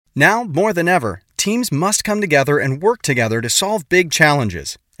Now, more than ever, teams must come together and work together to solve big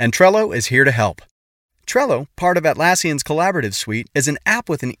challenges, and Trello is here to help. Trello, part of Atlassian's collaborative suite, is an app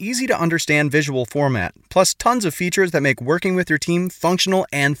with an easy-to-understand visual format, plus tons of features that make working with your team functional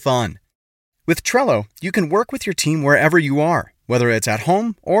and fun. With Trello, you can work with your team wherever you are, whether it's at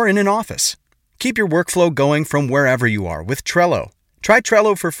home or in an office. Keep your workflow going from wherever you are with Trello. Try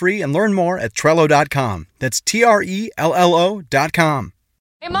Trello for free and learn more at Trello.com. That's Trello.com.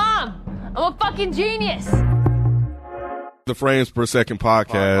 Hey, Mom! I'm a fucking genius! The Frames Per Second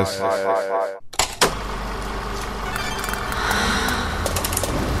podcast.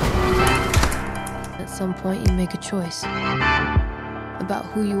 At some point, you make a choice about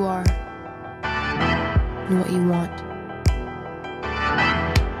who you are and what you want.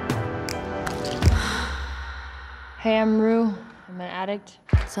 Hey, I'm Rue. I'm an addict.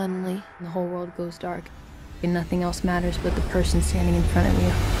 Suddenly, the whole world goes dark, and nothing else matters but the person standing in front of you.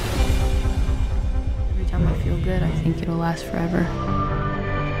 Every time I feel good, I think it'll last forever.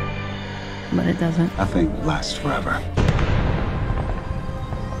 But it doesn't. I think it lasts forever.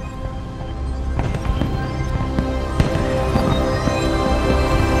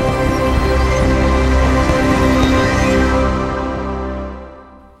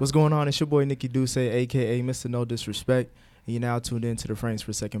 What's going on? It's your boy Nicky Duce, aka Mr. No Disrespect, and you're now tuned in to the Frames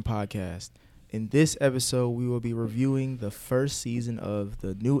Per Second podcast. In this episode, we will be reviewing the first season of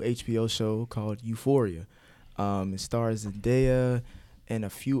the new HBO show called Euphoria. It stars Zendaya and a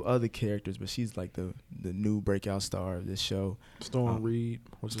few other characters, but she's like the new breakout star of this show. Storm Reed.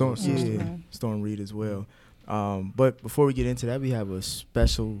 Storm Reed as well. But before we get into that, we have a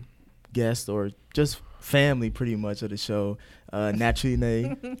special guest or just family pretty much of the show, Naturally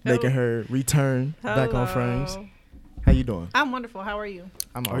Nay, making her return back on Frames. How you doing? I'm wonderful. How are you?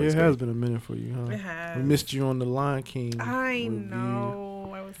 It has been a minute for you, huh? It has. We missed you on the Lion King. I review.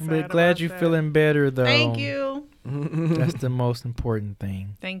 know. I was sad But glad you're feeling better, though. Thank you. That's the most important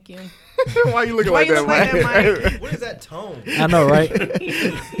thing. Thank you. Why you looking like that, Mike? What is that tone? I know, right?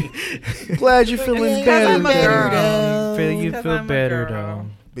 Glad you're feeling better. I'm a girl. You Because feel I'm a better, girl. though.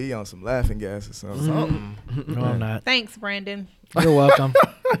 Be on some laughing gas or something. No, I'm not. Thanks, Brandon. You're welcome.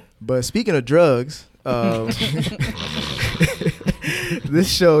 But speaking of drugs, this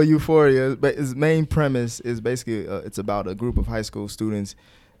show Euphoria, but its main premise is basically it's about a group of high school students,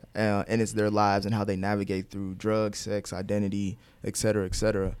 and it's their lives and how they navigate through drugs, sex, identity, et cetera, et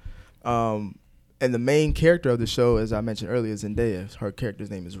cetera. And the main character of the show, as I mentioned earlier, is Zendaya. Her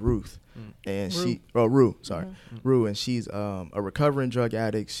character's name is Ruth. And Rue, and she's a recovering drug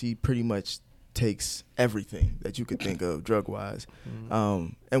addict. She pretty much takes everything that you could think of drug-wise.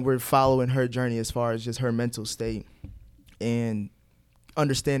 And we're following her journey as far as just her mental state and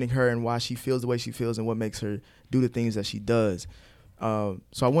understanding her and why she feels the way she feels and what makes her do the things that she does. So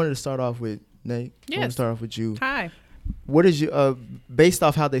I wanted to start off with Nate. Yes. I want to start off with you. Hi. What is your based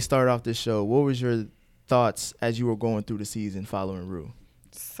off how they started off this show, what was your thoughts as you were going through the season following Rue?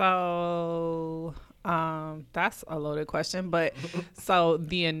 So, that's a loaded question, but so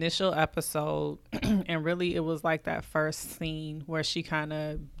the initial episode, and really it was like that first scene where she kind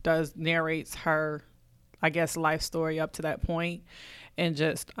of narrates her, I guess, life story up to that point, and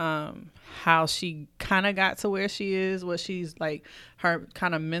just how she kind of got to where she is, what she's like, her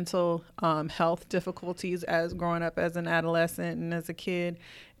kind of mental health difficulties as growing up as an adolescent and as a kid.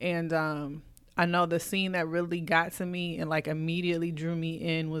 And I know the scene that really got to me and like immediately drew me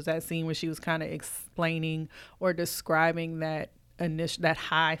in was that scene where she was kind of explaining or describing that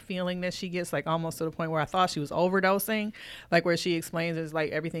high feeling that she gets, like almost to the point where I thought she was overdosing, like where she explains it's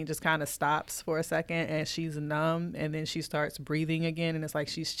like everything just kind of stops for a second and she's numb and then she starts breathing again and it's like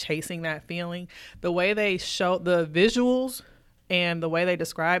she's chasing that feeling. The way they show the visuals and the way they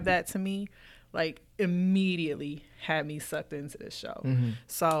describe that to me, like immediately had me sucked into this show.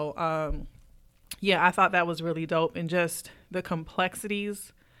 So yeah, I thought that was really dope, and just the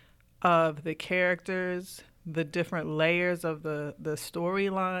complexities of the characters, the different layers of the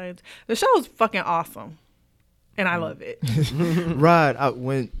storylines. The show is fucking awesome, and I love it. Right.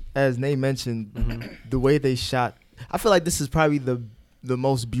 When, as Nate mentioned, the way they shot, I feel like this is probably the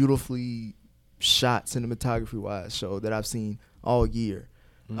most beautifully shot cinematography-wise show that I've seen all year.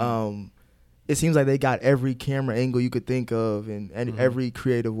 It seems like they got every camera angle you could think of and every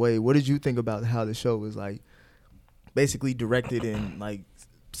creative way. What did you think about how the show was like basically directed and like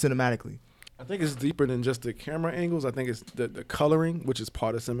cinematically? I think it's deeper than just the camera angles. I think it's the coloring, which is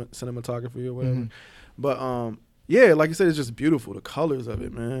part of cinematography or whatever. But yeah, like you said, it's just beautiful. The colors of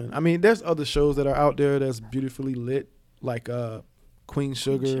it, man. I mean, there's other shows that are out there that's beautifully lit, like Queen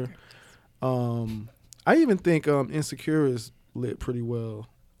Sugar. I even think Insecure is lit pretty well.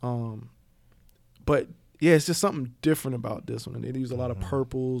 But yeah, it's just something different about this one. And they use a lot of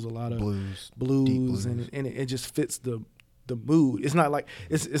purples, a lot of blues, and it just fits the mood. It's not like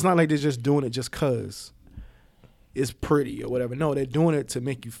it's not like they're just doing it just cause it's pretty or whatever. No, they're doing it to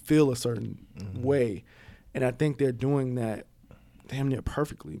make you feel a certain way, and I think they're doing that damn near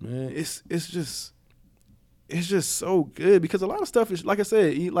perfectly, man. It's just so good because a lot of stuff is, like I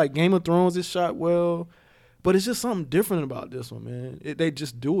said, like Game of Thrones is shot well, but it's just something different about this one, man. They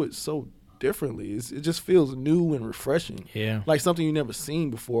just do it so differently. It just feels new and refreshing. Yeah, like something you never seen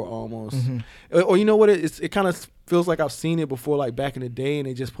before, almost. Or you know what? It kind of feels like I've seen it before, like back in the day, and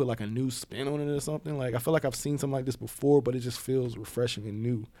they just put like a new spin on it or something. Like I feel like I've seen something like this before, but it just feels refreshing and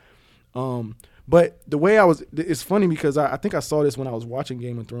new. But the way it's funny because I think I saw this when I was watching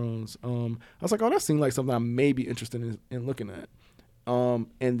Game of Thrones. I was like, oh, that seemed like something I may be interested in looking at.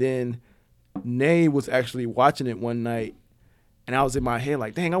 And then Nay was actually watching it one night, and I was in my head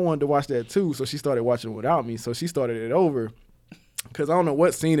like, dang, I wanted to watch that too. So she started watching it without me. So she started it over because I don't know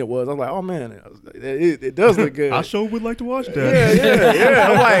what scene it was. I was like, oh man, it does look good. I sure would like to watch that. Yeah.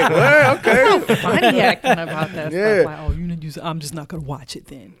 I'm like, well, okay. Funny acting about that Yeah. stuff. Like, oh, I'm just not gonna watch it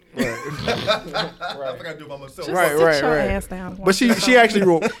then. I forgot to do it by myself. Just Right. sit your ass down and But watch she it. actually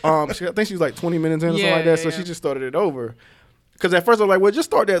wrote, I think she was like 20 minutes in or something like that. So she just started it over. Because at first I was like, well, just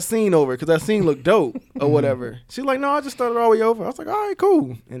start that scene over because that scene looked dope or whatever. She's like, no, I just started all the way over. I was like, all right,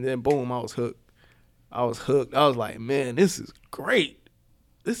 cool. And then boom, I was hooked. I was like, man, this is great.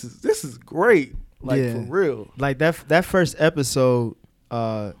 This is great. Like for real. Like that first episode,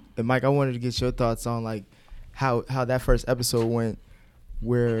 and Mike, I wanted to get your thoughts on like how that first episode went,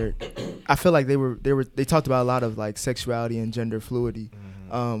 where I feel like they talked about a lot of like sexuality and gender fluidity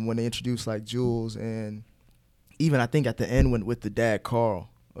when they introduced like Jules, and even I think at the end when with the dad Carl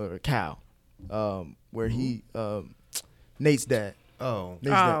or Cal, where he Nate's dad.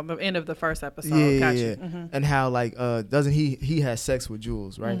 The end of the first episode. Yeah, Gotcha. yeah. Mm-hmm. And how like doesn't he has sex with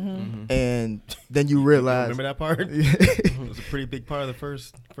Jules, right? And then you realize Remember that part? It was a pretty big part of the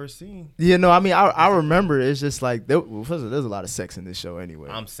first scene. Yeah, no, I mean I remember. It's just like there's a lot of sex in this show anyway.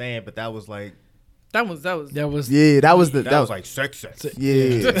 I'm saying, but that was like That was that was like sex.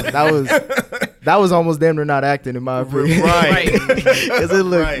 Yeah, that was almost damn near not acting in my opinion. Right. Because it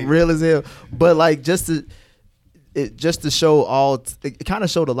looked real as hell. But like just to show it kind of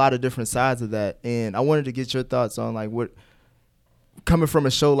showed a lot of different sides of that, and I wanted to get your thoughts on like what coming from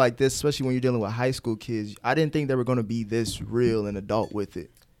a show like this, especially when you're dealing with high school kids. I didn't think they were going to be this real and adult with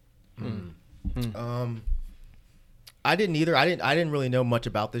it. I didn't either. I didn't really know much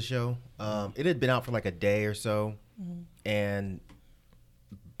about this show. It had been out for like a day or so, and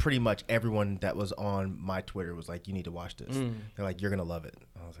pretty much everyone that was on my Twitter was like, "You need to watch this." They're like, "You're gonna love it."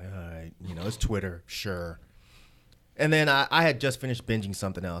 I was like, "All right, it's Twitter, sure." And then I had just finished binging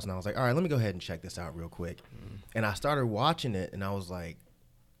something else, and I was like, all right, let me go ahead and check this out real quick. And I started watching it, and I was like,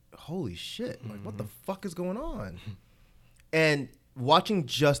 holy shit, like, what the fuck is going on? And watching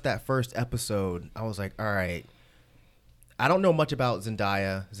just that first episode, I was like, all right, I don't know much about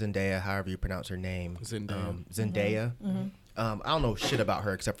Zendaya, however you pronounce her name. Zendaya. I don't know shit about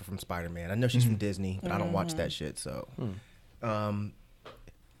her except for from Spider-Man. I know she's from Disney, but I don't watch that shit, so...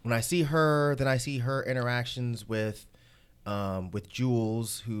 When I see her, then I see her interactions with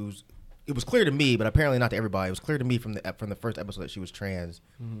Jules, it was clear to me, but apparently not to everybody. It was clear to me from the first episode that she was trans.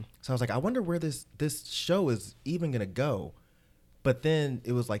 So I was like, I wonder where this show is even gonna go. But then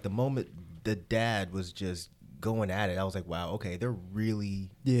it was like the moment the dad was just going at it, I was like, wow, okay, they're really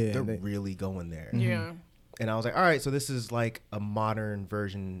going there. Yeah. And I was like, all right, so this is like a modern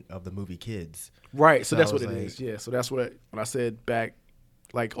version of the movie Kids. Right. So that's what it is. Yeah. So that's when I said back.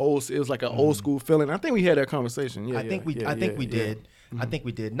 Like old, it was like an old school feeling. I think we had that conversation. Yeah, I think we did. I think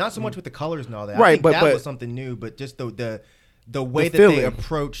we did. Not so much with the colors and all that. Right, I think but that was something new. But just the way that feeling. they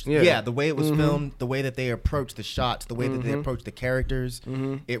approached, the way it was filmed, the way that they approached the shots, the way that they approached the characters,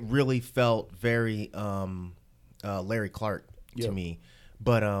 it really felt very Larry Clark to me.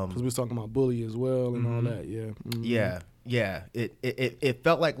 But because we was talking about Bully as well and all that. Yeah. It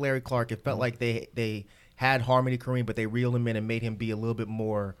felt like Larry Clark. It felt like they had Harmony Korine, but they reeled him in and made him be a little bit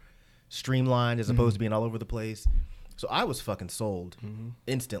more streamlined as opposed to being all over the place. So I was fucking sold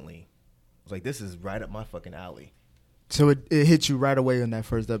instantly. I was like, this is right up my fucking alley. So it hit you right away in that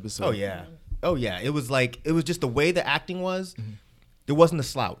first episode. Oh yeah. It was just the way the acting was. There wasn't a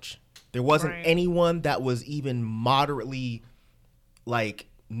slouch. There wasn't anyone that was even moderately like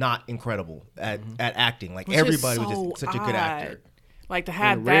not incredible at acting. Like everybody was just such a good actor. Like to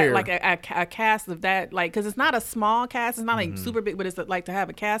have that, like a cast of that, like, because it's not a small cast, it's not like super big, but it's like to have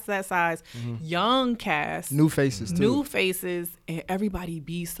a cast that size, young cast, new faces, and everybody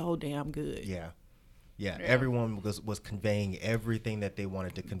be so damn good. Yeah. Everyone was conveying everything that they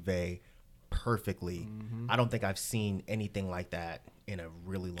wanted to convey perfectly. I don't think I've seen anything like that in a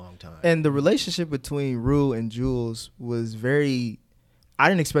really long time. And the relationship between Rue and Jules was very. I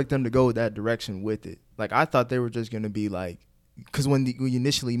didn't expect them to go that direction with it. Like I thought they were just gonna be like. Because when you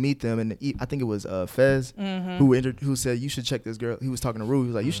initially meet them, and I think it was Fez who said you should check this girl. He was talking to Rue. He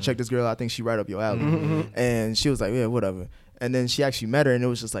was like, you should check this girl. I think she right up your alley. And she was like, yeah, whatever. And then she actually met her, and it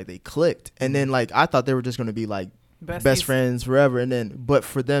was just like they clicked. And then like I thought they were just going to be like best friends forever. And then but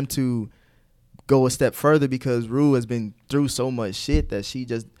for them to go a step further, because Rue has been through so much shit that she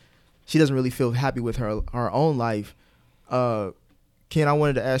doesn't really feel happy with her own life. Ken, I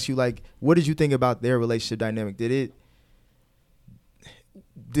wanted to ask you, like, what did you think about their relationship dynamic?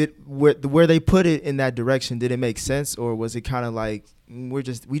 Where they put it in that direction, did it make sense, or was it kind of like we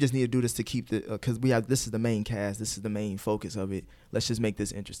just need to do this to keep the because this is the main cast, this is the main focus of it, let's just make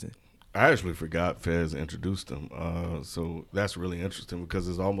this interesting? I actually forgot Fez introduced them, so that's really interesting because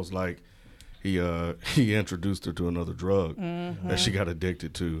it's almost like he introduced her to another drug that she got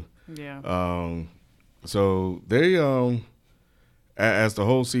addicted to. So they as the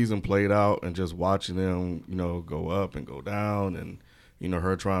whole season played out and just watching them, go up and go down, and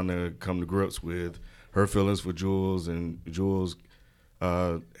her trying to come to grips with her feelings for Jules, and Jules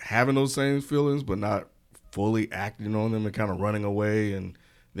having those same feelings but not fully acting on them and kind of running away and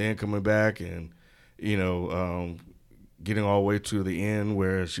then coming back and, getting all the way to the end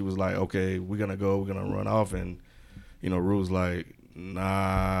where she was like, okay, we're going to run off. And, Rue's like,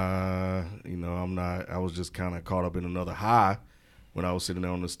 nah, I'm not. I was just kind of caught up in another high when I was sitting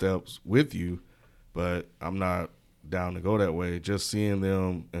there on the steps with you, but I'm not down to go that way. Just seeing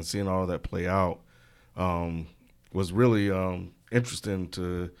them and seeing all of that play out was really interesting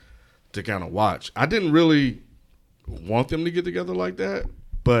to kind of watch. I didn't really want them to get together like that,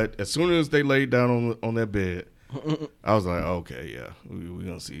 but as soon as they laid down on that bed, I was like, okay, yeah, we're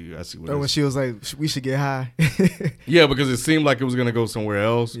gonna see. I see what. When she was like, we should get high. Yeah, because it seemed like it was gonna go somewhere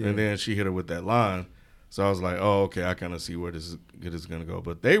else, and then she hit her with that line. So I was like, oh, okay, I kind of see where this is gonna go.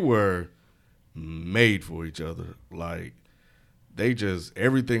 But they were made for each other. Like they just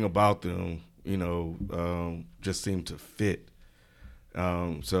everything about them, just seemed to fit.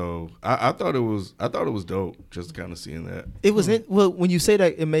 So I thought it was dope just kind of seeing that. It was well when you say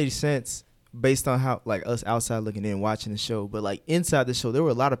that it made sense based on how like us outside looking in watching the show, but like inside the show there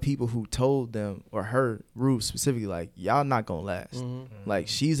were a lot of people who told them or her Rue specifically like y'all not gonna last. Like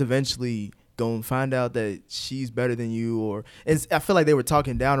she's eventually gonna find out that she's better than you, and I feel like they were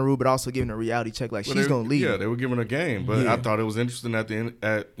talking down to Rue but also giving a reality check like she's gonna leave. Yeah, they were giving her a game, but I thought it was interesting at the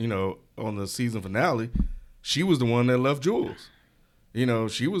end on the season finale, she was the one that left Jules.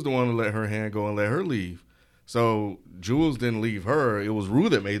 She was the one to let her hand go and let her leave. So Jules didn't leave her. It was Rue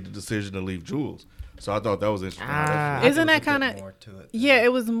that made the decision to leave Jules. So I thought that was interesting. Isn't that kind of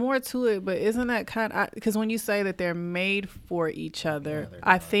it was more to it, but isn't that kind of because when you say that they're made for each other,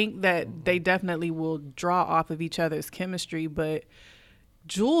 I think that they definitely will draw off of each other's chemistry. But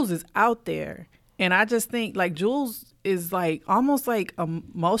Jules is out there, and I just think like Jules is like almost like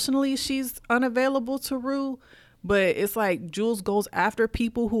emotionally she's unavailable to Rue. But it's like Jules goes after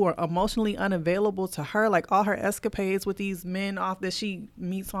people who are emotionally unavailable to her, like all her escapades with these men that she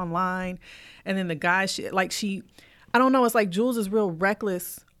meets online. And then the guys, I don't know. It's like Jules is real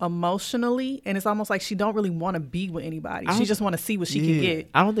reckless emotionally. And it's almost like she don't really want to be with anybody. She just want to see what she can get.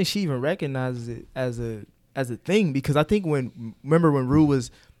 I don't think she even recognizes it as a thing, because I think remember when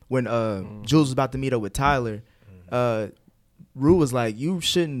Jules was about to meet up with Tyler, Rue was like, you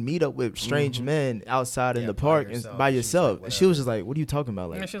shouldn't meet up with strange men outside in the park by yourself. And she was just like, what are you talking about?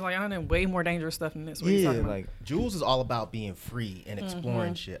 Like, she was like, I done way more dangerous stuff than this. What are you talking about? Jules is all about being free and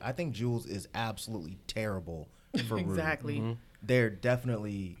exploring shit. I think Jules is absolutely terrible for Rue. Exactly. They're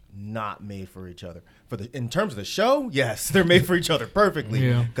definitely not made for each other. In terms of the show, yes, they're made for each other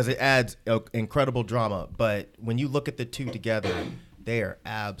perfectly because it adds incredible drama. But when you look at the two together, they are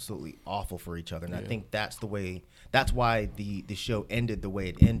absolutely awful for each other. And I think that's why the show ended the way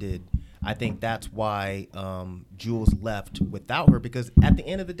it ended. I think that's why Jules left without her, because at the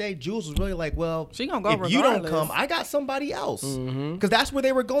end of the day, Jules was really like, well, she gonna go if regardless. You don't come, I got somebody else. Because that's where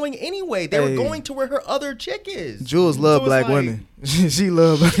they were going anyway. They were going to where her other chick is. Jules loved black women. she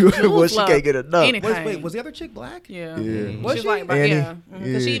love what she love can't get enough. anything. Was the other chick black? Yeah. Was She's she? like, Annie? yeah.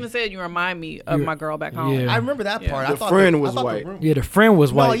 Because she Yeah. even said, you remind me of my girl back home. Yeah. I remember that part. The I thought friend I was thought white. The room, Yeah, the friend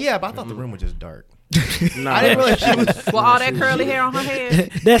was white. No, yeah, but I thought the room was just dark. Nah. I didn't realize she was. Well, all that curly hair on her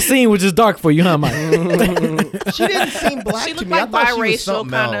head. That scene was just dark for you, huh, Mike? She didn't seem black She to looked me. I like thought she was biracial,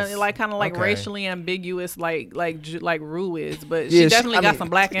 something else. kind of like Okay. racially ambiguous, like Rue is, but Yeah, she definitely got some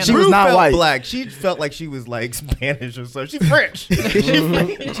black in she her. was Rue not felt white. black. She felt like she was like Spanish or something. She's French.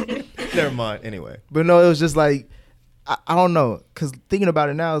 Never mind. Anyway, But no, it was just like I don't know, because thinking about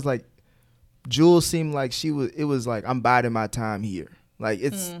it now, it's like Jules seemed like it was like, I'm biding my time here. Like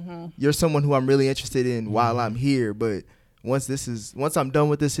you're someone who I'm really interested in while I'm here, but once I'm done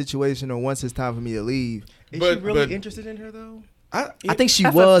with this situation, or once it's time for me to leave, is But- she really but- interested in her though? I think she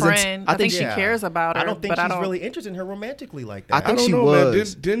As was. a friend, I think she yeah. cares about her. I don't think but she's I don't, really interested in her romantically like I that. think don't she know, man.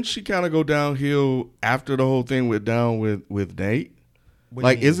 was. Didn't she kind of go downhill after the whole thing went down with Nate? What do you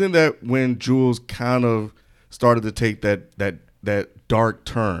Like, mean? isn't that when Jules kind of started to take that dark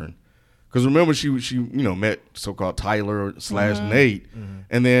turn? Because remember, she met so-called Tyler / Nate,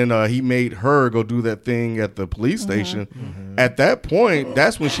 and then he made her go do that thing at the police station. At that point,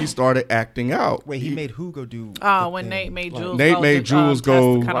 that's when she started acting out. Wait, he made who go do? when Nate made Jules Nate go, made Jules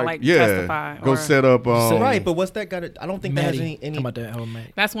go, kind of like yeah, testify. go or- set up. Right, but what's that got to? I don't think that has Maddie. any. Talking about that whole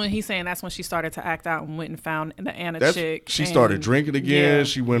Maddie. That's when he's saying that's when she started to act out and went and found the Anna That's, chick. she and- started drinking again. Yeah.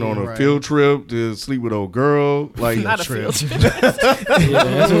 She went on a Right. field trip to sleep with old girl. Like, Not a field trip. Yeah,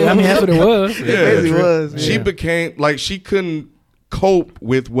 that's what it was. yeah, basically trip. was, She yeah. became like she couldn't cope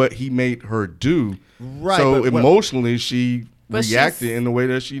with what he made her do. Right, So but what- emotionally, she But reacted she's- in the way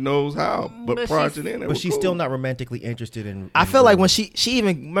that she knows how. But But prior she's- to then, it But was she's cool. still not romantically interested in. I in felt like Rue. when she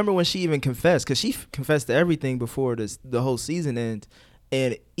even remember when she even confessed, because she confessed to everything before the whole season ends,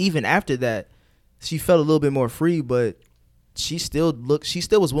 and even after that, she felt a little bit more free, but she still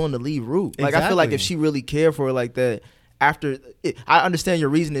was willing to leave Rue. Like, I feel like if Exactly. she really cared for her like that, after it, I understand your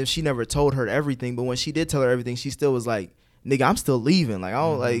reason if she never told her everything, but when she did tell her everything, she still was like, nigga, I'm still leaving. Like, I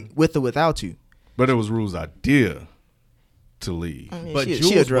don't like with or without you. But it was Rue's idea to leave. I mean, But she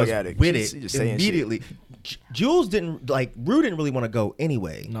Jules a drug was addict. with She it just saying shit. immediately. Jules didn't like. Rue didn't really want to go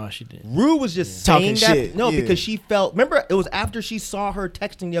anyway. No, she didn't. Rue was just Talking saying that. shit, No, yeah. because she felt. Remember, it was after she saw her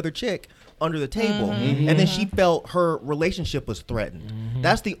texting the other chick under the table, Mm-hmm. and then she felt her relationship was threatened.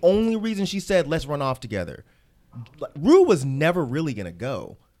 That's the only reason she said, "Let's run off together." Like, Rue was never really gonna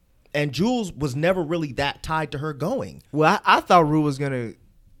go, and Jules was never really that tied to her going. Well, I thought Rue was gonna,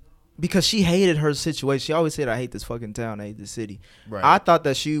 because she hated her situation. She always said, "I hate this fucking town. I hate this city." Right. I thought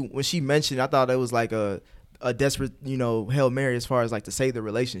that when she mentioned, I thought it was like a desperate, Hail Mary as far as like to save the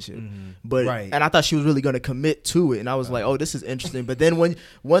relationship. But Right. and I thought she was really gonna commit to it, and I was like, "Oh, this is interesting." But then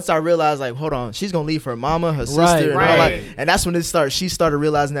once I realized, like, hold on, she's gonna leave her mama, her sister, Right, and all right. that, and that's when she started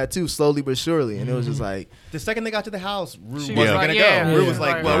realizing that too, slowly but surely, and it was just like, The second they got to the house, Rue She wasn't was gonna like, go. yeah. Rue was Yeah.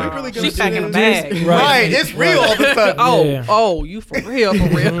 like, "Well, we really gonna She's do packing a this?" bag. Right, it's real all of a sudden. Yeah. Oh, you for real, for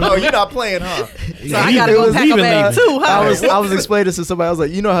real. Oh, you're not playing, huh? So I gotta go pack a bag too, huh? I was explaining this to somebody. I was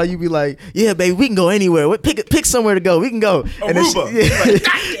like, you know how you be like, yeah, babe, we can go anywhere. Pick somewhere to go. We can go. And then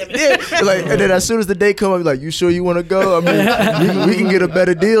Aruba. yeah, like, and then as soon as the day come, I'm like, you sure you want to go? I mean, we can get a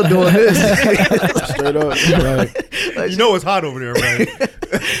better deal doing this. Straight up. You know it's hot over there, right?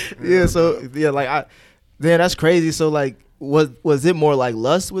 Yeah. So yeah, like that's crazy. So like, was it more like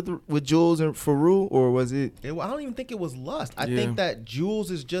lust with Jules and Faru, or was it? I don't even think it was lust. I Yeah. think that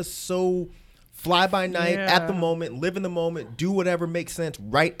Jules is just so fly by night at the moment, live in the moment, do whatever makes sense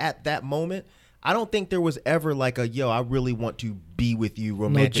right at that moment. I don't think there was ever like I really want to be with you No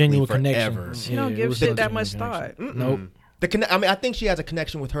romantically genuine forever. connection. She don't it give was shit no that genuine much connection. thought. Nope. I think she has a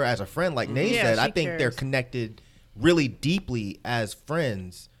connection with her as a friend, like Nate Yeah, said. I she think they're cares. connected really deeply as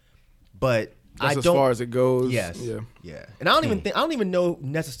friends, but That's I as don't. far as it goes. Yes. Yeah. Yeah. And I don't even know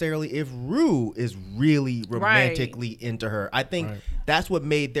necessarily if Rue is really romantically into her. I think that's what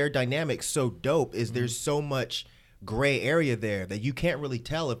made their dynamic so dope is there's so much gray area there that you can't really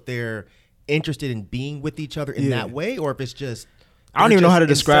tell if they're interested in being with each other in that way or if it's just I don't even know how to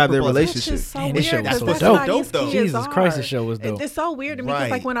just describe their inseparable as- relationship. It's just so Man, weird this show was 'cause so that's dope. how Dope, these though. kids Jesus Christ, the are. show was dope. It's so weird to me because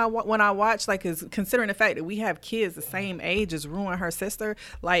Right. like when I watch like is considering the fact that we have kids the same age as Rue and her sister,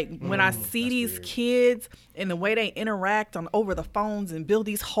 like when I see these kids and the way they interact over the phones and build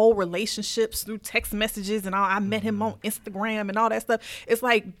these whole relationships through text messages and all, I met him on Instagram and all that stuff. It's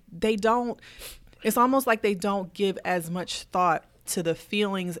like it's almost like they don't give as much thought to the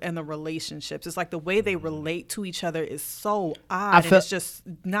feelings and the relationships. It's like the way they relate to each other is so odd, and it's just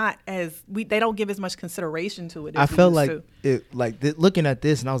not as they don't give as much consideration to it. As I felt we like used it, like looking at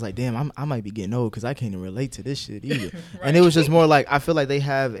this, and I was like, damn, I might be getting old because I can't even relate to this shit either. And it was just more like I feel like they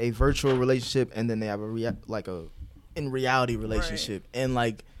have a virtual relationship, and then they have a in reality relationship, and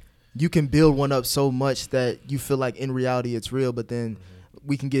like you can build one up so much that you feel like in reality it's real, but then.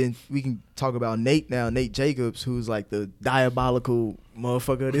 We can talk about Nate now, Nate Jacobs, who's like the diabolical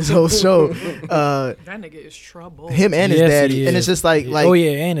motherfucker of this whole show. that nigga is trouble. Him and his daddy, and it's just like oh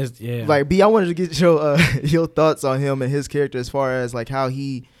yeah, and his like B. I wanted to get your thoughts on him and his character as far as like how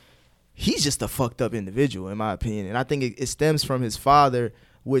he's just a fucked up individual in my opinion, and I think it stems from his father,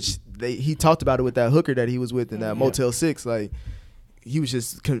 which he talked about it with that hooker that he was with in that Motel 6, like. He was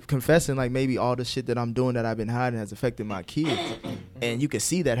just confessing like maybe all the shit that I'm doing that I've been hiding has affected my kids, and you can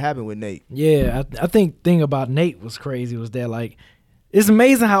see that happen with Nate. Yeah, I think thing about Nate was crazy was that like it's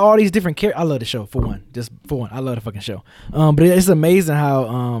amazing how all these different characters. I love the show for one, I love the fucking show. But it's amazing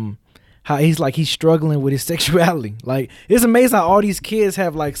how he's struggling with his sexuality. Like it's amazing how all these kids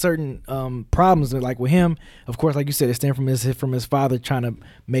have like certain problems. Like with him, of course, like you said, it stemmed from his father trying to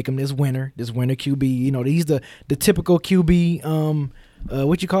make him this winner QB. You know, he's the typical QB.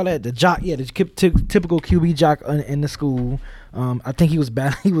 What you call that? The jock. Yeah, the typical QB jock in the school. I think he was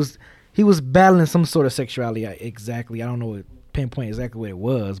battling some sort of sexuality. Exactly. I don't know pinpoint exactly what it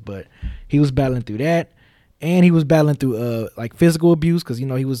was, but he was battling through that. And he was battling through like physical abuse because you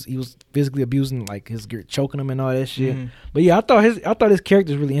know he was physically abusing like his choking him and all that shit. Mm-hmm. But yeah, I thought his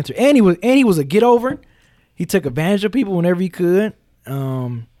character was really interesting. And he was a get over. He took advantage of people whenever he could.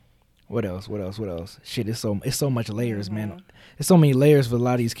 What else? Shit, it's so much layers, man. There's so many layers for a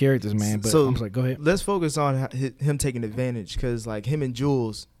lot of these characters, man. But I'm just like, go ahead. Let's focus on him taking advantage because like him and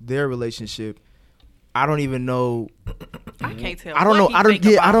Jules, their relationship. I don't even know. I can't tell. I don't know.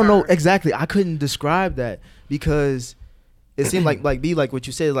 I don't know exactly. I couldn't describe that because it seemed like what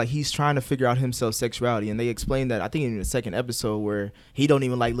you said, like he's trying to figure out himself sexuality, and they explained that I think in the second episode where he don't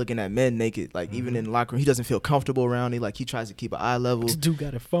even like looking at men naked, like even in the locker room, he doesn't feel comfortable around it. Like he tries to keep an eye level. This dude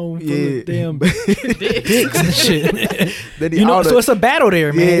got a phone full of damn dicks and shit. So it's a battle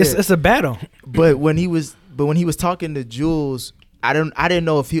there, man. Yeah. It's a battle. But when he was talking to Jules. I didn't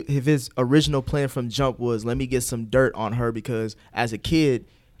know if his original plan from jump was let me get some dirt on her because as a kid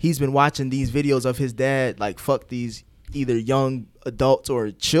he's been watching these videos of his dad like fuck these either young adults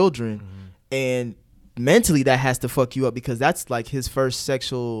or children, and mentally that has to fuck you up because that's like his first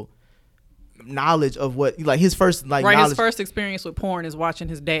sexual knowledge of what like his first like knowledge. His first experience with porn is watching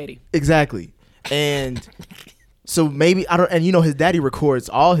his daddy. Exactly, and. So maybe I don't, and you know his daddy records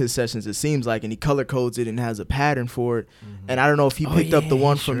all his sessions. It seems like, and he color codes it and has a pattern for it. And I don't know if he picked up the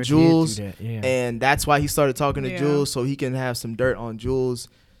one from Jules, and that's why he started talking to Jules so he can have some dirt on Jules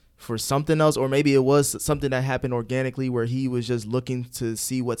for something else, or maybe it was something that happened organically where he was just looking to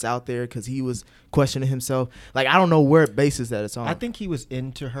see what's out there because he was questioning himself. Like I don't know where basis that it's on. I think he was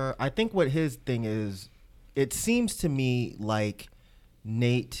into her. I think what his thing is, it seems to me like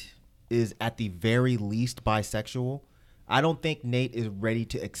Nate is at the very least bisexual. I don't think Nate is ready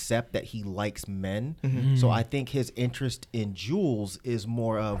to accept that he likes men. Mm-hmm. So I think his interest in Jules is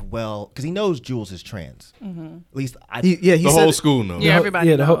more of, well, because he knows Jules is trans. Mm-hmm. At least the whole school knows. Yeah,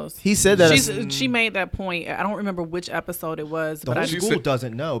 everybody knows. He said that. She made that point. I don't remember which episode it was. The whole school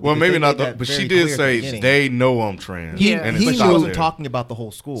doesn't know. Well, maybe not, but she did say they know I'm trans. But she wasn't talking about the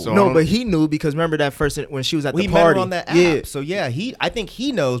whole school. So no, but he knew because remember that first when she was at the party. Met her on that app. Yeah. So yeah, I think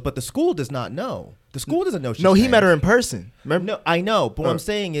he knows, but the school does not know. The school doesn't know she's trans. He met her in person. Remember? No, I know. But what I'm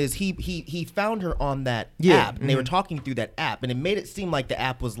saying is he found her on that app, and they were talking through that app, and it made it seem like the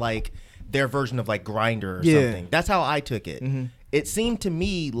app was like their version of like Grindr or something. That's how I took it. Mm-hmm. It seemed to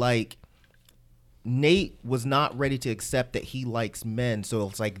me like Nate was not ready to accept that he likes men, so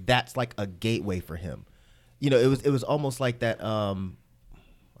it's like that's like a gateway for him. You know, it was almost like that.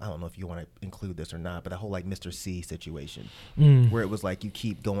 I don't know if you want to include this or not, but the whole like Mr. C situation where it was like you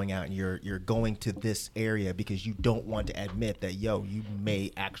keep going out and you're going to this area because you don't want to admit that, you may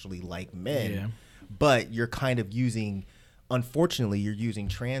actually like men, but you're kind of unfortunately, you're using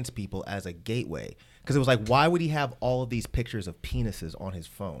trans people as a gateway. Because it was like, why would he have all of these pictures of penises on his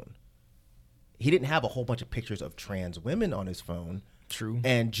phone? He didn't have a whole bunch of pictures of trans women on his phone. True.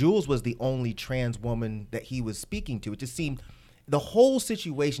 And Jules was the only trans woman that he was speaking to. It just seemed... The whole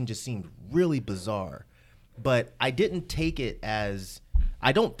situation just seemed really bizarre, but I didn't take it as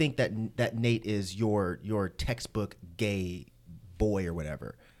I don't think that Nate is your textbook gay boy or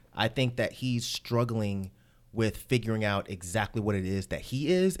whatever. I think that he's struggling with figuring out exactly what it is that he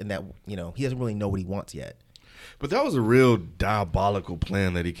is, and that he doesn't really know what he wants yet. But that was a real diabolical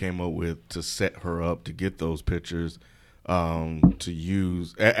plan that he came up with to set her up to get those pictures to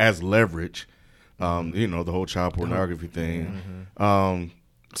use as leverage. The whole child pornography thing.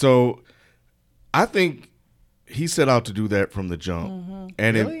 So I think he set out to do that from the jump.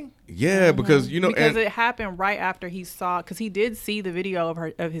 And Really? Because because it happened right after he saw, because he did see the video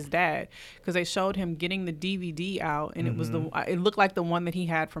of his dad, because they showed him getting the DVD out, and it looked like the one that he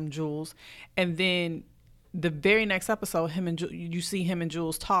had from Jules, and then the very next episode, you see him and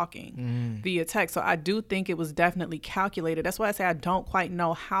Jules talking via text. So I do think it was definitely calculated. That's why I say I don't quite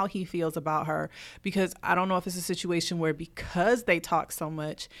know how he feels about her, because I don't know if it's a situation where because they talk so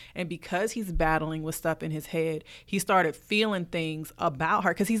much and because he's battling with stuff in his head, he started feeling things about her,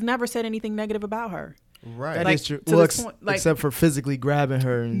 because he's never said anything negative about her. Right. That is true. Well, except for physically grabbing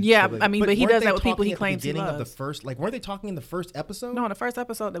her. And stuff like I mean, but he weren't does they that with people he talking at the claims he beginning of loves. the first, weren't they talking in the first episode? No, in the first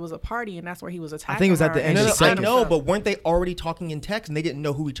episode there was a party, and that's where he was attacking. I think it was at her. the end No, of no, the I second. know, but weren't they already talking in text and they didn't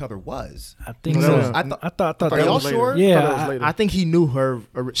know who each other was? I think No, so. no, I thought Are that y'all was later. sure? Yeah, I thought it was later. I think he knew her.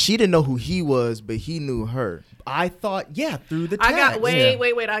 She didn't know who he was, but he knew her. I thought, through the text.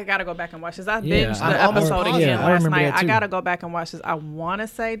 Wait, I gotta go back and watch this. I Yeah, binged I'm the almost episode positive. again I last remember night. that I too. gotta go back and watch this. I want to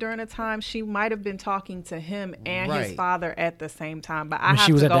say during the time she might have been talking to him and his Right. father at the same time, but I When have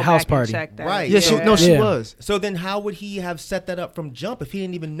she was to at go the house back party. and check that. Right. Yeah, Yeah. she Yeah. was. So then how would he have set that up from jump if he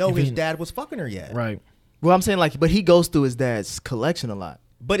didn't even know If his he- dad was fucking her yet? Right. Well, I'm saying but he goes through his dad's collection a lot.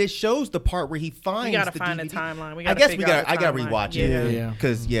 But it shows the part where he finds We gotta the find the DVD. timeline. We I gotta guess figure out the I gotta timeline. rewatch Yeah. it. Yeah.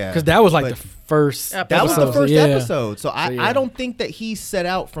 Because Because that was like but the first. That that was the episode, first yeah. episode. So I yeah. don't think that he set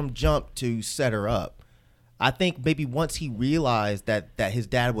out from jump to set her up. I think maybe once he realized that his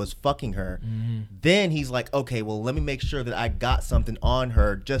dad was fucking her, then he's like, okay, well, let me make sure that I got something on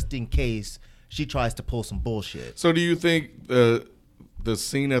her just in case she tries to pull some bullshit. So do you think the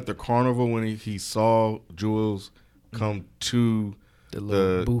scene at the carnival when he saw Jules come to The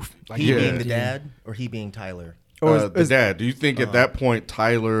little booth. He Yeah. being the dad or he being Tyler? Or the dad, do you think at that point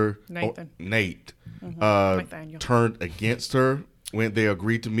Tyler Nathan. Nate Nathaniel. turned against her when they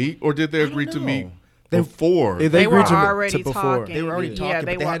agreed to meet, or did they agree to meet They- before? They were agreed to already before. talking. They were already Yeah, talking,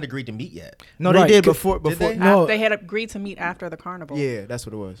 they but they were. hadn't agreed to meet yet. No, Right. they did Did before. they? No. They had agreed to meet after the carnival. Yeah, that's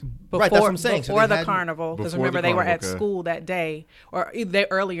what it was. Right, that's what I'm saying. So Before they the hadn't- carnival, because Before the remember they were at carnival, okay. school that day, or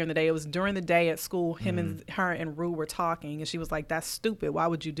earlier in the day. It was during the day at school. Him and her and Rue were talking, and she was like, "That's stupid. Why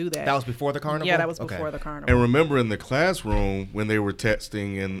would you do that?" That was before the carnival? Yeah, that was Okay. before the carnival. And remember in the classroom when they were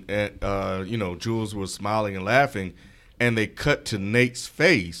texting and Jules was smiling and laughing, and they cut to Nate's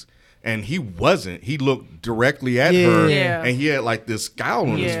face, and he wasn't. He looked directly at her, Yeah. and he had like this scowl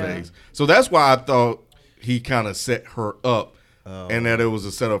on his Yeah. face. So that's why I thought he kind of set her up, and that it was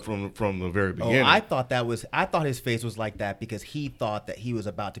a setup from the very beginning. I thought his face was like that because he thought that he was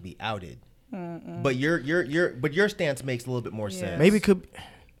about to be outed. But your stance makes a little bit more sense. Maybe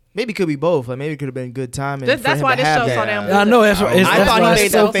it could be both. Like maybe it could have been good timing. That's for him why to this have show's so that. damn I know that's what. I that's thought why he it's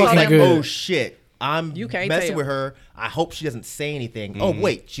made so that face fucking like, good. oh shit, I'm You can't messing tell. with her. I hope she doesn't say anything. Oh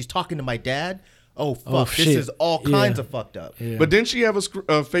wait, she's talking to my dad. Oh fuck, this shit. is all kinds of fucked up. Yeah. But didn't she have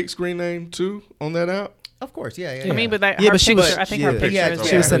a fake screen name too on that app? Of course, yeah. I mean, but that, Yeah, her but she picture, was- I think yeah. her picture Yeah, is She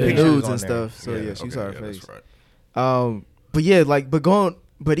there. was sending pictures nudes on and there. stuff. So yeah, she saw her that's face. right. But yeah,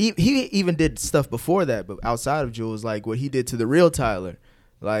 but he even did stuff before that, but outside of Jules, like what he did to the real Tyler,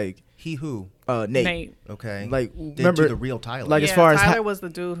 like He who? Nate. Okay. Like Did remember to the real Tyler. like, Yeah, as far as Tyler how- was the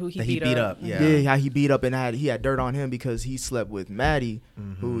dude who he that he beat up. Yeah. how he beat up and he had dirt on him because he slept with Maddie,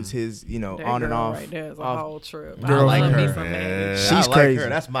 who's his That on and girl off. right there is a off- whole trip. girl I like like me her, some man. Maddie. She's I like crazy. her.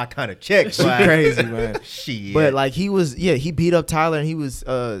 That's my kind of chick. She's crazy, man. Shit. But like he beat up Tyler and he was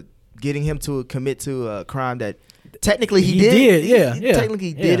getting him to commit to a crime that technically he did. yeah, He yeah,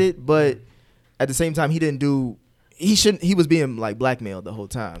 technically did yeah. it, but at the same time he didn't do. He shouldn't. He was being like blackmailed the whole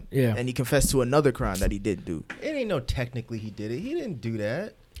time. Yeah. and he confessed to another crime that he didn't do. it ain't no technically he did it. He didn't do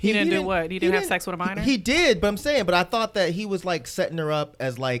that. He didn't do what? He didn't have sex with a minor? He did, but I'm saying, but I thought that he was like setting her up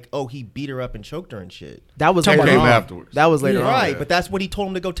as like, oh, he beat her up and choked her and shit. That was That later came on. afterwards. That was later on. Right, but that's what he told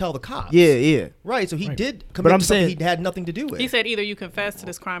him to go tell the cops. Yeah. Right, so he did commit I'm to something saying- he had nothing to do with. He said either you confess to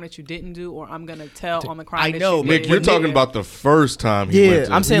this crime that you didn't do, or I'm gonna tell on the crime. I that know, you but Nick, did. you're talking about the first time he Yeah, went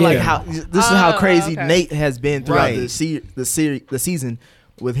to. I'm saying like Yeah. how this is how crazy okay. Nate has been throughout Right. the season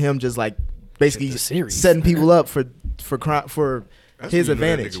with him just like basically The series. setting people up for That's his when you know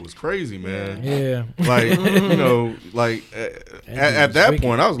that advantage. nigga was crazy, man. Yeah. Like at that wicked.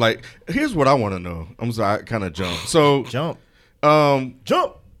 point, I was like, "Here's what I want to know." I'm sorry, I kind of jumped. So Jump.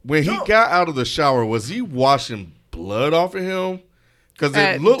 when he got out of the shower, was he washing blood off of him? Because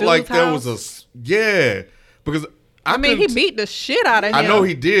At it looked dude's like there was house? yeah. Because I mean, he couldn't- beat the shit out of him. I know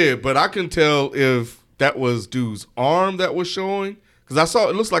he did, but I couldn't tell if that was dude's arm that was showing. Because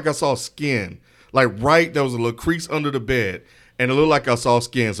it looks like I saw skin. Like there was a little crease under the bed. And it looked like I saw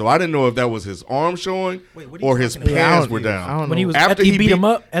skin. So I didn't know if that was his arm showing or his pants were down. When he was after he beat him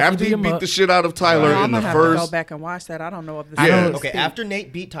up. After he beat the shit out of Tyler in the I'm gonna first. have to go back and watch that. I don't know if this. Okay, after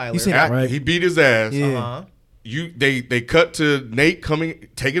Nate beat Tyler, he beat his ass. Uh-huh. They cut to Nate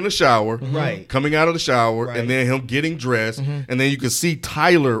taking a shower, right, coming out of the shower, and then him getting dressed, and then you can see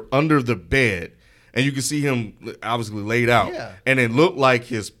Tyler under the bed, and you can see him obviously laid out, and it looked like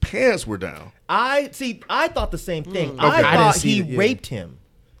his pants were down. I thought the same thing. I thought he raped him.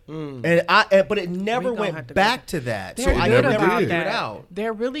 But it never went back to that. They're so I good never about figured that. it out.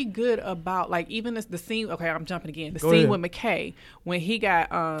 They're really good about like even the scene. Okay, I'm jumping again. The scene with McKay when he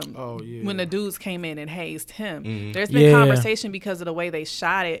got when the dudes came in and hazed him. There's been conversation because of the way they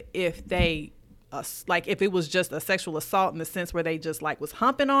shot it. If they like if it was just a sexual assault in the sense where they just like was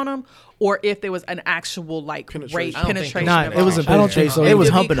humping on him, or if there was an actual like penetration. Nah, it wasn't penetration. It was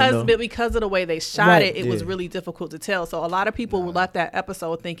humping him. But because of the way they shot it was really difficult to tell. So a lot of people left that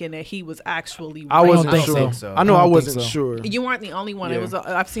episode thinking that he was actually. I wasn't sure. So. I know I wasn't sure. You weren't the only one. It was.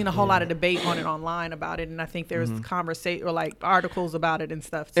 I've seen a whole lot of debate on it online about it, and I think there's conversation or like articles about it and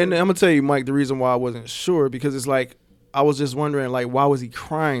stuff too. And I'm gonna tell you, Mike, the reason why I wasn't sure because it's like I was just wondering like why was he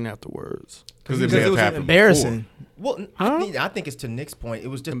crying afterwards? Because it was embarrassing. Well, I think it's to Nick's point. It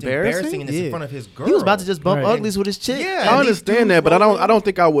was just embarrassing in front of his girl. He was about to just bump uglies with his chick. Yeah, I understand that, but I don't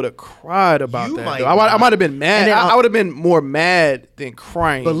think I would have cried about that. I might have been mad. Then, I would have been more mad than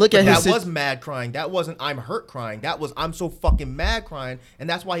crying. But look at that was mad crying. That wasn't I'm hurt crying. That was I'm so fucking mad crying, and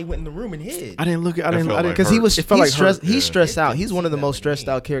that's why he went in the room and hid. I didn't because he's stressed out. He's one of the most stressed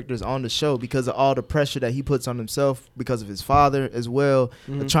out characters on the show because of all the pressure that he puts on himself because of his father as well,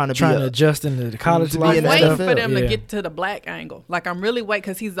 trying to adjust into the college life. I'm waiting for them to get to the black angle. Like I'm really waiting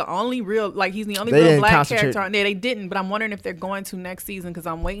because he's the only real real black character on there. They didn't, but I'm wondering if they're going to next season because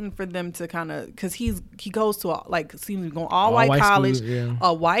I'm waiting for them to kind of because he goes to seems to be going all white college, schools,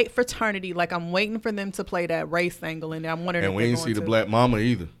 a white fraternity. Like I'm waiting for them to play that race angle in there. I'm wondering. And we ain't see the black mama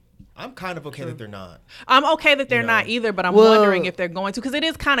either. I'm kind of okay that they're not. I'm okay that they're not either, but I'm wondering if they're going to because it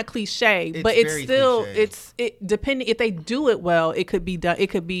is kind of cliche. But it's still depending if they do it well, it could be done. It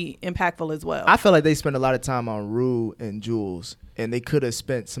could be impactful as well. I feel like they spend a lot of time on Rue and Jules, and they could have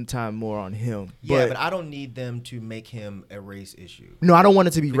spent some time more on him. Yeah, but I don't need them to make him a race issue. No, I don't want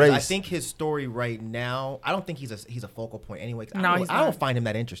it to be race. I think his story right now. I don't think he's a focal point anyway. No, I don't find him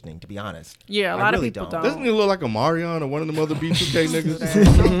that interesting, to be honest. Yeah, a lot of people don't. Doesn't he look like a Marion or one of them other B2K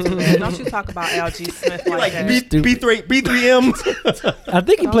niggas? Don't you talk about LG Smith like that? B3M. I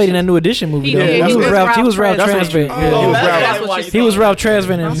think he played in that New Edition movie. Though. He was Ralph Tresvant. He was Ralph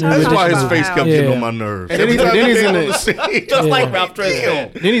Tresvant in New Edition. That's why his face kept getting on my nerves. And then he's in the just like Ralph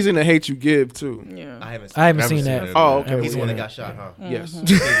Tresvant. Then he's in The Hate You Give too. Yeah, I haven't seen that. Oh, okay. He's the one that got shot, huh? Yes.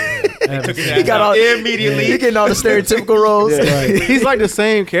 He got all immediately. He getting all the stereotypical roles. He's like the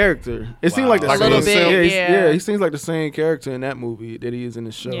same character. It seems like the a little bit. Yeah, he seems like the same character in that movie that he is in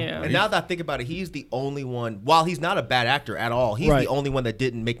the show. Yeah. And now that I think about it, he's the only one. While he's not a bad actor at all, he's the only one that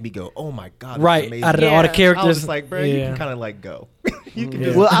didn't make me go, "Oh my god!" Right, amazing. out of all the characters, I was just like, "Bro, you can kind of like go." You can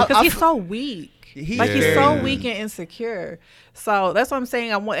just because he's so weak. He's so weak and insecure. So that's what I'm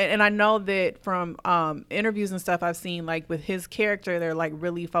saying. And I know that from interviews and stuff I've seen, like with his character, they're like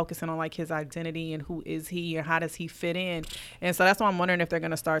really focusing on like his identity and who is he and how does he fit in. And so that's why I'm wondering if they're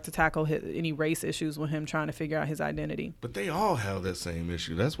going to start to tackle any race issues with him trying to figure out his identity. But they all have that same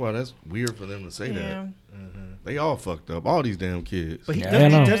issue. That's why that's weird for them to say that. Mm-hmm. They all fucked up. All these damn kids. But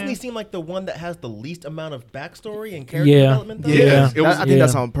doesn't he seem like the one that has the least amount of backstory and character development? Though? Yeah. I think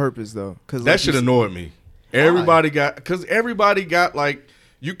that's on purpose though. Cause that should annoy me. Everybody got like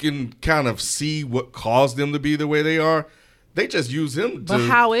you can kind of see what caused them to be the way they are. They just use him. But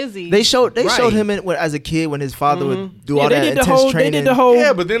how is he? They showed him as a kid when his father would do all that intense training. They did the whole.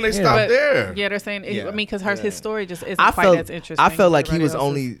 Yeah, but then they stopped there. Yeah, they're saying. I mean, because his story just isn't quite as interesting. I felt like he was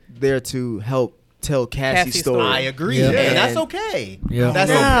only there to help tell Cassie's story. I agree, and that's okay. Yeah, that's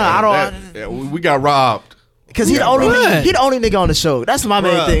okay. We got robbed. Because he the only nigga on the show. That's my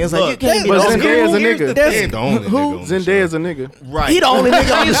main thing. It's like you can't be the only Zendaya's a nigga. Zendaya's a nigga. Right. He the only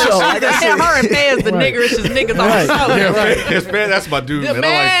nigga on the show. Her and Fez the niggerish niggas on the show. Yeah, Fez, that's my dude, man.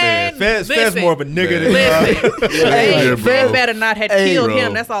 I like Fez. Fez more of a nigga than Fez better not have killed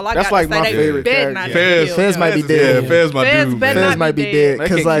him. That's all I got to say. That's like my favorite character. Fez might be dead. Yeah, Fez my dude. Fez might be dead.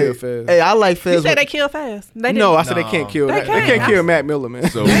 Because like, hey, I like Fez. You said they kill Fez. No, I said they can't kill. They can't kill Matt Miller, man.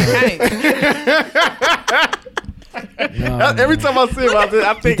 Every time I see him,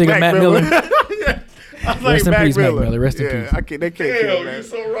 I think Matt Miller. Rest in peace, Mac Miller. Rest in Yeah, peace. they can't kill Damn, Mac. you're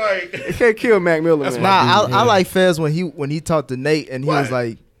so right. They can't kill Mac Miller, man. Nah, I like Fez when he talked to Nate and he was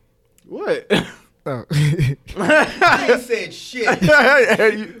like, What? oh. I ain't said shit.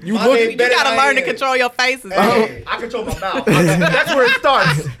 you My look. name You better gotta than learn I to am. control your faces. Hey, I control my mouth. That's where it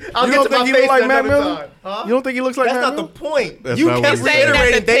starts. I'll You get don't to think my he face look like another Mac Miller? time. Huh? You don't think he looks like That's Mac not Miller? the point. That's You not kept what we're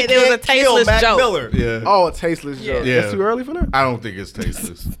reiterating they It was a can't kill tasteless Mac joke. Miller. Yeah. Oh, a tasteless joke. Yeah. That's too early for that? I don't think it's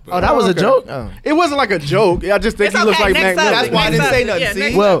tasteless. but- Oh, that was a joke? Oh. It wasn't like a joke. I just think It's he looks okay, like Mac next Miller. up. That's why I didn't say nothing. Yeah, See,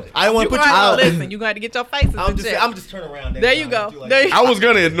 next Well, up. I didn't want You to put you gonna out. listen. You gonna get your faces. I'm and just shit. turning around. There you go. There you I was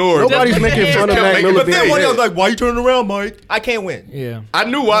gonna ignore it. Nobody's but- making fun of kept Mac making- Miller but But then being one of dead. y'all was like, "Why you turning around, Mike? I can't win." Yeah. I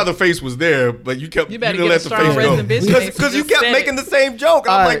knew why the face was there, but you kept You you better didn't get a let the strong face go. resident bitch. Because you kept making the same joke.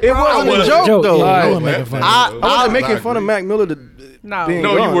 I'm like, It bro, wasn't I a was- joke, though. Yeah, I Oh, wasn't making fun. I wasn't making I fun of agree. Mac Miller. No. being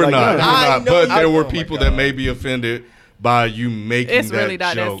No, you gone. were Like, not. yeah. You were I not. know But you- there were oh my people God. that may be offended by you making It's really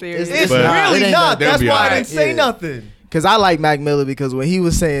that not joke. that serious. It's But- really It ain't not. they'll That's be why I alright. didn't say Yeah. nothing. Because I like Mac Miller because when he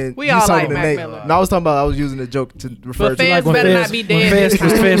was saying We he all was talking like to Mac Nate. Miller. No, I was talking about I was using a joke to refer But to. Fez when better Fez- not be when dead Fez this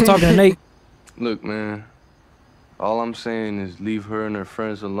was time. Fez talking to Nate. Look, man, all I'm saying is leave her and her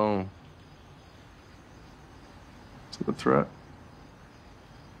friends alone. Is it a threat?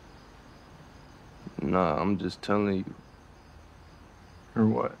 Nah, I'm just telling you, Or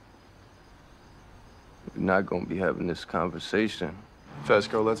what? we're not gonna be having this conversation.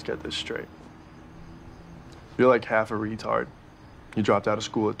 Fesco, let's get this straight. You're like half a retard. You dropped out of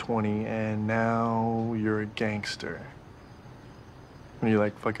school at 20, and now you're a gangster. Are you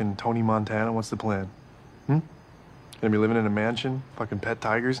like fucking Tony Montana? What's the plan? Gonna be living in a mansion? Fucking pet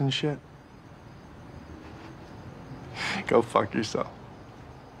tigers and shit? Go fuck yourself.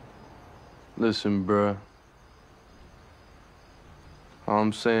 Listen, bruh. All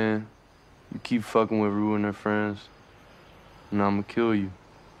I'm saying, you keep fucking with Rue and her friends, and I'ma kill you.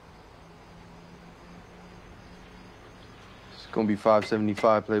 It's gonna be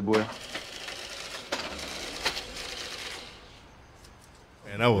 $5.75, Playboy.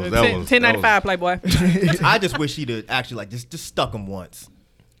 And that was $10.95, Playboy. I just wish he'd have actually like just stuck him once.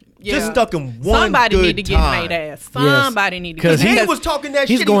 Yeah. Just stuck him one Somebody good need to get time. Nate ass. Somebody need to get 'Cause Nate He ass. was talking that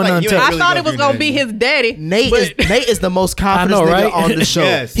he's shit. going He was like, you ain't I really thought it do was gonna nothing. be his daddy. Nate is the most I confident know, nigga right? on the show.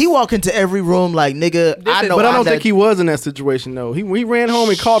 Yes. He walk into every room like nigga. I is- know, But I don't that- think he was in that situation though. He ran home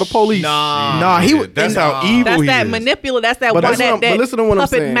and called the police. Nah, he was. That's how evil That's he that is. manipulative. That's that But, one. That listen to what I'm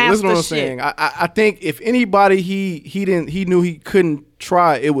puppet saying. master Listen to what I'm shit. saying. I think if anybody he knew he couldn't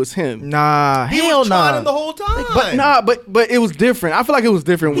try, it was him. Nah, He hell was trying nah. him the whole time. But it was different. I feel like it was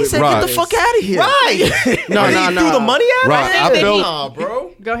different He with said, Rod. "Get the fuck out of here." Right. No, And no, he no. threw the money at him? Rod, I think felt. Nah,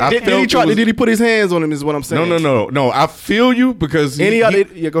 bro. Go I ahead. felt Did he it try? was- Did he put his hands on him? Is what I'm saying. No. I feel you because Any other?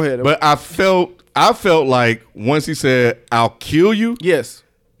 Yeah, go ahead. But I felt like once he said, "I'll kill you," yes.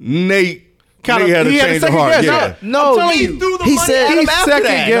 Nate Kinda- had a he had a change of second heart. guess. Yeah. No, I'm telling you, threw the he money said at him He's after second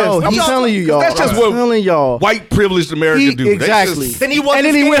that. guess. No, I'm he's- telling you, y'all. that's just I'm what telling y'all. White privileged America do. They Exactly. just- Then he wasn't And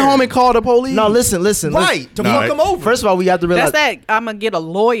then he went scared. home and called the police. No, listen. Right. To Nah, fuck him over. First of all, we have to realize That's that. I'm gonna get a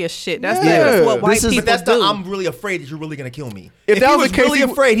lawyer shit. That's Yeah. that's what white This is- people But that's do. the I'm really afraid that you're really gonna kill me. If If that he was was the case, really he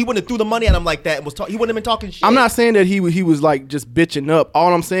afraid, he wouldn't have threw the money at him like that and he wouldn't have been talking shit. I'm not saying that he was like just bitching up.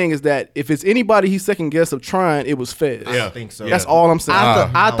 All I'm saying is that if it's anybody he second guess of trying, it was Fez. I don't think so. That's all I'm saying.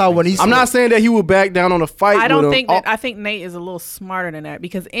 I thought when he I'm not saying that he would back down on a fight. I with don't him. think that. I think Nate is a little smarter than that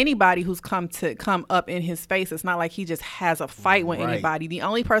because anybody who's come up in his face, it's not like he just has a fight with Right. anybody. The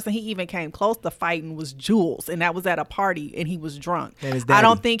only person he even came close to fighting was Jules, and that was at a party, and he was drunk. And his I daddy.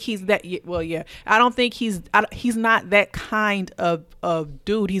 don't think he's that. Well, yeah, I don't think he's not that kind of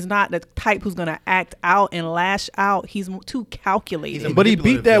dude. He's not the type who's gonna act out and lash out. He's too calculated. But he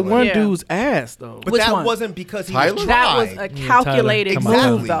beat that one Yeah. dude's ass though. But Which that one? wasn't because he Tyler? was That was tried. a calculated Tyler, move,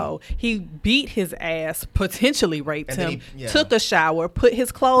 come on. though. He beat his ass, potentially raped And then him, he- yeah. took a shower, put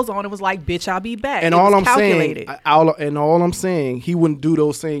his clothes on, and was like, "Bitch, I'll be back." And It all was I'm calculated. saying, all I'm saying, he wouldn't do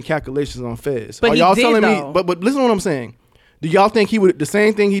those same calculations on Fez. But Are he y'all did, telling though. me? But listen to what I'm saying. Do y'all think he would the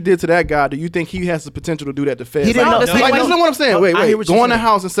same thing he did to that guy? Do you think he has the potential to do that to Fez? He didn't know- Like, the same way- listen to what I'm saying. Wait, I hear wait. what Go you're in the saying.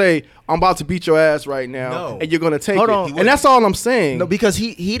 house and say, "I'm about to beat your ass right now," No. and you're gonna take Hold it. on. And that's all I'm saying. No, because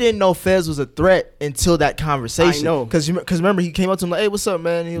he didn't know Fez was a threat until that conversation. I know. Because remember, he came up to him like, "Hey, what's up,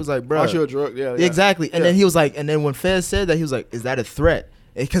 man?" And he was like, "Bro, Aren't you a drug? Yeah, yeah. exactly." And Yeah. then he was like, and then when Fez said that, he was like, "Is that a threat?"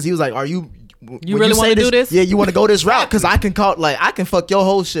 Because he was like, "Are you? when really say wanna do this? Yeah, you want to go this route? Because I can fuck your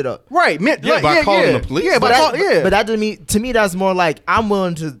whole shit up." Right, Yeah, by calling the police. Yeah, But but that to me, that's more like I'm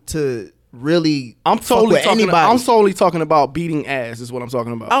willing to really. I'm totally with talking. anybody. I'm solely talking about beating ass. Is what I'm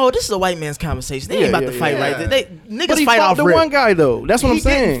talking about. Oh, this is a white man's conversation. They ain't about to fight right there. They But niggas he fight fought off the rip. one guy though. That's what I'm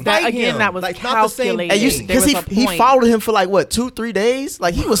saying. That, again, that was Like, not the same- calculated. Because he followed him for like what 2-3 days.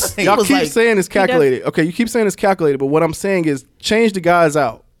 Like he was. He Y'all was keep like, saying it's calculated. Okay, you keep saying it's calculated, but what I'm saying is change the guys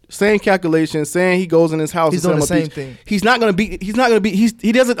out. Same calculation, saying he goes in his house. He's and doing set him the up same beach. thing. He's not gonna beat.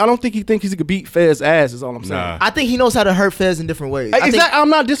 He doesn't. I don't think he thinks he could beat Fez's ass. Is all I'm saying. Nah. I think he knows how to hurt Fez in different ways. I think- Exactly. I'm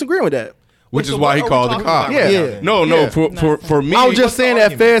not disagreeing with that. Which So is why he what are we called the talking cops. about Yeah. right now Yeah. then? No, Yeah. for me. I was just what's the saying that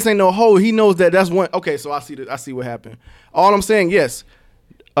argument? Fez ain't no hoe. He knows that that's one. Okay, so I see what happened. All I'm saying, yes,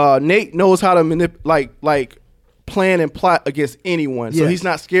 Nate knows how to like plan and plot against anyone. So Yes. he's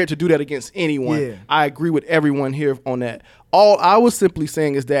not scared to do that against anyone. Yeah. I agree with everyone here on that. All I was simply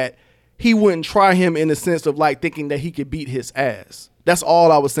saying is that he wouldn't try him in the sense of like thinking that he could beat his ass. That's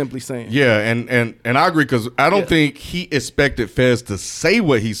all I was simply saying. Yeah, and I agree because I don't think he expected Fez to say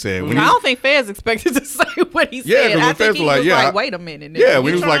what he said. When I he don't think Fez expected to say what he Yeah, said. 'cause when I Fez think was he like, was yeah, like, I- wait a minute. yeah, nigga, when he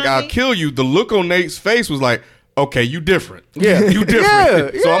you was like, trying "I'll me?" kill you," the look on Nate's face was like, "Okay, you different. Yeah. you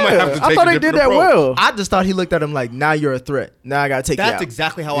different. Yeah, so I'm gonna have to take I thought a they did different that approach. well. I just thought he looked at him like, now you're a threat. Now I gotta take you That's out.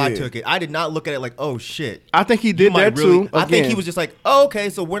 exactly how I Yeah. took it. I did not look at it like, oh shit. I think he You did might that too. I think he Again. was just like, oh, okay,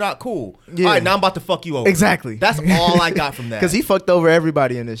 so we're not cool. Yeah. All right, now I'm about to fuck you over. Exactly. That's all I got from that. Because he fucked over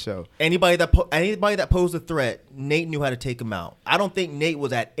everybody in this show. Anybody that posed a threat, Nate knew how to take him out. I don't think Nate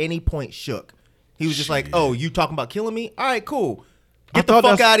was at any point shook. He was just like, "Oh, you talking about killing me? All right, cool. Get the thought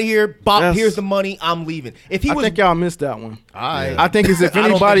fuck that's- out of here. Bop, that's- here's the money. I'm leaving." If he I was, think y'all missed that one. all right. I think it's if I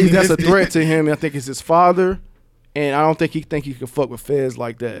don't anybody think he that's a missed it. threat to him, I think it's his father, and I don't think he can fuck with Fez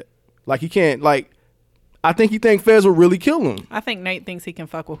like that. Like he can't. Like I think he think Fez will really kill him. I think Nate thinks he can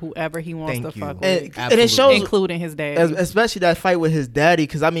fuck with whoever he wants Thank to you. fuck And, with, and it shows, including his dad. especially that fight with his daddy.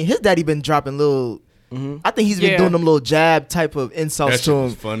 Because I mean, his daddy been dropping little. I think he's been Yeah. doing them little jab type of insults That to shit him.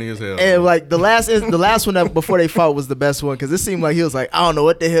 was funny as hell. And like the last one that before they fought was the best one because it seemed like he was like, I don't know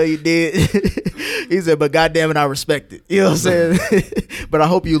what the hell you did. He said, but goddamn it, I respect it. You know what I'm saying? But I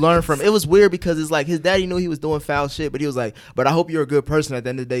hope you learn from it. It was weird because it's like his daddy knew he was doing foul shit, but he was like, but I hope you're a good person at the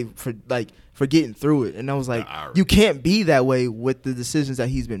end of the day for getting through it. And I was like, you can't be that way with the decisions that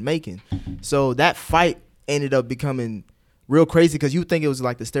he's been making. So that fight ended up becoming real crazy because you think it was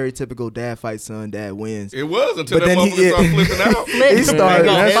like the stereotypical dad fights son, dad wins. It was until But that then motherfucker started flipping out. He started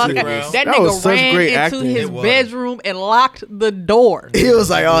that that shit. shit. That that That was nigga such ran great into acting. his It was. bedroom and locked the door. He was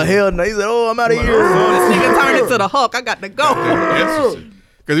like, oh hell no. He said, oh, I'm out of here. This nigga turned into the Hulk. I got to go.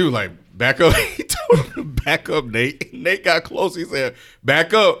 Because he was like, back up. He told him to back up, Nate. Nate got close. He said,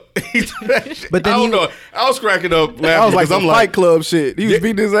 back up. He did that shit. But then I don't he- know. I was cracking up laughing. That was like because some Fight Club shit. He was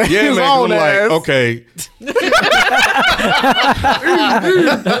beating his ass. Yeah, his man. 'cause own I'm ass. like, okay.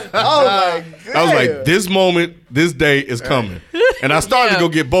 Oh my god. I was like, this moment, this day is coming. And I started to go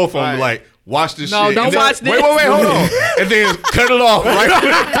get both of them, like, watch this No, shit. don't And then- watch this. Wait, hold on. And then cut it off right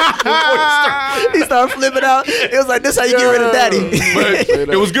He started flipping out. It was like, this how you get rid of daddy. But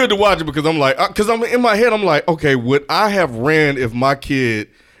it was good to watch it because I'm like, because I'm in my head, I'm like, okay, would I have ran if my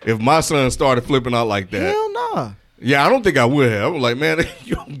son started flipping out like that? Hell nah. Yeah, I don't think I would have. I was like, man,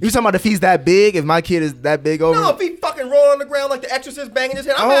 You talking about if he's that big? If my kid is that big over? No, if he fucking roll on the ground like the Exorcist banging his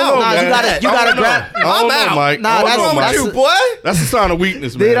head, I'm I don't out. know, Nah, man. you gotta I don't grab- know. I don't I'm know, out. Mike. Nah, I don't that's- know, What's Mike. wrong with you, boy? That's a sign of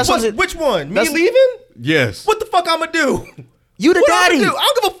weakness, man. Dude, that's what- Which one? Me That's- leaving? Yes. What the fuck I'ma do? You the What I'ma daddy. do? I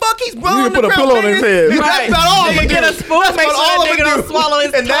don't give a fuck. He's rolling You on the put a ground. pillow on his banging head. That's Right. about all Nigga I'ma get do. a spoon, That's make about sure all that I'ma nigga don't do. swallow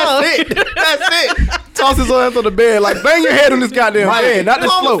his And that's tongue. it. That's it. Toss his ass on the bed. Like, bang your head on this goddamn bed. Not this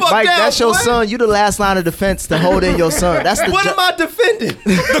Calm the float. fuck Mike, down, that's your boy. son. You the last line of defense to hold in your son. That's the What am I defending?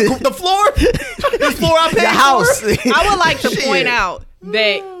 The floor? The floor I paid Your house. for? I would like to Shit. point out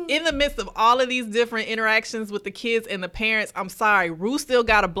that in the midst of all of these different interactions with the kids and the parents, I'm sorry, Rue still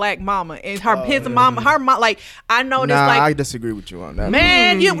got a black mama, and his mom, like I know this, Nah, like I disagree with you on that.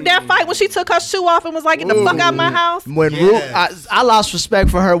 man, that fight when she took her shoe off and was like, "Get the fuck out of my house." When Rue, I lost respect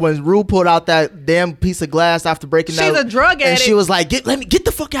for her when Rue pulled out that damn piece of glass after breaking She's that. a drug and addict. she was like, "Get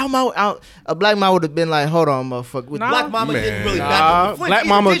the fuck out my out." A black man would have been like, "Hold on, motherfucker." Nah. Black mama didn't really Nah, back up the Flint Black either,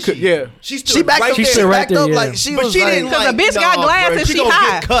 mama did could- she? yeah. She stood She backed right up. there. She stood right there, yeah. Like she But was she like, didn't Because like, the bitch got nah, glass bro, and she gonna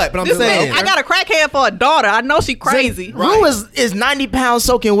high. get cut, but I'm This just bitch, saying. I got a crackhead for a daughter. I know she crazy. Rue is 90 pounds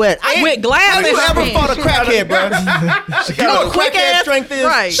soaking wet. With glass Have in you her ever hand. fought a crackhead, bro? You know what quick crackhead ass- strength is?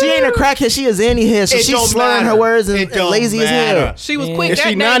 right. She ain't a crackhead. She is any head, so It she's don't slurring matter. her words and, It and don't lazy as matter. hell. She was quick If that she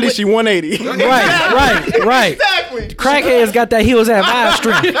day 90, with- she 180. Right. Exactly. Crackheads got that heels have eye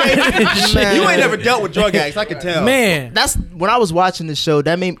strength. Man. You ain't never dealt with drug addicts, I can tell. Man. That's when I was watching the show.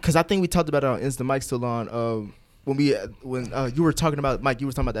 That made because I think we talked about it on Insta. Mike's still on. when you were talking about Mike, you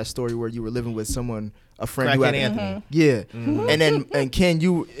were talking about that story where you were living with someone, a friend who had Anthony. Yeah, and Ken,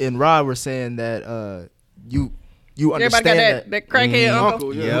 you and Rod were saying that you understand Everybody got that crackhead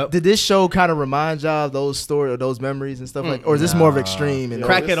uncle. Yep. Did this show kind of remind y'all of those stories or those memories and stuff like, or is this more of extreme? And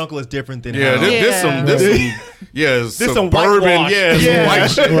Crackhead uncle is different than this some bourbon, white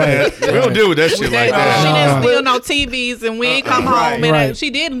shit. Right. We don't deal with that shit like that. She didn't steal no TVs, and we ain't come home. And she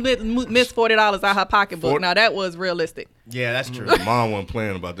did miss $40 out her pocketbook. Now that was realistic. Yeah, that's true. Mom wasn't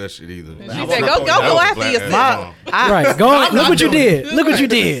playing about that shit either. She said, "Go after yourself." Right, go. Look what you did. Look what you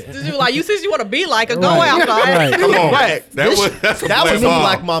did. She was like, "You since you want to be like her, go after her." Right. Come on, Right. that was some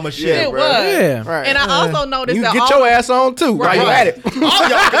black mama shit. It was. Yeah. Right. And I also noticed You that get your ass on too. While you at it. All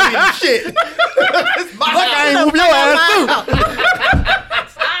y'all can be shit. I ain't whoop your ass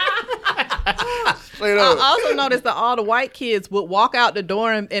too. I also noticed that all the white kids would walk out the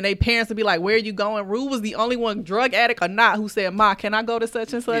door and their parents would be like, "Where are you going?" Rue was the only one, drug addict or not, who said, "Ma, can I go to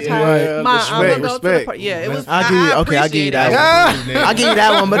such and such house? Right. Ma, I'm gonna go to the Respect. party." Yeah, it was. I'll give you that one. I'll give you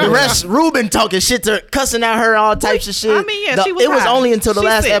that one. But the rest, Ruben talking shit to her, cussing at her, all types of shit. I mean, yeah, she was It was hot. only until the She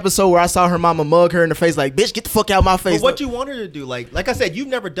last sick. episode where I saw her mama mug her in the face, like, "Bitch, get the fuck out of my face." But what you want her to do, like I said, you've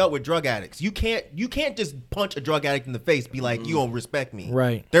never dealt with drug addicts. You can't just punch a drug addict in the face, be like, "You don't respect me."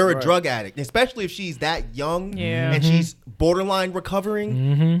 Right. They're a drug addict, especially if she's that young and she's borderline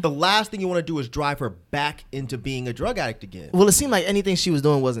recovering. The last thing you want to do is drive her back into being a drug addict again. Well, it seemed like anything she was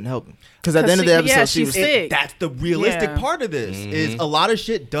doing wasn't helping. Because at the end of the episode, she was sick. That's the realistic part of this. Is a lot of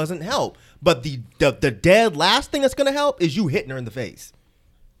shit doesn't help, but the dead last thing that's gonna help is you hitting her in the face.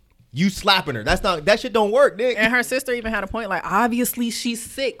 You slapping her. That shit don't work, Nick. And her sister even had a point, like, obviously she's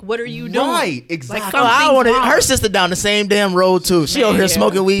sick. What are you doing? Right, exactly. Like, I wanted wrong. her sister down the same damn road too. She over here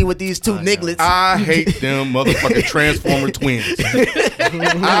smoking weed with these two nigglets. I hate them motherfucking Transformer twins.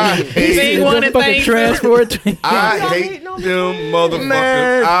 I hate Thing one and Fucking thing transport. I hate them motherfuckers.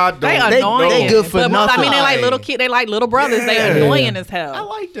 Man, I don't. They know. annoying. They good for But, nothing. I mean, they like little kid. They like little brothers. They annoying as hell. I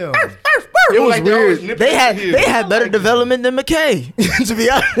like them. It was Like, they always weird. nip They at had the they heel. had better development than McKay, to be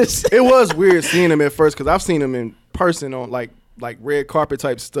honest. It was weird seeing them at first because I've seen them in person on like red carpet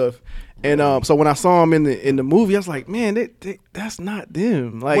type stuff, and so when I saw them in the movie, I was like, man, that's not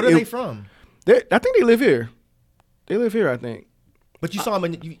them. Like, What are they from? I think they live here. They live here, I think. But you saw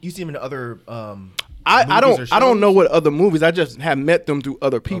them. You see them in other. I movies or don't know shows? what other movies. I just have met them through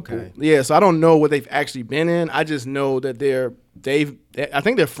other people. Okay. Yeah, so I don't know what they've actually been in. I just know that I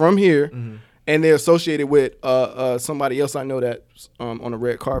think they're from here, and they're associated with somebody else I know that's on the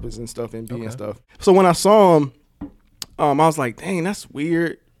red carpets and stuff and and stuff. So when I saw them, I was like, dang, that's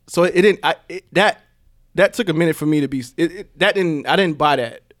weird. So that took a minute for me to be. I didn't buy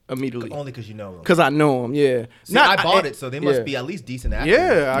that immediately. Only because you know them. Because I know them, yeah. See, I bought it, so they must be at least decent actors.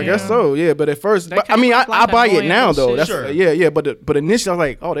 Yeah, I guess so. Yeah, but at first, They I mean, kinda I like buy that it now boy though. and That's shit. Sure. yeah. But initially, I was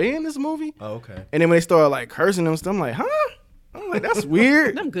like, oh, they in this movie? Oh, okay. And then when they started like cursing them, stuff, I'm like, huh? I'm like, that's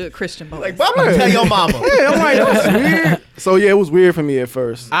weird. Them good Christian boys. Like, I'm gonna tell your mama. Yeah, I'm like, that's weird. So yeah, it was weird for me at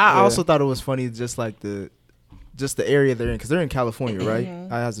first. I Yeah. also thought it was funny, just the area they're in, because they're in California, right?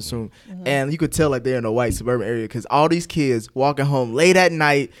 I have to assume, and you could tell like they're in a white suburban area because all these kids walking home late at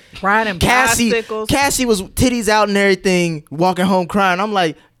night, riding bicycles. Cassie was titties out and everything, walking home crying. I'm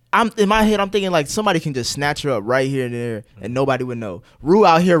like, in my head, I'm thinking like somebody can just snatch her up right here and there, and nobody would know. Rue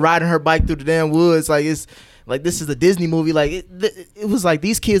out here riding her bike through the damn woods, like it's like this is a Disney movie. Like it was like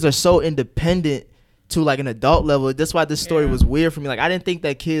these kids are so independent to like an adult level. That's why this story was weird for me. Like I didn't think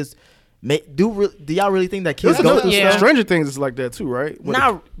that kids. Do y'all really think that kids go through stuff? Stranger Things is like that too, right?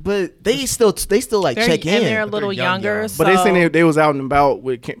 But they still like check in. And they're a little younger. But they saying they was out and about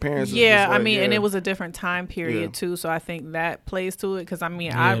with parents. Yeah, like, I mean, and it was a different time period too, so I think that plays to it. Because I mean,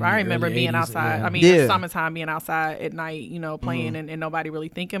 Yeah, I remember early being 80s, outside. yeah. I mean, in summertime being outside at night, playing and nobody really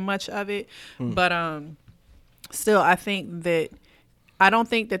thinking much of it. But still, I don't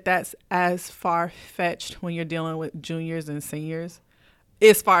think that that's as far fetched when you're dealing with juniors and seniors.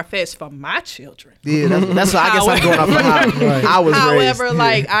 It's far fetched for my children. Yeah, that's what I guess I'm going off of how I was raised. However,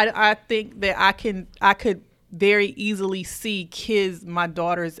 like I think that I could very easily see kids my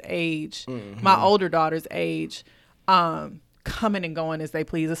daughter's age, my older daughter's age, coming and going as they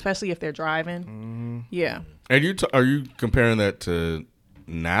please, especially if they're driving. Yeah. And are you comparing that to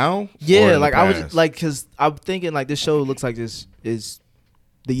now? Yeah, like I was like, because I'm thinking like this show looks like this is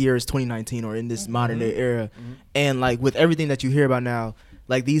the year is 2019 or in this modern day era, and like with everything that you hear about now.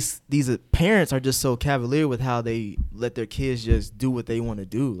 Like these parents are just so cavalier with how they let their kids just do what they want to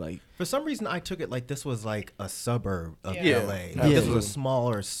do. Like for some reason, I took it like this was like a suburb of LA. Like Yeah. this was a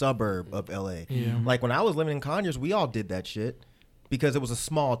smaller suburb of LA. Yeah. Like when I was living in Conyers, we all did that shit. because it was a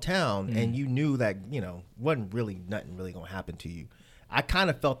small town and you knew that, wasn't really nothing really going to happen to you. I kind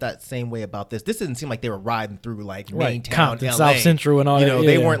of felt that same way about this. This didn't seem like they were riding through like main town Compton, LA. South Central and all that.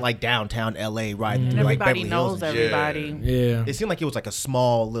 They weren't like downtown LA riding through like Everybody Beverly knows Hills. everybody. Yeah. It seemed like it was like a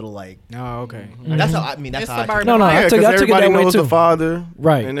small little like. Oh, okay. That's how I mean. That's It's how I suburban. took it. No, I took it everybody that way knows too. the father,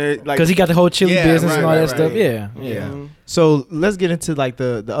 Right. And they, like, Because he got the whole chili Yeah, business right, and all that right, stuff. right. Yeah. Yeah. So let's get into like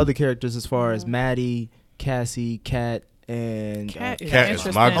the other characters as far as Maddie, Cassie, Kat, and Cat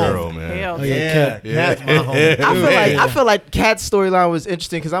is my girl, man. Hell Oh, yeah. yeah, That's my homie. I feel like Kat's storyline was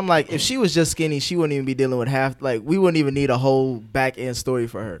interesting because I'm like, if she was just skinny, she wouldn't even be dealing with we wouldn't even need a whole back end story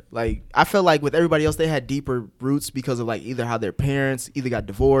for her. Like, I feel like with everybody else, they had deeper roots because of like either how their parents either got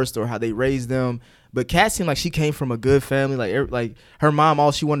divorced or how they raised them. But Kat seemed like she came from a good family. Like her mom,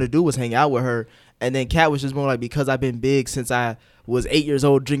 all she wanted to do was hang out with her. And then Kat was just more like, because I've been big since I was 8 years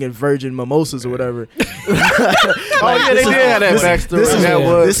old drinking virgin mimosas or whatever. They did have that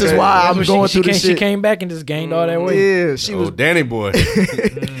backstory. This is why I'm going through this She shit. came back and just gained all that weight. Yeah, she was. Danny boy.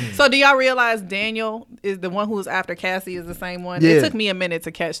 So do y'all realize Daniel is the one who was after Cassie is the same one? Yeah. It took me a minute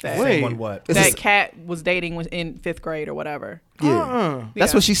to catch that. Wait. One what? That Kat was dating in 5th grade or whatever. Yeah.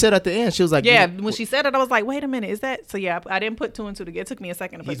 That's Yeah. what she said at the end. She was like, Yeah, when she said it, I was like, wait a minute, is that? So yeah, I didn't put two and two together. It took me a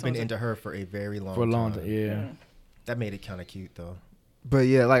second to put He's two and been two. into her for a very long For a long time. time. Yeah. That made it kind of cute though. But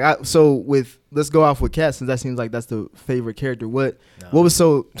yeah, let's go off with Kat since that seems like that's the favorite character. What was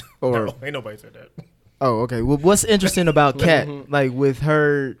so or No, ain't nobody said that. oh okay. Well, what's interesting about Kat? Like with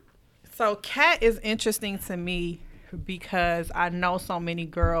her. So Kat is interesting to me because I know so many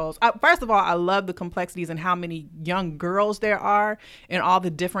girls. First of all, I love the complexities and how many young girls there are and all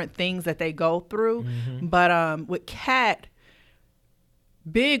the different things that they go through. But with Kat,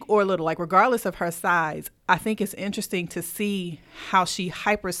 big or little, like regardless of her size, I think it's interesting to see how she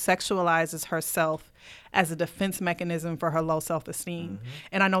hypersexualizes herself as a defense mechanism for her low self-esteem.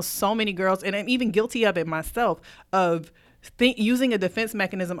 And I know so many girls, and I'm even guilty of it myself, of using a defense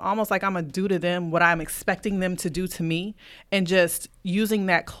mechanism almost like I'm gonna do to them what I'm expecting them to do to me, and just using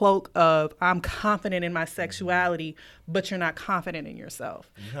that cloak of I'm confident in my sexuality, but you're not confident in yourself.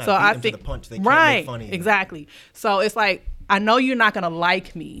 So I think the punch. They can't make fun of you. Exactly. So it's like, I know you're not gonna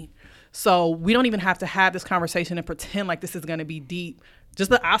like me, so we don't even have to have this conversation and pretend like this is gonna be deep.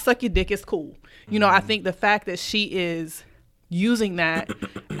 Just I'll suck your dick, it's cool. You know, I think the fact that she is using that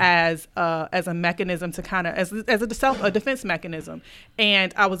as a mechanism to kind of as a defense mechanism,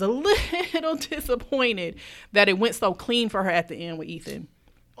 and I was a little disappointed that it went so clean for her at the end with Ethan.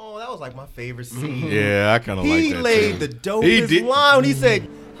 Oh, that was like my favorite scene. Yeah, I kind of like that. He laid too. the dopest line. He said,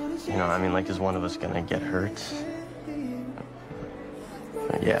 like, is one of us gonna get hurt?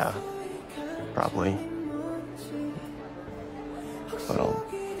 Yeah, probably. But I'll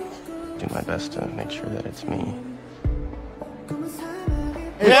do my best to make sure that it's me.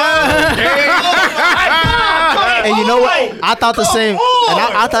 And you know what? I thought the same. And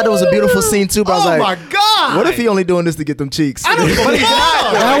I thought it was a beautiful scene too. But I was like, my God. what if he only doing this to get them cheeks?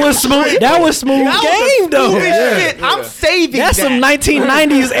 That was smooth. That was smooth game though. Shit, I'm saving That's that. some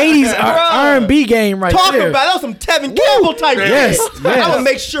 1990s, 80s R&B game right Talking there. about that was some Tevin Campbell type Yes, shit. yes. I would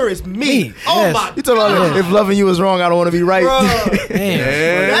make sure it's me. Oh Yes. my You talking about if loving you is wrong, I don't want to be right.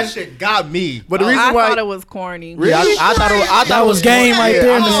 Damn. That shit got me. But the reason I why thought it was corny. Yeah, I thought That was game right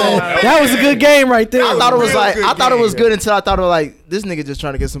there, man. That was a good game right there. I thought it was Real like good I thought it was game. good until I thought it was like this nigga just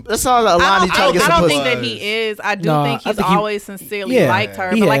trying to get some. That's all Alani trying to get I some don't pussy. think that he is. I do No, think I he's think he- always sincerely yeah, liked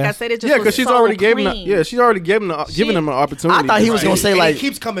her. he But like has. I said, it just yeah, was because she's so already given clean. she's already given him an opportunity. I thought he was gonna say And like he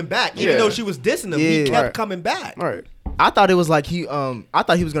keeps coming back, even Yeah. though she was dissing him. He Yeah. kept Right. coming back. All right. I thought it was like I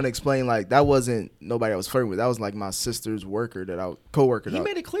thought he was gonna explain like that wasn't nobody I was flirting with. That was like my sister's worker coworker. He that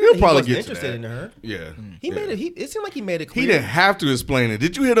made it clear He'll that he probably wasn't get to interested that. in her. Yeah. He made it. It seemed like he made it clear. He didn't have to explain it.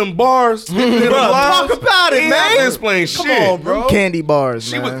 Did you hear them bars? Did you hear them Bruh, lines? talk about it, He man. had to explain Come shit. on, bro. candy bars,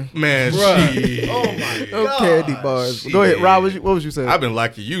 She man. was man. She. Oh my Them God. candy bars. Go ahead, Rob. What was you saying? I've been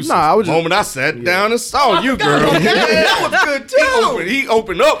liking you since Nah, I was the just- moment I sat down and saw you, girl. That was good too. He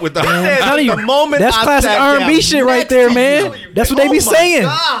opened up with the. I'm telling you, The moment that's I classic sat R&B down shit right next there, to man. you. That's what they be Oh my saying.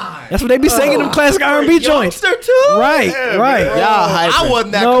 God. That's what they be saying in them classic R&B joints. Youngster too. Right, right. Y'all hyping. I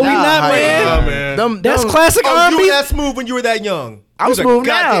wasn't that. No, cool. we not, hyping. man. Oh, man. That's classic Oh, you R&B. were that smooth when you were that young. I'm You smooth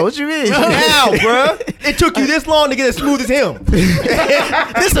goddamn- now. What you mean? Now, bruh. It took you this long to get as smooth as him.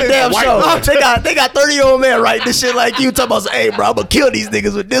 This a damn show. They got 30-year-old man writing this shit like you talking about. Hey, bro, I'm gonna kill these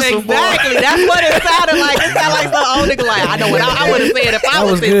niggas with this one, boy. Exactly. That's what it sounded like. It sounded like some old nigga. Like I know what I would have said if I That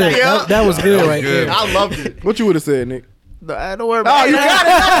was was good. sitting there. That was good right good. there. I loved it. What you would have said, Nick? Don't worry about it. You got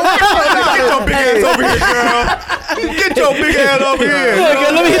it. Get your big ass over here, girl. Get your big ass over here.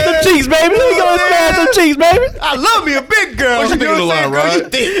 Let me hit some cheeks, baby. Let me go and smash some cheeks, baby. I love me a big girl. What you think of the line, What you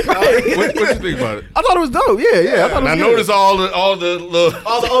right? think? What you think about it? I thought it was dope. Yeah. I thought it was I good. noticed all the All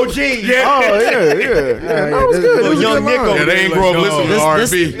the OGs. Yeah. Oh yeah. That was good. It was a Young good Nick line. over Yeah, they ain't grow up listening to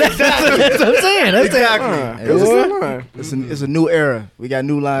R&B. That's what I'm saying. That's Exactly. It was a good line. It's a new era. We got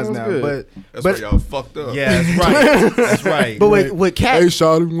new lines That was now. good. That's why y'all fucked up. Yeah, that's right. That's right. But with Cat,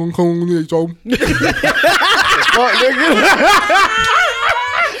 Shawty, we gonna come with you,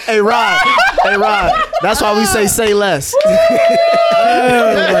 hey Rod, that's why we say less. Oh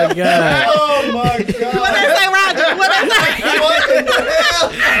my god. Oh my God. What they say, Roger? What they say? What in the hell?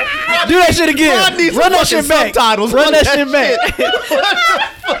 Do that shit again. Rod needs Run some that shit fucking back. subtitles. Run that shit back.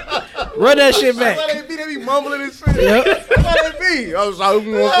 Run that shit back. They be mumbling and shit. Yep. That's how they be. I was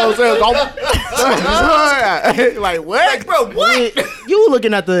like, what? Like, bro, what? You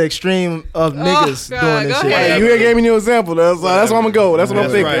looking at the extreme of niggas God, doing this go shit. ahead. Hey, you gave me no example. That's where I'm gonna go. That's what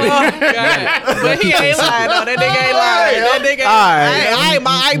I'm That's thinking. right. Oh, God. But he ain't lying, though. That nigga ain't lying. That nigga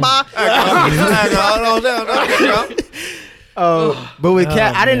ain't But with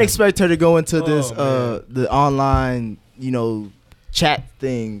Kat, I didn't expect her to go into this the online, chat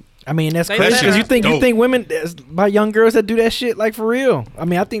thing. I mean, that's They crazy better. because you Dope. think women by young girls that do that shit like for real. I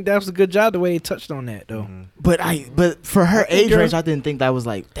mean, I think that was a good job the way he touched on that though. But for her age girl- range, I didn't think that was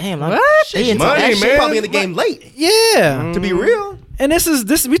like, damn. What? They into Money, that shit. man. Probably in the game late. Yeah, To be real. and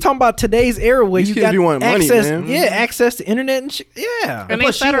this we talking about today's era where These you kids got be wanting money, access, man. access to internet and shit. Yeah, And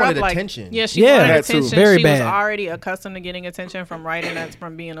plus, she set her wanted up like- attention. Yeah, she Yeah. wanted That too. attention. Very she bad. was already accustomed to getting attention from writing. That's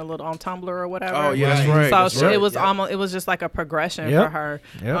from being a little on Tumblr or whatever. Oh, yeah, that's right. So That's right. it was almost. It was just like a progression Yep. for her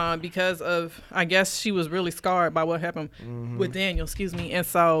Yep. because of. I guess she was really scarred by what happened with Daniel. Excuse me. And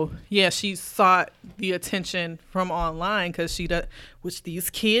so yeah, she sought the attention from online because she does, which these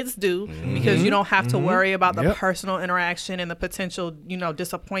kids do, because you don't have to worry about the Yep. personal interaction and the potential,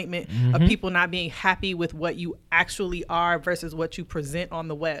 disappointment of people not being happy with what you actually are versus what you present on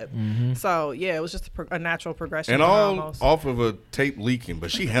the web. So yeah, it was just a natural progression. And for her all almost. off of a tape leaking,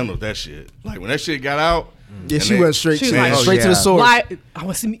 but she handled that shit. Like when that shit got out, Yeah, and she they- went straight She was to like, straight to the source. I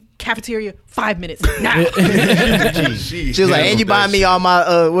want to see me cafeteria 5 minutes now. She She was like, and you buying me all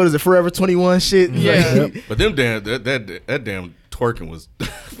my what is it, Forever 21 shit? Yeah. But them damn that damn twerking was.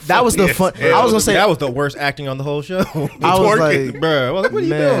 That was the fun. I was gonna say that was the worst acting on the whole show. I was like, bro, what are you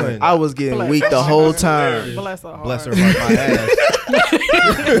man, doing? I was getting Bless weak her the heart. whole time. Bless her heart. Bless her heart, my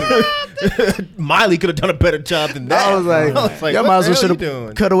ass. Miley could have done a better job than that. I was like, y'all what might as well the hell you should doing?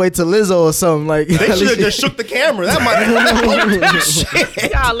 have cut away to Lizzo or something. Like They should have just shook the camera. That might have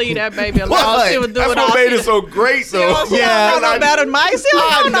shit. Y'all leave that baby alone. What? She was doing That's all what made she- it so great, though. She don't know no better than Mike. She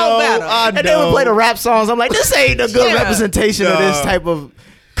don't know better. and they would play the rap songs. I'm like, this ain't a good Yeah. representation of this type of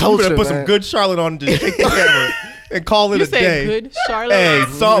culture. Put some man. good Charlotte on to take the camera and call it You a day. said good, Charlotte. Hey,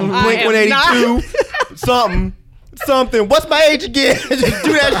 something. I Blink am 182. Something. What's my age again? Just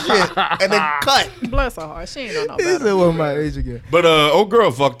do that shit and then cut. Bless her heart. She ain't know no He better. said, "What my age again?" But old girl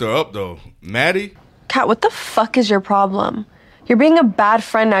fucked her up though. Maddie. Kat, what the fuck is your problem? You're being a bad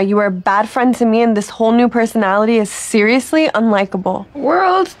friend now. You were a bad friend to me, and this whole new personality is seriously unlikable.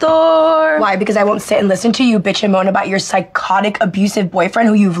 World Star! Why? Because I won't sit and listen to you bitch and moan about your psychotic, abusive boyfriend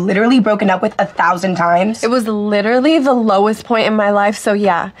who you've literally broken up with 1,000 times? It was literally the lowest point in my life, so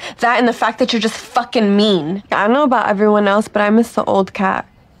yeah. That and the fact that you're just fucking mean. I don't know about everyone else, but I miss the old Kat.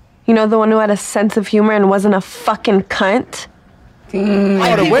 You know, the one who had a sense of humor and wasn't a fucking cunt?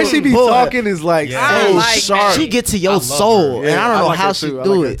 Oh, the way she be talking is like so sharp. She get to your soul, and I don't know how she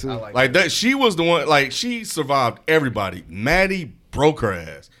do it. Like that, she was the one. Like she survived everybody. Maddie broke her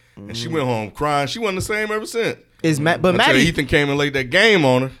ass, and she went home crying. She wasn't the same ever since. But Until Maddie, Ethan came and laid that game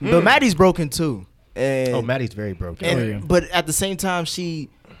on her. but Maddie's broken too. And, Maddie's very broken. and but at the same time,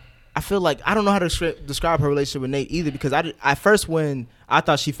 I feel like I don't know how to describe her relationship with Nate either, because at first when I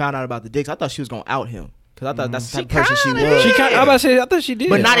thought she found out about the dicks, I thought she was gonna out him. Because I thought that's the type of person she was. She kind. I about to say. I thought she did,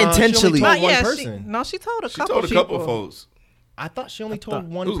 but not intentionally. She only told one Yeah, person. she told a She couple told a couple people. folks. I thought she only told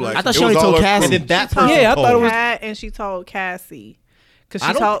one It was person. like- I thought it she only was all told her Cassie. and then that She told person Yeah, I thought it was- Kat and she told Cassie. Because I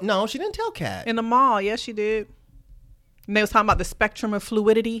she don't. told No, she didn't tell Kat. in the mall. Yes, she did. And they was talking about the spectrum of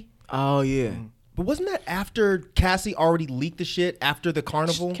fluidity. Oh yeah. But wasn't that after Cassie already leaked the shit after the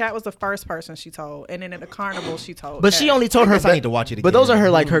carnival? Kat was the first person she told, and then at the carnival she told. But Kat. she only told I her. guess I need to watch it again. But those are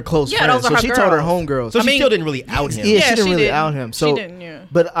her close Yeah, friends. those are So her she told her girls. homegirls. So I she mean- still didn't really out him. Yeah, Yeah, she didn't she really didn't. out him. She So, didn't, yeah.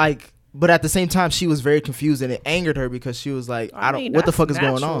 but at the same time, she was very confused, and it angered her because she was like, I don't. mean, What the that's fuck is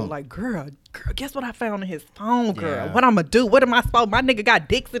going natural. on? Like, girl, girl, guess what I found in his phone, girl? Yeah. What I'm gonna do? What am I supposed? My nigga got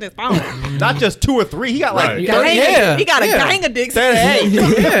dicks in his phone. Not just 2 or 3. He got like He 30. got a gang of dicks. 38. He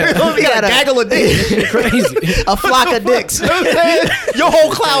got a gaggle of dicks. Crazy. A flock of dicks. You know what I'm saying? Your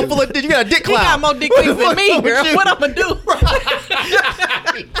whole cloud full of dicks. You got a dick He cloud. got more dick pics than me, girl. What I'm gonna do?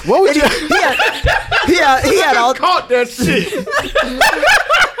 What would you? He had all. Caught that shit.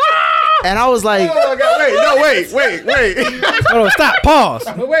 And I was like, Oh my God, wait. Hold on, stop. Pause.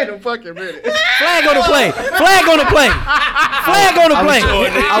 Wait a fucking minute. Flag on the play. Flag on the play. Flag on the play.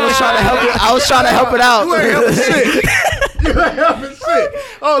 I was trying to help it. I was trying to help it out. You ain't helping shit. You ain't helping shit.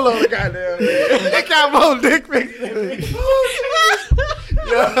 Hold on, goddamn. They got more dick pics than me.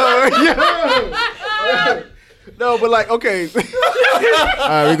 Yo. No, but like, okay. All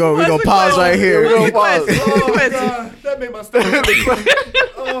right, we're gonna pause right here. We're gonna pause. That made my stomach.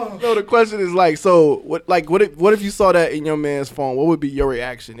 No, the question is like, so what? Like, what if you saw that in your man's phone? What would be your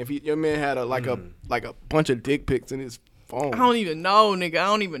reaction if your man had a bunch of dick pics in his phone? I don't even know, nigga. I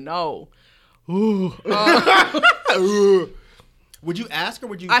don't even know. Would you ask or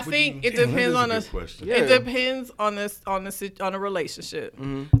would you? I think it depends on a the. good question. It depends on a relationship.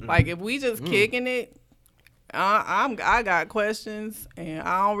 Mm-hmm. Like if we just kicking it, I got questions and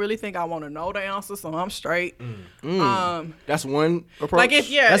I don't really think I want to know the answer, so I'm straight. That's one approach. Like if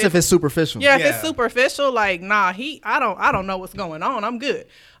if it's superficial. Yeah, if it's superficial, like nah, I don't know what's going on. I'm good.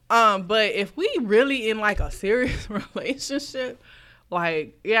 But if we really in like a serious relationship,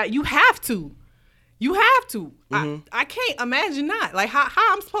 like yeah, you have to. You have to. I can't imagine not. Like how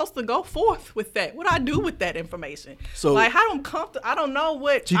I'm supposed to go forth with that. What I do with that information. So like I don't know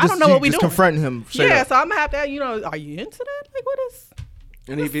what I don't know what we doing. Confronting him. Yeah, so I'm gonna have to. Are you into that? Like what is?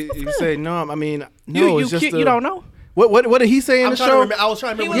 And if you say no, I mean no, it's just you don't know. What did he say in the show? I was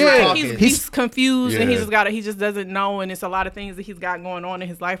trying to remember. He was what like, he was he's confused and Yeah. he just doesn't know, and it's a lot of things that he's got going on in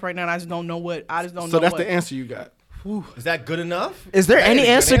his life right now. And I just don't know what. So that's the answer you got. Is that good enough? Is there any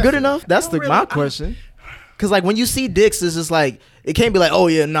answer good enough? That's really- my question. Cause like when you see dicks, it's just like it can't be like, oh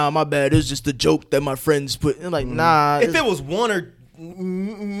yeah, nah, my bad. It's just a joke that my friends put. And like, nah. If it was one or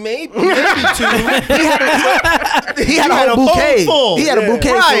maybe 2, he had a whole bouquet. He had a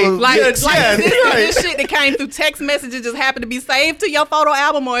bouquet. Right. Full of Like, dicks. this shit that came through text messages just happened to be saved to your photo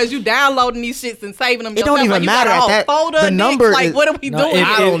album, or is you downloading these shits and saving them? It don't yourself? even Like, you got matter a at whole that- folder the of number dicks? Like, is- what are we doing?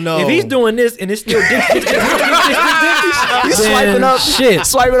 I don't know. If he's doing this and it's still dick, He's swiping up. Shit.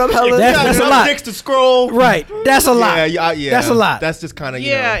 Swiping up hella. That's a lot. Dicks to scroll. Right. That's a lot. Yeah. That's a lot. That's just kind of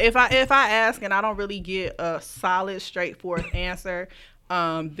Yeah, if I ask and I don't really get a solid, straightforward answer,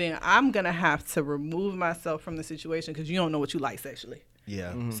 then I'm gonna have to remove myself from the situation because you don't know what you like sexually.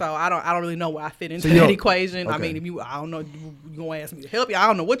 Yeah. So I don't really know where I fit into you that don't- equation. I okay. mean, I don't know, you gonna ask me to help you. I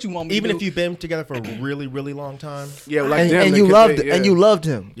don't know what you want me Even to do. if you've been together for a really, really long time. Yeah, like them, And they you could loved say, and you loved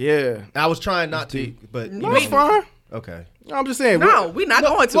him. Yeah. I was trying not to, but No, it's fine. okay. I'm just saying. No, we're not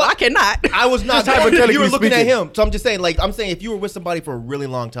going to. well, I cannot. I was not. hypothetically You were looking at speaking. him, so I'm just saying. Like I'm saying, if you were with somebody for a really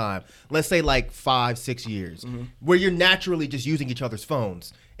long time, let's say like 5-6 years, where you're naturally just using each other's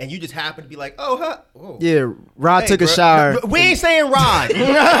phones, and you just happen to be like, oh, huh. Whoa. Yeah, Rod Hey, took a bro. shower. We ain't saying Rod.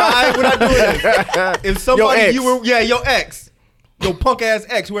 All right, we're not doing this. If somebody ex. you were, your ex, your punk ass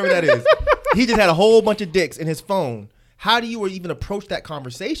ex, whoever that is, he just had a whole bunch of dicks in his phone. How do you even approach that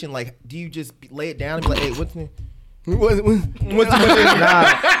conversation? Like, do you just lay it down and be like, hey, what's Now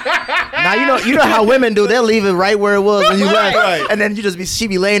you know how women do. They'll leave it right where it was when you left, Right. and then she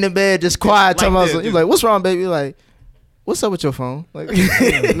be laying in bed just quiet. Like this, You're like, what's wrong, baby? You're like, what's up with your phone? Like,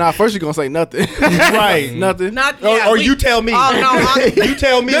 Nah, first you're gonna say nothing. Right. Nothing. Or you tell me. Oh no! You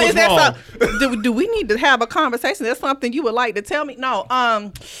tell me what's wrong. Do we need to have a conversation? That's something you would like to tell me? No.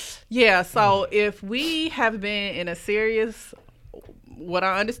 Yeah. So if we have been in a serious, what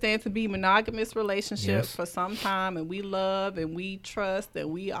I understand to be monogamous relationship for some time, and we love and we trust and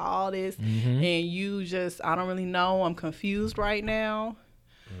we all this, and you just, I don't really know, I'm confused right now.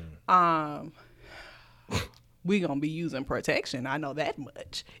 We gonna be using protection. I know that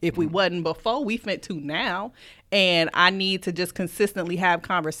much. If we wasn't before, we fit to now, and I need to just consistently have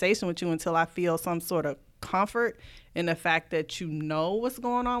conversation with you until I feel some sort of comfort in the fact that you know what's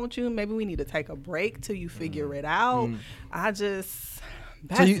going on with you. Maybe we need to take a break till you figure it out. I just.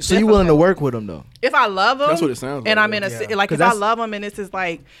 so you willing to work with him though? If I love him, That's what it sounds and like, I'm in a yeah. like, 'Cause if I that's- love him, and this is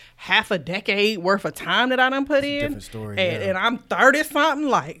like half a decade worth of time that I done put in, different story, and, yeah. and I'm 30 something,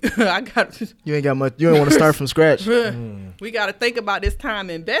 like I got. You ain't got much. You ain't want to start from scratch. We got to think about this time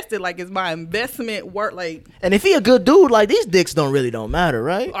invested, like it's my investment work. Like, And if he a good dude, like these dicks don't matter,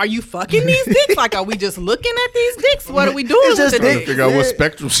 right? are you fucking these dicks? Like, are we just looking at these dicks? What are we doing It's with just the dick. dicks? Figure out what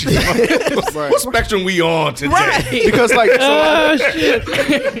spectrum she on. What spectrum we on today? Right. Because like, so, Oh shit!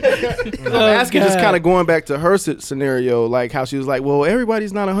 I'm asking, just kind of going back to her scenario, like how she was like, well,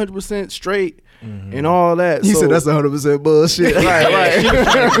 everybody's not 100% straight and all that. You so, said that's 100% bullshit.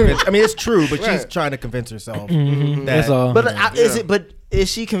 right. I mean, it's true, but she's trying to convince herself. That's all. But is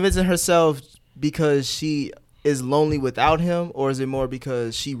she convincing herself because she is lonely without him, or is it more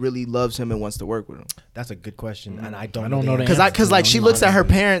because she really loves him and wants to work with him? That's a good question, and I don't know the because like she looks at her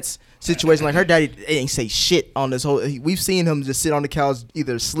parents' situation, like her daddy ain't say shit on this whole. We've seen him just sit on the couch,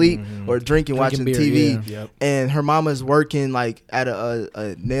 either sleep or drinking watching beer, TV, yeah. and her mama's working like at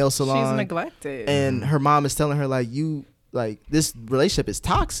a nail salon. She's neglected, and her mom is telling her like this relationship is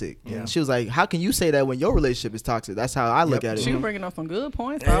toxic. Yeah. She was like, how can you say that when your relationship is toxic? That's how I look at it. She was bringing up some good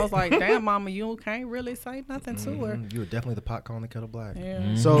points. I was like, damn, mama, you can't really say nothing to her. You were definitely the pot calling the kettle black.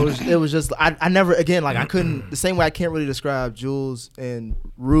 Yeah. So it was just, I never, again, like I couldn't, the same way I can't really describe Jules and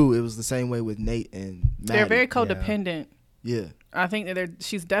Rue, it was the same way with Nate and Maddie. They're very codependent. Yeah. I think that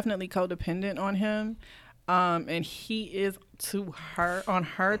she's definitely codependent on him. And he is on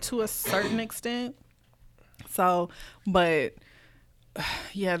her to a certain extent. So, but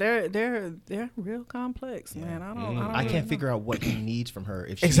yeah, they're real complex, man. I can't figure out what he needs from her.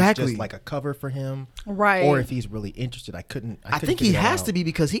 If she's Exactly. just like a cover for him, right? Or if he's really interested. I think he has to be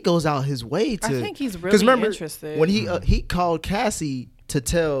because he goes out his way to. I think he's really interested. When he called Cassie to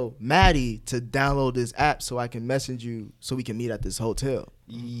tell Maddie to download this app so I can message you so we can meet at this hotel.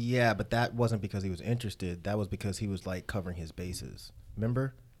 Yeah, but that wasn't because he was interested. That was because he was like covering his bases.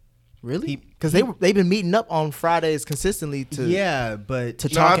 Remember? Really? Because they've been meeting up on Fridays consistently to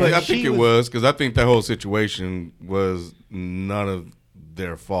talk. I think it was because I think that whole situation was none of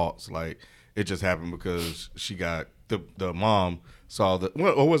their faults. Like it just happened because she got the mom saw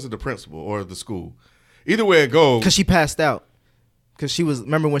or was it the principal or the school? Either way it goes, because she passed out. Because she was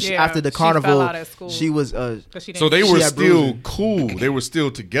when she after the carnival, fell out at school. she was. So they were still cool. They were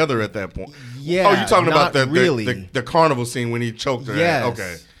still together at that point. Yeah. Oh, you're talking about really. the carnival scene when he choked her. Yes.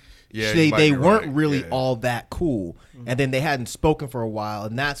 Okay. Yeah, they weren't really all that cool, and then they hadn't spoken for a while,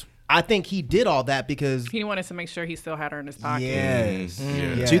 and I think he did all that because he wanted to make sure he still had her in his pocket. Yes.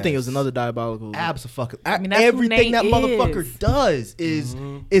 Yes. So you think it was another diabolical? Absolutely. I mean, that's everything that who Nate motherfucker does is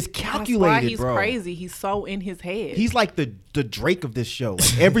calculated. That's why he's bro. crazy. He's so in his head. He's like the Drake of this show.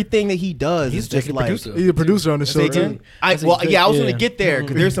 Like everything that he does is just like he's a producer on the show too. I was going to get there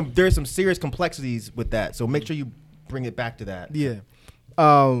because there's some serious complexities with that. So make sure you bring it back to that. Yeah.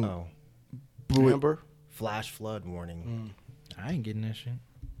 Remember? Flash flood warning. I ain't getting that shit.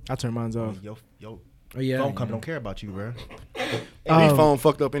 I turned mine off. Yo, phone company don't care about you, bro. His phone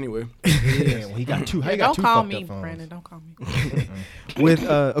fucked up anyway. Yeah, well, he got two. He got don't two call fucked me, up phones. Brandon. Don't call me. With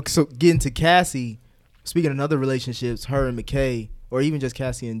so getting to Cassie, speaking of other relationships, her and McKay, or even just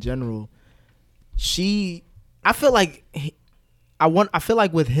Cassie in general, I feel like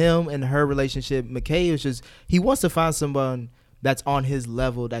with him and her relationship, McKay is just he wants to find someone that's on his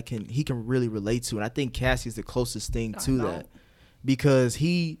level that he can really relate to, and I think Cassie's the closest thing to that. Because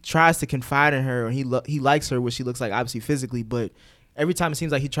he tries to confide in her, and he likes her, what she looks like, obviously physically. But every time it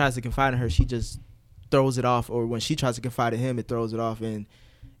seems like he tries to confide in her, she just throws it off. Or when she tries to confide in him, it throws it off, and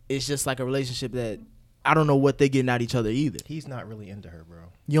it's just like a relationship that I don't know what they're getting at each other either. He's not really into her, bro.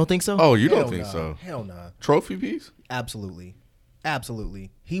 You don't think so? Oh, you don't think so? Hell no. Trophy piece? Absolutely.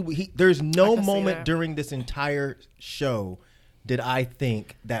 He there's no moment during this entire show did I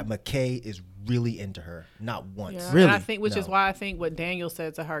think that McKay is really into her. Not once. Yeah. Really? And I think, which is why I think what Daniel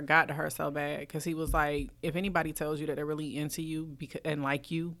said to her got to her so bad, because he was like, if anybody tells you that they're really into you and like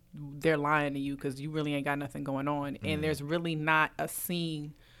you, they're lying to you because you really ain't got nothing going on. And there's really not a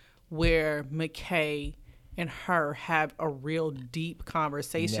scene where McKay and her have a real deep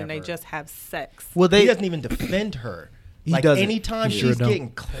conversation. Never. They just have sex. Well, he doesn't even defend her. Like doesn't. anytime she's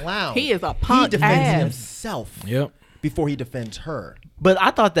getting clowned, he is a punk he defends ass. himself. Yep. Before he defends her. But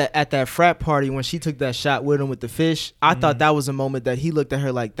I thought that at that frat party when she took that shot with him with the fish, I thought that was a moment that he looked at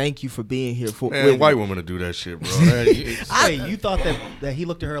her like, "Thank you for being here." Man, white women to do that shit, bro. Wait, you thought that he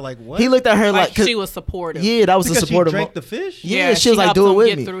looked at her like what? He looked at her like she was supportive. Yeah, that was because a supportive. She drank the fish. Yeah, she was like, "Do it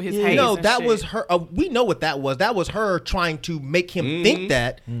with me." Through his No, that was her. We know what that was. That was her trying to make him think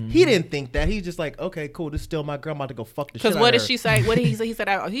that. He didn't think that. He's just like, okay, cool. This is still my girl. I'm about to go fuck the shit out of her. Because what did she say? What did he say? He said,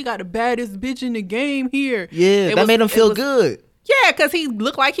 oh, he got the baddest bitch in the game here. Yeah, that made him feel good. Yeah, because he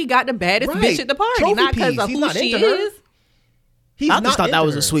looked like he got the baddest bitch at the party, not because of who she is. I just thought that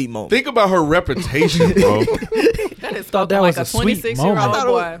was a sweet moment. Think about her reputation, bro. That is Thought that like was a a sweet 26-year-old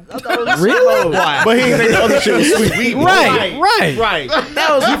moment. boy. Really? But he didn't think the other shit was sweet. Right. That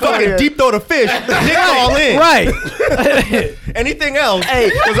was you fucking deep throw the fish. Dick all in. Right. Anything else? Hey,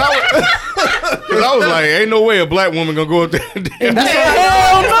 Because I was like, ain't no way a black woman gonna go up there. And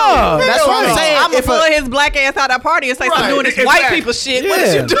Hell no. that's what I'm saying. I'm gonna pull his black ass out that party and say some doing this white people shit. What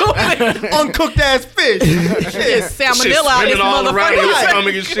is you doing? Uncooked ass fish. Shit. Salmonella out this all around your motherfucker.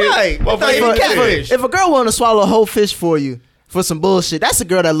 stomach and shit. Right. Motherfucker, catfish. If a girl want to swallow a whole fish for you for some bullshit, that's a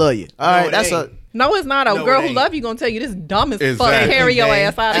girl that love you. All right, that's a. No, it's not. A No, girl it who ain't. love you gonna tell you this dumb as fuck. Exactly. Carry your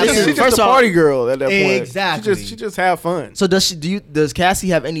ass out of She's here. just a party girl at that point. Exactly. She just have fun. So does Cassie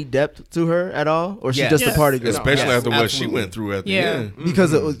have any depth to her at all, or she Yes. just a Yes. party girl? Especially Yes, after what she absolutely. went through at the Yeah. end.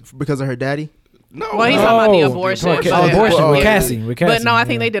 Because it was because of her daddy. No. Well, he's talking about the abortion. Abortion with Yeah. Cassie. With Cassie. But no, I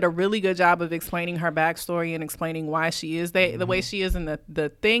think they did a really good job of explaining her backstory and explaining why she is the way she is. And the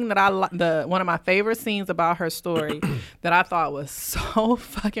thing that one of my favorite scenes about her story that I thought was so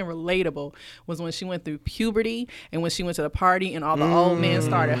fucking relatable was when she went through puberty and when she went to the party and all the old men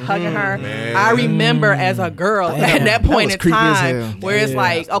started hugging her. Man. I remember as a girl at that point was in creepy as time hell. where it's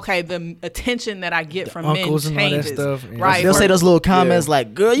like, okay, the attention that I get from men uncles and all that changes. stuff. Yeah. Right. They'll say those little comments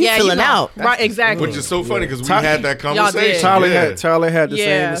like, "Girl, you feeling out." Right, exactly. Which is so funny because we Ty- had that Y'all conversation. did. Tyler had the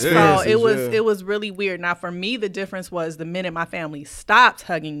Yeah, same so experiences. it was really weird. Now for me, the difference was the minute my family stopped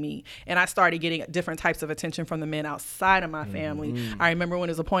hugging me and I started getting different types of attention from the men outside of my family. I remember when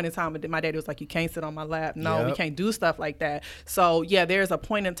there was a point in time, my daddy was like, "You can't sit on my lap. No, we can't do stuff like that." So yeah, there's a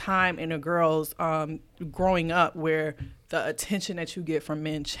point in time in a girl's growing up where the attention that you get from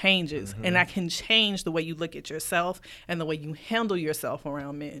men changes, and that can change the way you look at yourself and the way you handle yourself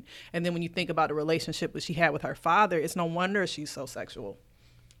around men. And then when you think about the relationship that she had with her father, it's no wonder she's so sexual.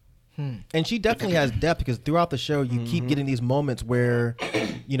 And she definitely has depth because throughout the show you keep getting these moments where,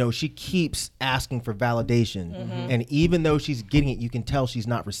 she keeps asking for validation, and even though she's getting it, you can tell she's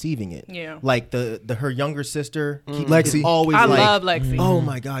not receiving it. Yeah. Like her younger sister, Lexi. is always I like, love Lexi. "Oh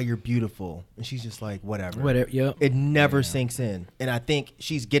my God, you're beautiful," and she's just like, "Whatever." Yep. It never sinks in, and I think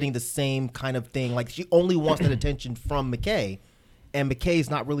she's getting the same kind of thing. Like she only wants that attention from McKay, and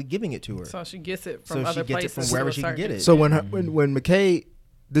McKay's not really giving it to her. So she gets it from So other she gets places. it from wherever she can get it. So when McKay,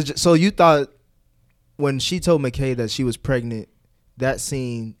 so you thought when she told McKay that she was pregnant, that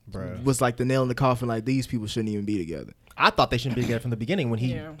scene was like the nail in the coffin. Like these people shouldn't even be together. I thought they shouldn't be together from the beginning when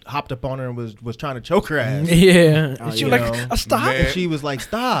he hopped up on her and was trying to choke her ass. Yeah. And She was like, "Stop." And she was like,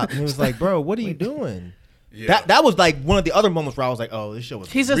 "Stop." And he was like, "Bro, what are you doing?" That was like one of the other moments where I was like, "Oh, this show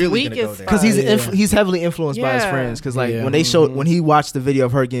was He's just really weak gonna go as there." Because he's heavily influenced by his Yeah. friends. Because like Yeah. when he watched the video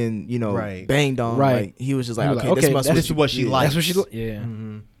of her getting Right. banged on, like, he was just like, He was okay, like, this okay, must this is what she likes. That's what she look. Yeah.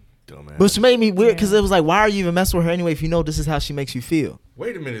 Dumbass. Which made me weird because it was like, why are you even messing with her anyway if you know this is how she makes you feel?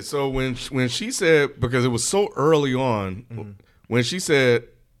 Wait a minute. So when she said, because it was so early on, when she said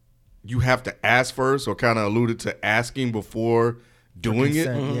you have to ask first, or kind of alluded to asking before doing it,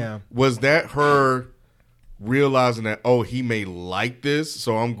 consent, yeah. was that her realizing that, oh, he may like this,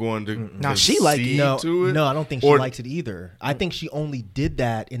 so I'm going to Now she liked it. concede to it? No, I don't think she likes it either. I think she only did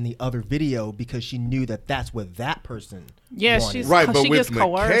that in the other video because she knew that that's what that person wanted. she's Right, but she with gets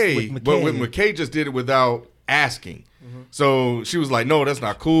coerced. McKay, but with McKay just did it without asking. So she was like, "No, that's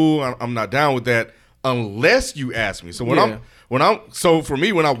not cool. I'm not down with that unless you ask me." So so for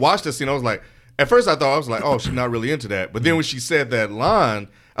me, when I watched this scene, I was like, at first I was like, "Oh, she's not really into that." But then when she said that line,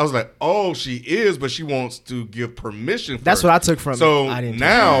 I was like, "Oh, she is, but she wants to give permission first." That's what I took from it. So I didn't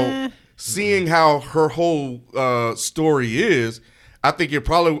now, seeing how her whole story is, I think it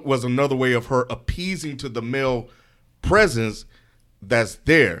probably was another way of her appeasing to the male presence that's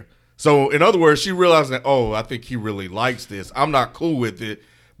there. So in other words, she realized that, oh, I think he really likes this. I'm not cool with it,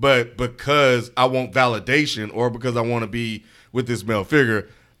 but because I want validation or because I want to be with this male figure,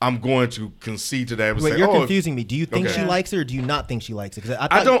 I'm going to concede to that. And Wait, say, you're confusing me. Do you think okay. she likes it or do you not think she likes it? 'Cause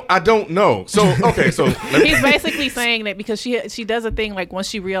I don't know. So okay, so He's basically saying that because she does a thing like once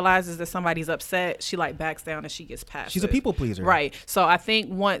she realizes that somebody's upset, she like backs down and she gets passive. She's a people pleaser. Right. So I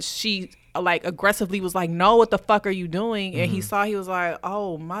think once she like aggressively was like, "No, what the fuck are you doing?" And he saw, he was like,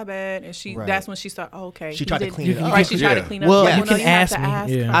 "Oh, my bad." And Right. that's when she started, "Oh, okay." She tried to clean it up. Right, she tried to clean up. Well, Like, you no, can you have ask to me. ask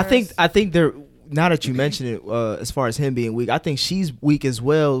Yeah. I think they're now that you mention it, as far as him being weak, I think she's weak as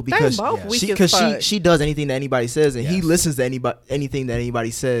well because both weak as because fuck. she does anything that anybody says and he Yes. listens to anything that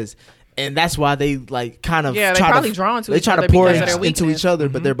anybody says. And that's why they like kind of Yeah, they try probably to drawn to they each try other to pour because of their into weakness. each other,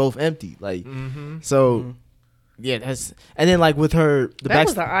 but they're both empty. Like so, Yeah, and then like with her, that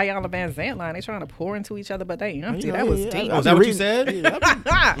was the Ayala Van Zant line. They trying to pour into each other, but they empty. That was deep. Was that what you said?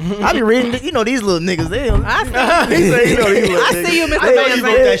 I be reading, these little niggas. I see you, Mr. Van You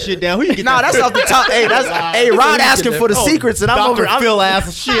wrote that shit down. Who you get that's off the top. Hey, Rod asking for the secrets, and I'm over. Phil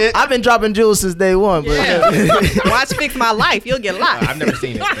ass shit. I've been dropping jewels since day one. But Watch Fix My Life. You'll get locked. I've never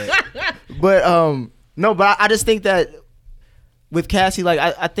seen it. But no, but I just think that with Cassie, like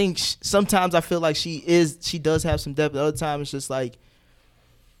I think sometimes I feel like she does have some depth. The other time it's just like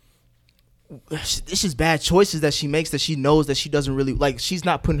it's just bad choices that she makes that she knows that she doesn't really like. She's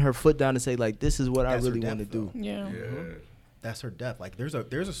not putting her foot down and say like, this is what I really want to do. Yeah. That's her depth. Like there's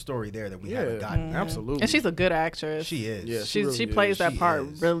a story there that we haven't gotten. Absolutely. And she's a good actress. She is. Yeah, she plays that part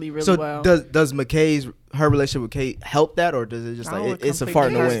really So well. does her relationship with Kate help that, or does it just it's a fart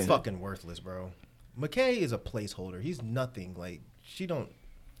in the wind? He's fucking worthless, bro. McKay is a placeholder. He's nothing. Like she don't.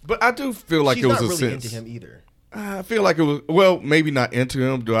 But I do feel like it was not a really sense into him either. I feel like it was maybe not into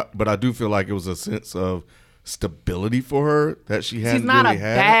him, but I do feel like it was a sense of stability for her that she hadn't. He's not really a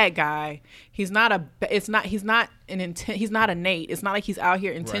had. bad guy. He's not a. He's not a Nate. It's not like he's out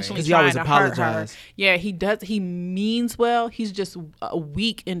here intentionally trying to hurt her. Yeah, he does. He means well. He's just a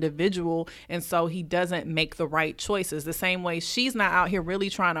weak individual, and so he doesn't make the right choices. The same way she's not out here really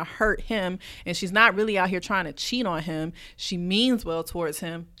trying to hurt him, and she's not really out here trying to cheat on him. She means well towards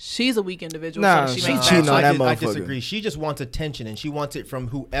him. She's a weak individual. Nah, so she's cheating on that motherfucker. I disagree. She just wants attention, and she wants it from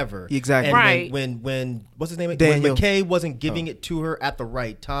whoever. Exactly. And right. When what's his name? Daniel. When McKay wasn't giving it to her at the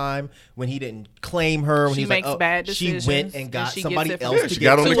right time, when he didn't claim her, when she he's makes like, bad decisions. she went and got she somebody gets it else. from- To She get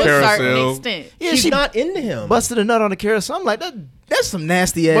got on to the it. To a certain carousel. extent. Yeah, She's she not into him. busted a nut on the carousel. I'm like that's some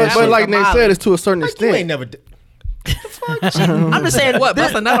nasty ass. But shit. like Nate said, it's to a certain Like, you ain't extent. never. I'm just saying What?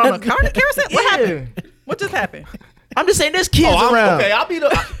 Bust a nut on a carousel? What happened? What just happened? I'm just saying there's kids around. Okay, I'll be the.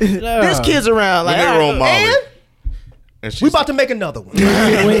 There's kids around. Like, When they were on Molly. And we about to make another one.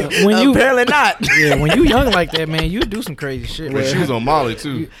 when you apparently not. Yeah, when you young like that, man, you do some crazy shit. But man. she was on Molly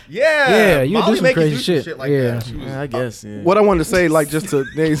too. Yeah, you Molly do some make you crazy do some shit. like Yeah. that. I guess. Yeah. What I wanted to say, like just to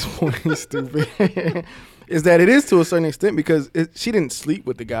Nate's point, stupid, is that it is to a certain extent because she didn't sleep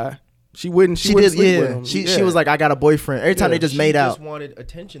with the guy. She wouldn't. She did. sleep with Yeah. him. She was like, I got a boyfriend. Every time they just made She out. just wanted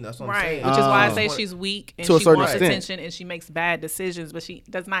attention. That's what I'm Right, saying. which is why I say she's weak and To a she certain wants extent. attention and she makes bad decisions, but she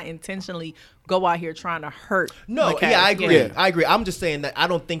does not intentionally go out here trying to hurt. No, McKay. yeah, I agree. Yeah. I agree. I'm just saying that I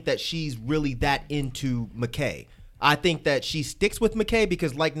don't think that she's really that into McKay. I think that she sticks with McKay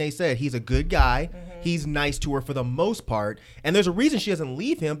because, like Nate said, he's a good guy. He's nice to her for the most part. And there's a reason she doesn't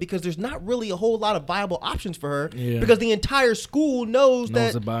leave him because there's not really a whole lot of viable options for her because the entire school knows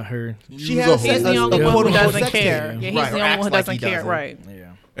that about her. she has He's the only one who doesn't care. tape. Yeah, he's Right, the or only acts one who like doesn't he care. doesn't. Right. Yeah.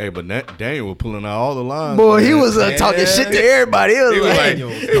 Hey, but Daniel was pulling out all the lines. Boy, man. he was talking shit to everybody.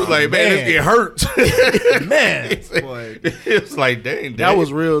 It was like, man, it hurts. Man. It was like, dang, that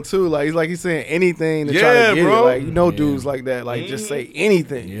was real too. Like he's saying anything to try Yeah, to get bro. it. Like dudes like that. Like just say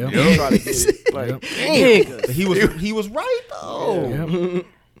anything. Yeah. to try to get it. Like But he was right though.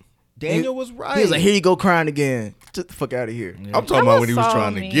 Daniel was right. He was like, here you go crying again. Get the fuck out of here. I'm talking about when he was so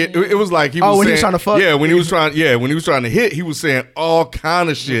trying to mean. get. It was like he was when saying, he was trying to fuck? Yeah, when he was trying. Yeah, when he was trying to hit, he was saying all kind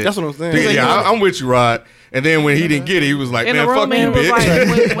of shit. That's what I'm saying. Yeah, I'm with you, Rod. And then when he didn't get it, he was like, In man, the fuck room, you, man, was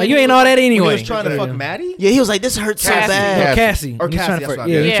bitch. like, Like you ain't all that When anyway. he was trying to fuck Maddie? Yeah, he was like, this hurts so Cassie. bad. Cassie. Or He was Cassie, trying to that's fuck- what I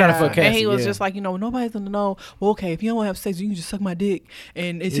yeah, meant. he trying to fuck Cassie. And he was yeah. just like, nobody's gonna know. Well, okay, if you don't want to have sex, you can just suck my dick.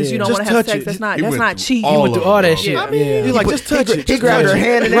 And it's just Yeah. you don't Just want to have touch sex. it. That's not He went through cheating. all You of went do them, all that bro. shit. I mean, yeah. he's like, just touch it. He grabbed her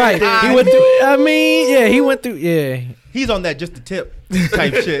hand and Right. everything. He went through. I mean, yeah, he went through. Yeah. He's on that just the tip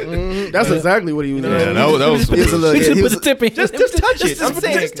type shit. That's exactly what he was doing. Yeah, that was He was a little- He he just was- put the tip in. Just touch it. I'm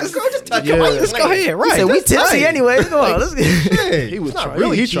saying, just touch Yeah. it. Why you Just Go ahead. He Right. said, we That's tipsy right. anyway. Come on, let's get He was not trying.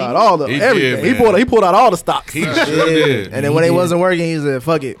 really He cheating. tried all the He everything. did, He man. pulled out all the stops. He sure did. And then when it wasn't working, he said,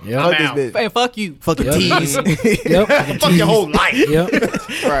 fuck it. Yeah. Fuck I'm out. this bitch. Hey, fuck you. Fucking Yep. tease. Yep. Fuck your whole life. Yep.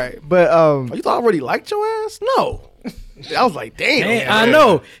 Right. But You thought I already liked your ass? No. I was like, damn. Man, I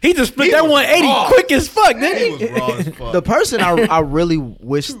know. He just split that 180 quick as fuck, He didn't was he? raw as fuck. the person I really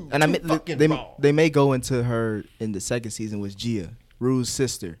wish, and I fucking mean, raw. they may go into her in the second season was Gia, Rue's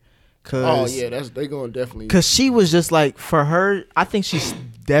sister. Oh Cause, yeah, they going definitely. Cause she was just like, for her, I think she's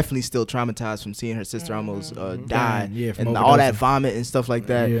definitely still traumatized from seeing her sister almost die, Yeah, from and all that overdosing. vomit and stuff like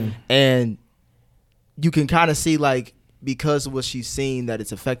that. Yeah. And you can kind of see like, because of what she's seen, that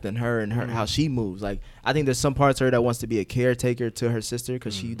it's affecting her and her how she moves. Like, I think there's some parts of her that wants to be a caretaker to her sister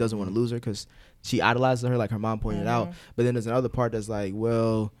because she doesn't want to lose her because she idolizes her, like her mom pointed out. But then there's another part that's like,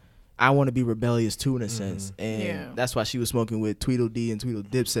 well, I want to be rebellious too in a sense, and that's why she was smoking with Tweedledee and Tweedle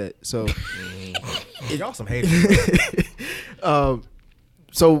Dipset. So Y'all some haters.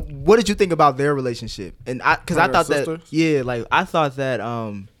 So what did you think about their relationship? And I thought sisters? that I thought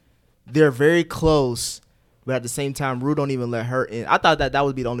that they're very close, but at the same time Rue don't even let her in. I thought that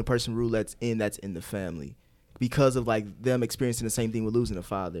would be the only person Rue lets in that's in the family, because of like them experiencing the same thing with losing a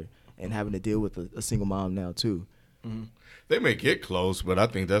father and having to deal with a single mom now too. Mm-hmm. They may get close, but I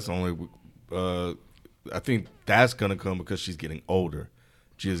think that's only I think that's gonna come because she's getting older.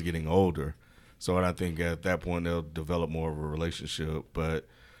 She is getting older. So I think at that point they'll develop more of a relationship. But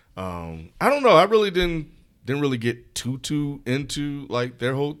I don't know. I really didn't really get too into like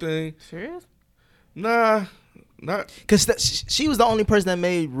their whole thing. Serious? Nah, not because she was the only person that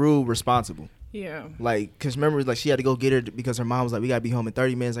made Rue responsible. Yeah. Like, because remember, like, she had to go get her because her mom was like, we got to be home in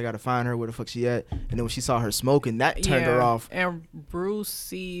 30 minutes. I got to find her. Where the fuck she at? And then when she saw her smoking, that turned her off. And Bruce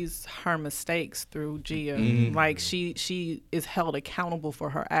sees her mistakes through Gia. Like, she is held accountable for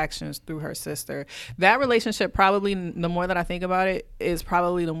her actions through her sister. That relationship, probably, the more that I think about it, is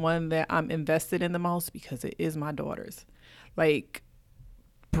probably the one that I'm invested in the most because it is my daughter's. Like,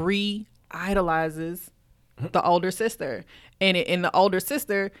 Bree idolizes the older sister, and the older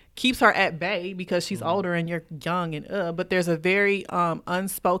sister keeps her at bay because she's older and you're young and but there's a very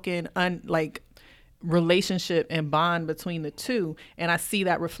unspoken relationship and bond between the two, and I see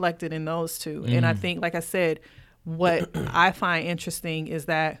that reflected in those two. And I think, like I said, what I find interesting is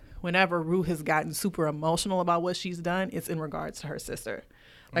that whenever Rue has gotten super emotional about what she's done, it's in regards to her sister.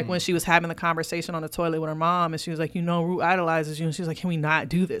 Like when she was having the conversation on the toilet with her mom, and she was like, Rue idolizes you. And she was like, can we not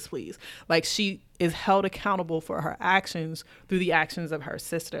do this, please? Like, she is held accountable for her actions through the actions of her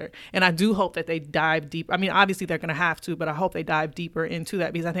sister. And I do hope that they dive deep. I mean, obviously they're going to have to, but I hope they dive deeper into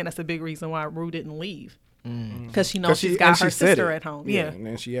that, because I think that's a big reason why Rue didn't leave. Because she knows she's got her sister at home. Yeah. And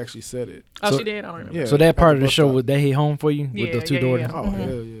then she actually said it. Oh, she did? I don't remember. Yeah, so that part of the show, would they hit home for you with the two daughters? Oh,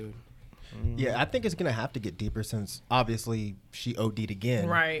 hell yeah. Yeah, I think it's gonna have to get deeper since obviously she OD'd again.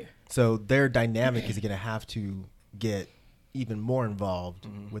 Right. So their dynamic is gonna have to get even more involved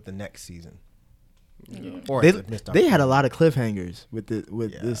with the next season. Yeah. Or they had a lot of cliffhangers with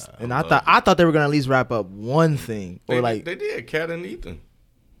this, and I thought they were gonna at least wrap up one thing, or they did Kat and Ethan.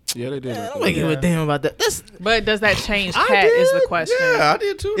 Yeah, they did. I don't give a damn about that. But does that change Kat is the question. Yeah, I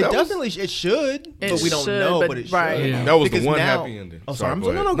did too. It should, but we don't know. But it should. Right. Yeah. That was because the one now, happy ending. Oh, sorry. Go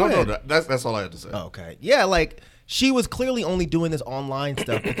ahead. Go ahead. No, that's all I had to say. Oh, okay. Yeah, like she was clearly only doing this online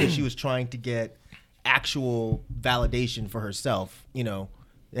stuff because she was trying to get actual validation for herself,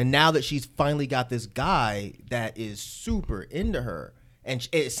 And now that she's finally got this guy that is super into her, and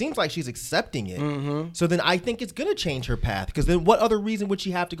it seems like she's accepting it. So then I think it's going to change her path, because then what other reason would she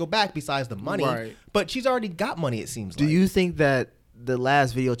have to go back besides the money? Right. But she's already got money, it seems like. Do you think that the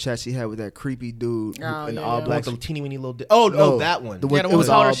last video chat she had with that creepy dude in all black, the teeny weeny little no, that one. The one who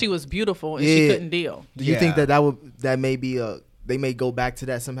told her she was beautiful and she couldn't deal. Do you think that may be they may go back to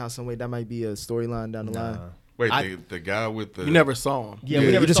that somehow, some way? That might be a storyline down the line. Wait, the guy with the... You never saw him. Yeah,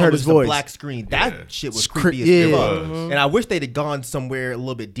 we never just saw heard him. his It was voice. a black screen. That shit was creepy as fuck. And I wish they'd have gone somewhere a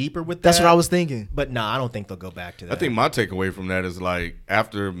little bit deeper with that. That's what I was thinking. But I don't think they'll go back to that. I think my takeaway from that is, like,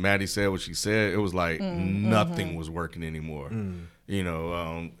 after Maddie said what she said, it was like nothing was working anymore.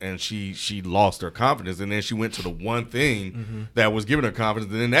 And she lost her confidence, and then she went to the one thing that was giving her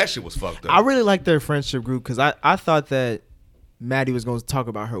confidence, and then that shit was fucked up. I really like their friendship group, because I thought that Maddie was going to talk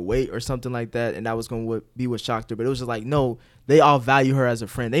about her weight or something like that, and that was going to be what shocked her. But it was just like, no, they all value her as a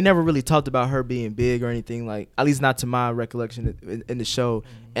friend. They never really talked about her being big or anything, like, at least not to my recollection in the show.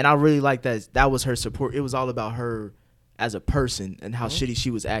 And I really like that was her support. It was all about her as a person and how shitty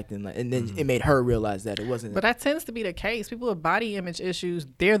she was acting, like, and then it made her realize that it wasn't. But that tends to be the case. People with body image issues,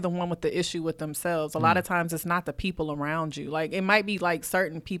 they're the one with the issue with themselves. A lot of times it's not the people around you. Like, it might be like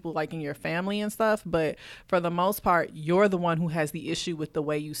certain people like in your family and stuff, but for the most part, you're the one who has the issue with the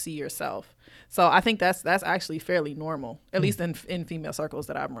way you see yourself. So I think that's actually fairly normal, at least in female circles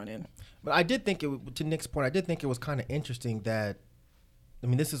that I've run in. But I did think to Nick's point, I did think it was kind of interesting that, I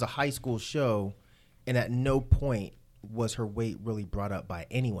mean, this is a high school show, and at no point was her weight really brought up by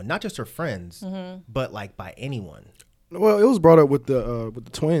anyone, not just her friends, but like by anyone. Well, it was brought up with the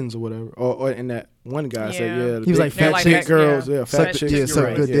twins or whatever, or and that one guy said, he was like fat chick girls, fat chicks,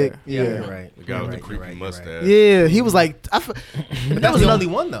 suck good dick. Yeah, you're right. The guy with the creepy mustache. Yeah, he was like, but that was the only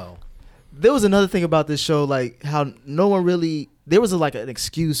one though. There was another thing about this show, like how no one really, there was like an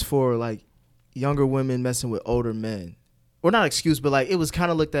excuse for like younger women messing with older men. Or not excuse, but like it was kind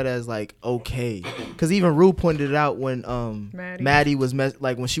of looked at as like okay, because even Rue pointed it out when Maddie was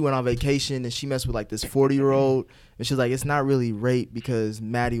like when she went on vacation and she messed with like this 40-year-old, and she was like, it's not really rape because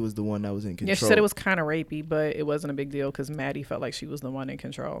Maddie was the one that was in control. Yeah, she said it was kind of rapey, but it wasn't a big deal because Maddie felt like she was the one in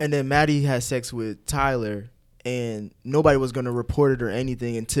control. And then Maddie had sex with Tyler, and nobody was gonna report it or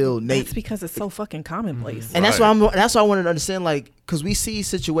anything until Nate. That's because it's so fucking commonplace. And that's why I wanted to understand, like, because we see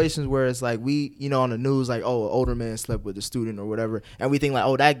situations where it's like we, on the news, like, oh, an older man slept with a student or whatever, and we think like,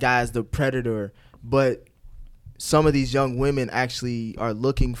 oh, that guy's the predator, but some of these young women actually are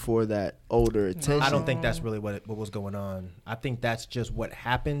looking for that older attention. I don't think that's really what was going on. I think that's just what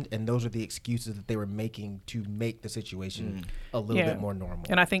happened, and those are the excuses that they were making to make the situation a little bit more normal.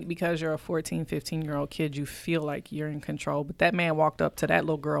 And I think because you're a 14, 15-year-old kid, you feel like you're in control. But that man walked up to that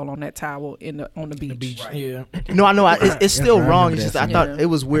little girl on that towel on the beach. Right. Yeah. No, I know. It's still wrong. It's just I thought it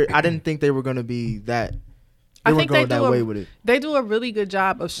was weird. I didn't think they were going to be that. I think they do a really good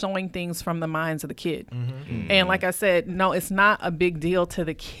job of showing things from the minds of the kid. And like I said, no, it's not a big deal to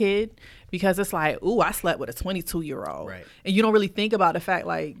the kid because it's like, ooh, I slept with a 22-year-old. Right. And you don't really think about the fact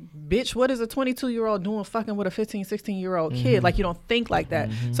like, bitch, what is a 22-year-old doing fucking with a 15, 16-year-old kid? Like, you don't think like that.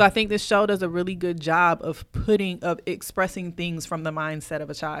 So I think this show does a really good job of expressing things from the mindset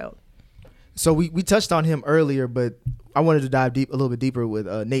of a child. So we touched on him earlier, but I wanted to dive a little bit deeper with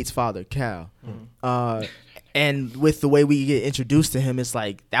Nate's father, Cal. And with the way we get introduced to him, it's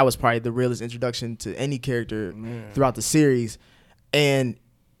like that was probably the realest introduction to any character throughout the series. And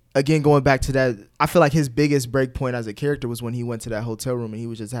again, going back to that, I feel like his biggest break point as a character was when he went to that hotel room and he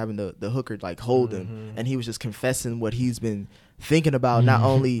was just having the hooker like hold him, and he was just confessing what he's been thinking about, not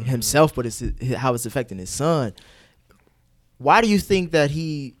only himself but how it's affecting his son. Why do you think that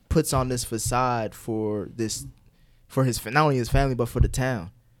he puts on this facade for his not only his family but for the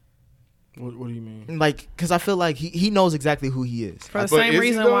town? What do you mean? Like, because I feel like he knows exactly who he is. For the same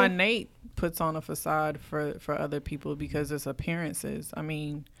reason why Nate puts on a facade for other people, because it's appearances. I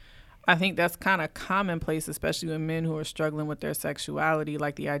mean, I think that's kind of commonplace, especially with men who are struggling with their sexuality,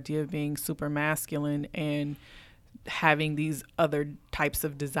 like the idea of being super masculine and having these other types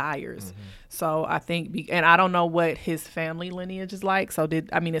of desires. So I think, and I don't know what his family lineage is like. So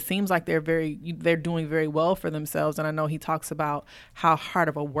it seems like they're doing very well for themselves. And I know he talks about how hard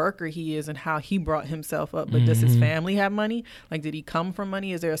of a worker he is and how he brought himself up. But does his family have money? Like, did he come from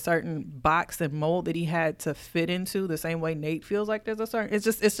money? Is there a certain box and mold that he had to fit into the same way Nate feels like there's a certain, it's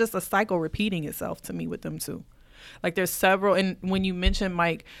just a cycle repeating itself to me with them too. Like, there's several, and when you mentioned,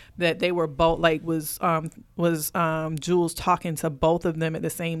 Mike, that they were both, like, was Jules talking to both of them at the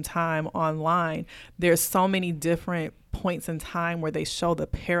same time online, there's so many different points in time where they show the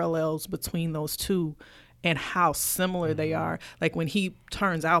parallels between those two and how similar they are. Like, when he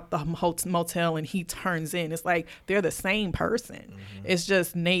turns out the motel and he turns in, it's like they're the same person. It's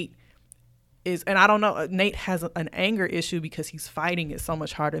just Nate is, and I don't know, Nate has an anger issue because he's fighting it so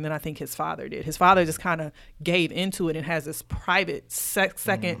much harder than I think his father did. His father just kind of gave into it and has this private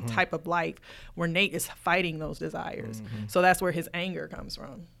second type of life where Nate is fighting those desires. So that's where his anger comes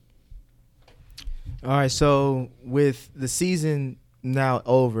from. All right, so with the season now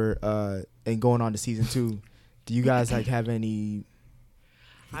over and going on to season 2, do you guys like have any?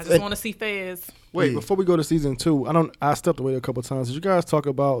 I just want to see Fez. Wait, before we go to season 2, I stepped away a couple times. Did you guys talk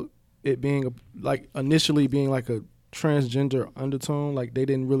about it being initially being like a transgender undertone? Like, they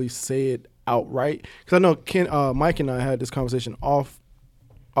didn't really say it outright, because I know Mike and I had this conversation off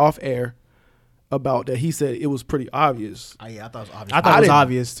air about that. He said it was pretty obvious. Yeah, I thought it was obvious. I thought it was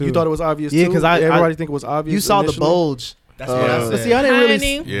obvious too. You thought it was obvious? Yeah, too? because everybody think it was obvious. You saw initially? the bulge. That's what I said. See, I didn't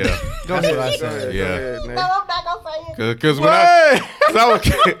really. Yeah. Go ahead. Yeah. No, I'm not gonna say it. Because when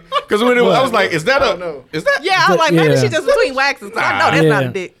I was like, is that Yeah, I was like, maybe she just between waxes. 'Cause I know that's not a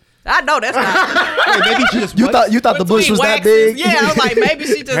dick. I know that's not. Wait, maybe she just you thought the bush was that big? Yeah, I was like, maybe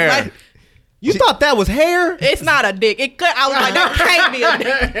she just like. You thought that was hair? It's not a dick. It could. I was like, that can't be a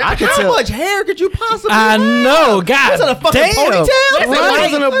dick. How much hair could you possibly I know, God. Was it a fucking ponytail? It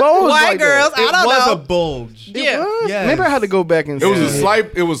wasn't a bulge. White like girls, that. I don't know. It was a bulge. Yeah. Yes. Maybe I had to go back and. It was a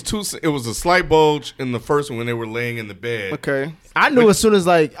slight. It was a slight bulge in the first one when they were laying in the bed. Okay. I knew as soon as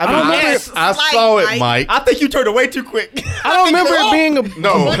like I saw it, Mike. I think you turned away too quick. I don't remember it being a.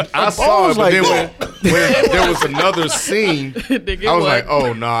 No, I saw it, but like then when there was another scene, I was like,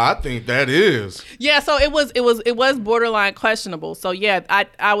 "Oh no, I think that is." Yeah, so it was borderline questionable. So yeah,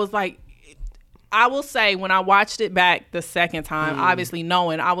 I was like, I will say when I watched it back the second time, obviously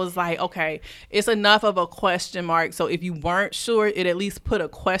knowing, I was like, okay, it's enough of a question mark. So if you weren't sure, it at least put a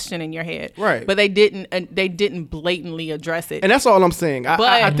question in your head. Right. But they didn't blatantly address it. And that's all I'm saying.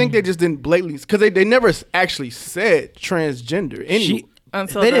 I think they just didn't blatantly, because they never actually said transgender.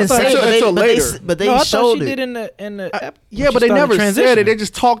 They didn't say it until later. But they I showed thought she it. did in the Yeah, but they never said it. They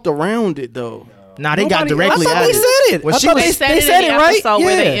just talked around it though. Nah, they got directly. I thought they said it. When I she thought was, they said it said in it the right. episode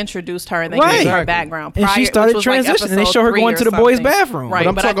where they Yeah. introduced her and they Right. gave her background. And she prior, started which was like transitioning. They episode show her 3 going or to the boys' something. bathroom. Right, But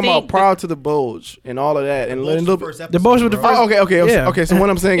I'm but talking I about think prior to the bulge and all of that. And Bulge then was the first The bulge was the episode, first. bro. okay. Yeah. Okay. So what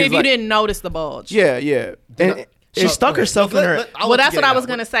I'm saying if is you like, didn't notice the bulge. yeah. And she stuck herself in her. Well, that's what I was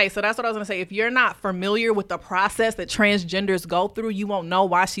gonna say. So that's what I was gonna say. If you're not familiar with the process that transgenders go through, you won't know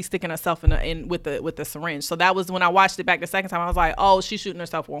why she's sticking herself in with the syringe. So that was when I watched it back the second time. I was like, oh, she's shooting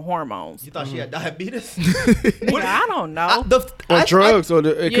herself with hormones. You thought she had diabetes? Nigga, I don't know. or drugs, or it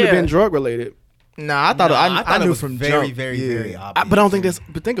could have Yeah. been drug related. Nah, I thought I it knew was from very, jump. very, Yeah. very obvious. But I don't think that's.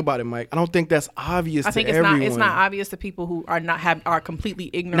 But think about it, Mike. I don't think that's obvious. I think to it's everyone. not. It's not obvious to people who are completely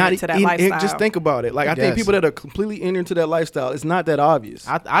ignorant Not to that in- lifestyle. Just think about it. Like I think guess. people that are completely ignorant to that lifestyle, it's not that obvious.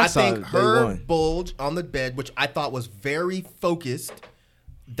 I saw think it day her one. bulge on the bed, which I thought was very focused,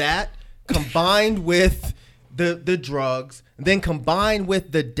 that combined with the drugs, then combined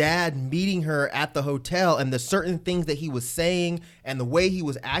with the dad meeting her at the hotel and the certain things that he was saying and the way he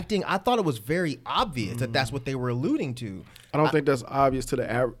was acting, I thought it was very obvious that that's what they were alluding to. I don't think that's obvious to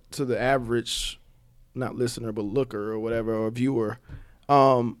the average, not listener but looker or whatever, or viewer.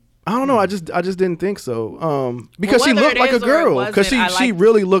 I don't know. I just didn't think so. Because she whether looked it like a is or it girl. Because wasn't, she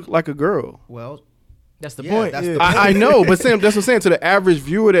really looked like a girl. Well, That's the yeah, point. that's yeah. the point. I know, but Sam, that's what I'm saying. To the average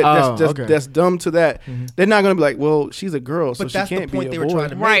viewer okay. that's dumb to that, they're not gonna be like, well, she's a girl, so But she that's can't the point be they a were boy. trying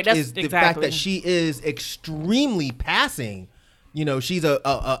to make Right, that's is the fact exactly. that she is extremely passing. You know, she's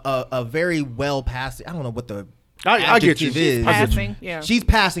a very well passing. I don't know what the I get you. adjective She's is. passing, yeah. She's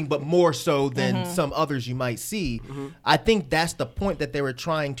passing, but more so than some others you might see. I think that's the point that they were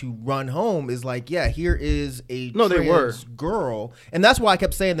trying to run home. Is like, yeah, here is a trans girl, and that's why I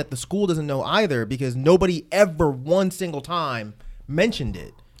kept saying that the school doesn't know either because nobody ever one single time mentioned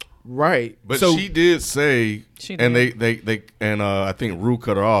it. Right. But So- she did say, She and did. they I think Rue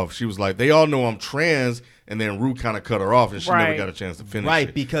cut her off. She was like, they all know I'm trans, and then Rue kind of cut her off, and she never Right. got a chance to finish Right,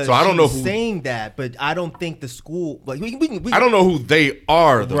 it. because so I don't know who. saying that, but I don't think the school like we I don't know who they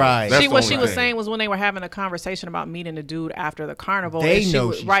are though. Right. That's What the she only was thing. saying was when they were having a conversation about meeting a dude after the carnival. They and she know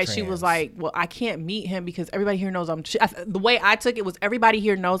was, she's right. She trans. was like, "Well, I can't meet him because everybody here knows I'm." The way I took it was everybody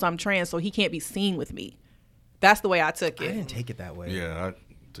here knows I'm trans, so he can't be seen with me. That's the way I took I it. didn't take it that way. Yeah, I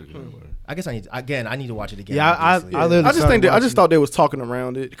took it away. I guess I need to watch it again. Yeah, obviously. I literally I just started think I watching- just thought they was talking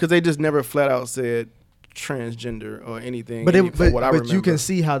around it because they just never flat out said transgender or anything. But from what I but you remember. can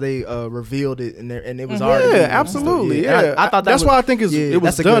see how they revealed it and it was Yeah, already absolutely. And Yeah, I thought that's was, why I think it was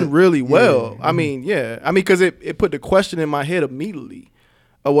that's a done good- really yeah, well. yeah. I mean, because it put the question in my head immediately,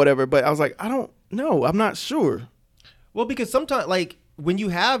 or whatever. But I was like, I don't know. I'm not sure. Well, because sometimes, like, when you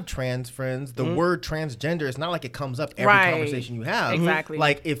have trans friends, the word transgender, it's not like it comes up every Right. conversation you have. Exactly.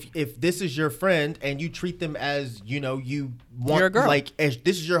 Like, if this is your friend and you treat them as, you know, you want, You're a girl. like, as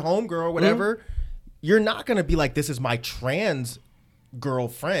this is your home girl or whatever, you're not going to be like, this is my trans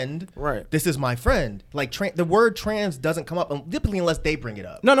girlfriend. Right. This is my friend. Like, the word trans doesn't come up, typically unless they bring it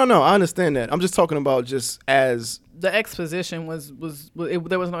up. No. I understand that. I'm just talking about just as The exposition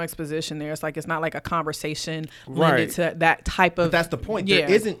there was no exposition there. It's like it's not like a conversation Right. limited to that type of. But that's the point. Yeah.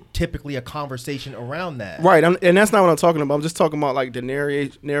 There isn't typically a conversation around that. right, and that's not what I'm talking about. I'm just talking about like the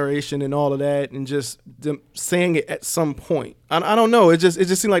narration and all of that, and just them saying it at some point. I don't know. It just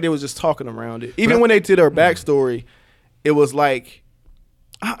seemed like they was just talking around it. Even when they did her backstory, it was like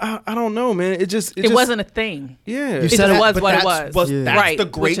I don't know, man. It just wasn't a thing. Yeah, It just was what it was. That's Right, the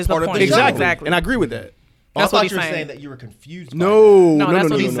which great is the part of point. the show. exactly. And I agree with that. I That's thought what he's you were saying. saying that you were confused. By No, No, that's no, what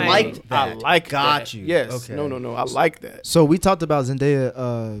no, he's no, saying. no. Liked that. I like Got that. you. Yes. Okay. No. I like that. So we talked about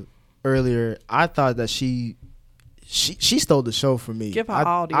Zendaya earlier. I thought that she stole the show for me. Give her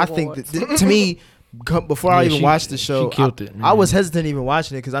all the I think awards. that to me, before I Yeah, even she- watched the show, she killed it, man. I was hesitant even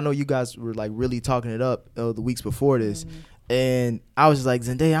watching it because I know you guys were like really talking it up the weeks before this, and I was just like,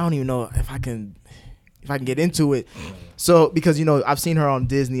 Zendaya, I don't even know if I can get into it. So because I've seen her on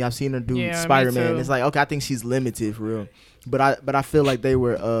Disney, I've seen her do Yeah, me Spider-Man. too. It's like, okay, I think she's limited for real. But I feel like they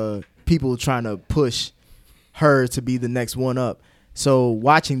were people trying to push her to be the next one up. So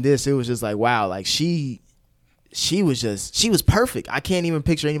watching this, it was just like, wow, like she was perfect. I can't even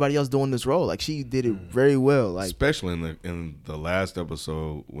picture anybody else doing this role. Like she did it very well. Like Especially in the last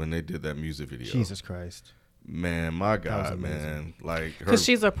episode when they did that music video. Jesus Christ. Man, my was God, amazing. man. Like her, Because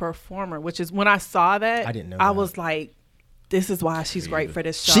she's a performer, which is when I saw that, I didn't know I that. was like, this is why she's great for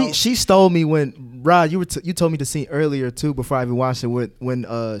this show. she stole me when Rod, you told me the scene earlier too before I even watched it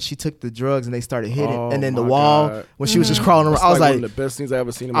when she took the drugs and they started hitting Oh, and then the my wall God. when she was just crawling around. It's I was one like, of the best things I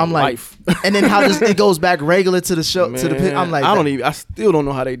ever seen in my I'm like, life. and then how it goes back regular to the show to the pit. I'm like, I still don't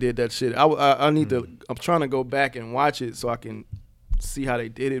know how they did that shit. I need to. I'm trying to go back and watch it so I can see how they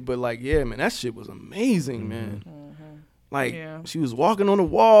did it, but like, yeah, man, that shit was amazing, man. Like, she was walking on the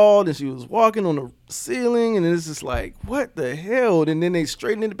wall, then she was walking on the ceiling, and it's just like, what the hell? And then they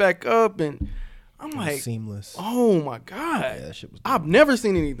straightened it back up, and I'm like, seamless. Oh my god, Yeah, that shit was I've never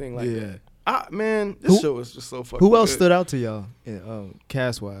seen anything like that. Man, this show is just so fucking. Who else good. stood out to y'all,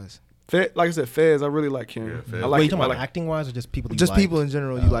 cast wise? Like I said, Fez. I really like him. Fez. I like Wait, you him. talking I about like, acting wise or just people? Just people in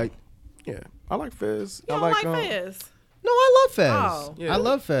general you like? Yeah, I like Fez. You I don't like like Fez? No, I love Fez. Oh. Yeah. I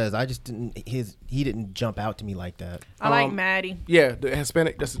love Fez. I just didn't. He didn't jump out to me like that. I like Maddie. Yeah, the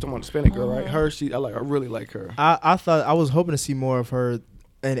Hispanic. That's the talking about Hispanic girl, right? Her. I really like her. I thought I was hoping to see more of her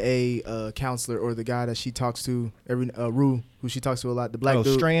and a counselor or the guy that she talks to Rue, who she talks to a lot. The black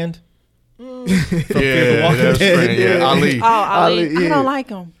dude. Strand. Yeah, that's Strand. Yeah, Ali. Oh, Ali. I yeah. don't like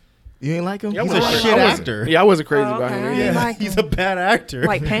him. You ain't like him? He's a shit actor. Yeah, I wasn't crazy Oh, about okay. him. I Yeah. ain't like He's him. a bad actor.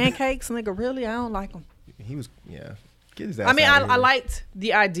 Like pancakes, nigga. Really, I don't like him. He was. Yeah. Get his ass I mean, out of I here. liked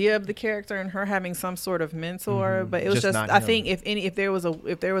the idea of the character and her having some sort of mentor, but it was Just just not I him. think if there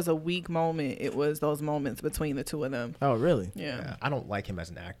was a weak moment, it was those moments between the two of them. Oh, really? Yeah. I don't like him as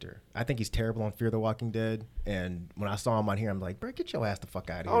an actor. I think he's terrible on Fear the Walking Dead. And when I saw him on here, I'm like, bro, get your ass the fuck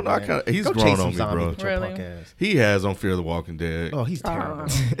out of here. Oh, no, man. he's Go grown chase on some me, bro. zombies with your Really? punk ass. He has on Fear the Walking Dead. Oh, he's terrible.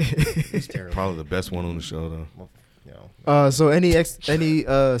 He's terrible. Probably the best one on the show, though. Well, you know. So any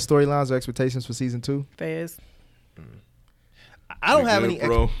storylines or expectations for season 2? Fez. I don't We have good, any.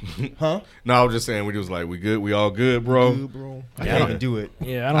 bro. Huh? No, I was just saying we was like we good. We all good, bro. Dude, bro. I can't even do it.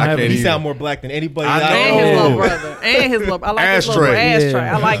 Yeah, I don't have can't any. He either. sound more black than anybody. I And his know. little brother. And his little. I like his little Ashtray. ashtray.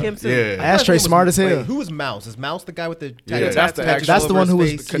 Yeah. I like him too. Yeah. Ashtray smart as hell. Wait, who was Mouse? Is Mouse the guy with the Yeah, tattoos that's the tattoos actual- That's the all one who over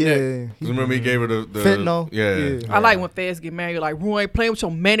was his face? Remember he gave her the fentanyl. Yeah. I like when Fez get married. You're like, Rue ain't playing with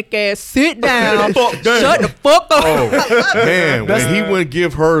your manic ass. Sit down. Fuck down. Shut the fuck up. Oh man, when he wouldn't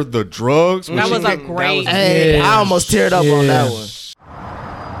give her the drugs, when That she was a came- great. Hey, Yeah. I almost teared up on that one.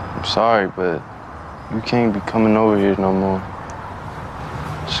 I'm sorry, but you can't be coming over here no more.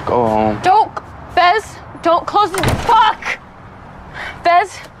 Just go home. Don't, Fez, don't close the fuck.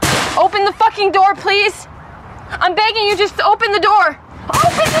 Fez, open the fucking door, please. I'm begging you, just open the door.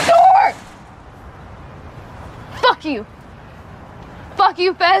 Open the door. Fuck you. Fuck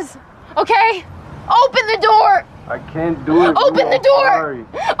you, Fez. Okay? Open the door. I can't do it. Open the door.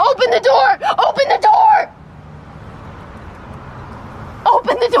 Open the door. Open the door.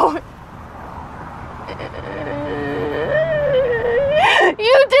 Open the door.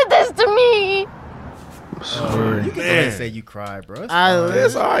 You did this to me. You can go ahead and say you cried, bro. It's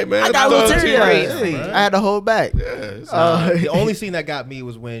It's all right, man. I got a little It's teary. tears. I had to hold back. the only scene that got me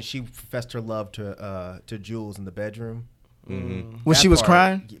was when she professed her love to Jules in the bedroom. When That she was part-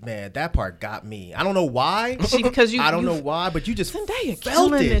 crying? man, that part got me. I don't know why. Because I don't know why, but you just Zendaya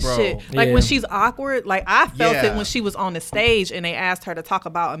felt killing it, this bro. shit. Like Yeah. when she's awkward, like I felt Yeah. it when she was on the stage and they asked her to talk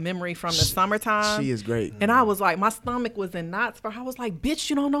about a memory from the summertime. She is great. And I was like, my stomach was in knots for her. I was like, bitch,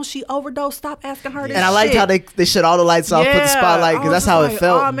 you don't know she overdosed. Stop asking her this And I liked shit. how they shut all the lights off, put the spotlight, I because was that's how just it like,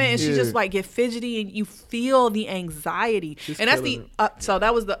 felt. Oh man, and she Yeah. just like get fidgety, and you feel the anxiety. And that's the so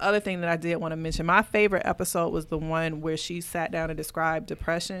that was the other thing that I did want to mention. My favorite episode was the one where she sat down and described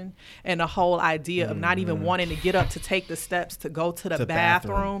depression and the whole idea of not even wanting to get up to take the steps to go to the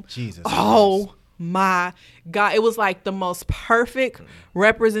bathroom. Jesus. Oh my God. It was like the most perfect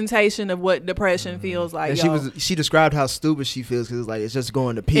representation of what depression feels like. And she described how stupid she feels because it's like it's just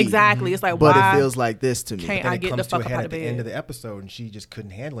going to pee. Exactly. It's like, but why it feels like this to me. can't Then I it get the comes to fuck a up head out at of the end bed? of the episode, and she just couldn't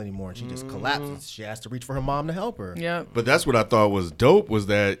handle it anymore, and she just collapses. She has to reach for her mom to help her. Yeah. But that's what I thought was dope was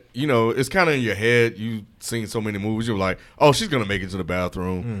that, you know, it's kind of in your head. You've seen so many movies. You're like, oh, she's going to make it to the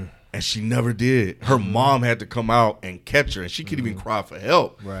bathroom. And she never did. Her mom had to come out and catch her. And she couldn't even cry for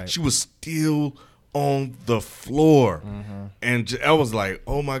help. Right. She was still on the floor. And I was like,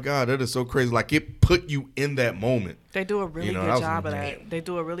 oh, my God, that is so crazy. Like, it put you in that moment. They do a really You know, that good was job of amazing. that. They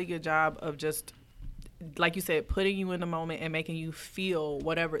do a really good job of just, like you said, putting you in the moment and making you feel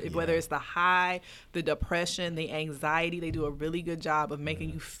whatever, whether it's the high, the depression, the anxiety. They do a really good job of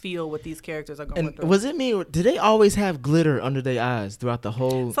making you feel what these characters are going And through. was it me? Or did they always have glitter under their eyes throughout the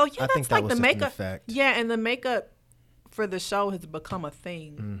whole? So yeah, I think that's that like was the just an makeup. effect. Yeah, and the makeup for the show has become a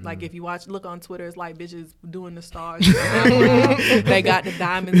thing. Like if you look on Twitter, it's like bitches doing the stars. They got the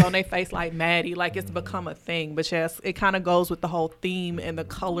diamonds on their face like Maddie. Like it's become a thing. But yes, it kind of goes with the whole theme and the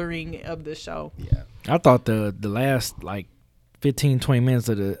coloring of the show. Yeah. I thought the last like 15, 20 minutes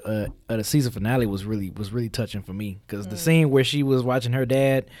of the season finale was really touching for me, because the scene where she was watching her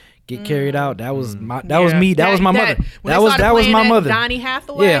dad get carried out, that was me. That was my mother. That was my mother. Donnie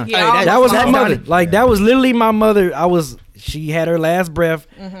Hathaway. Yeah, that was my mother. Like that was literally my mother. She had her last breath.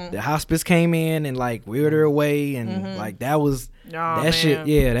 The hospice came in and like wheeled her away, and like that was. Shit,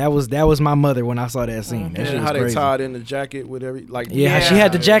 yeah, that was my mother when I saw that scene. That shit was how crazy. they tied in the jacket with every she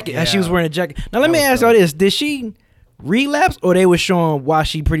had the jacket. How she was wearing a jacket. Now let me ask y'all this: did she relapse, or they were showing why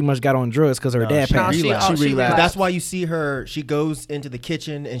she pretty much got on drugs because her dad passed? She relapsed. That's why you see her. She goes into the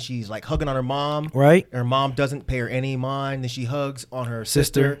kitchen and she's like hugging on her mom. Right. Her mom doesn't pay her any mind. Then she hugs on her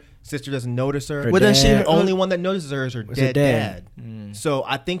sister. Sister doesn't notice her. Well, then the only one that notices her is her dead dad. Mm. So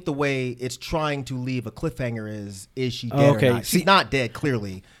I think the way it's trying to leave a cliffhanger is she dead or not? She's not dead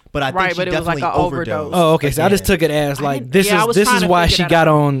clearly, but I think she definitely overdosed. Oh, okay. So I just took it as like this is why she got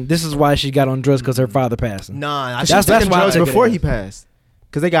on. This is why she got on drugs, because her father passed. Nah, that's why drugs before he passed,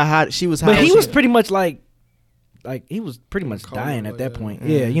 because they got hot. She was hot. But he was pretty much like he was pretty much dying at that point.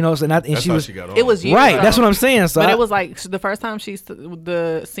 Yeah, you know. So she was. It was right. That's what I'm saying. So but it was like the first time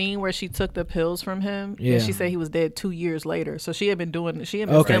the scene where she took the pills from him. Yeah. And she said he was dead 2 years later. So she had been stealing his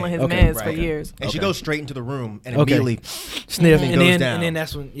meds for years. And she goes straight into the room and immediately sniff, and and goes then down. and then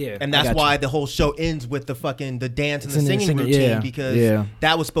that's when and that's why the whole show ends with the dance and the singing routine, because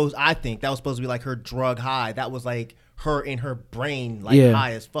that was supposed to be like her drug high. That was like her in her brain, like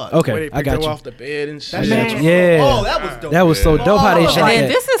high as fuck. Okay, I got you. Off the bed and shit. Oh, that was dope. That was so dope how they shot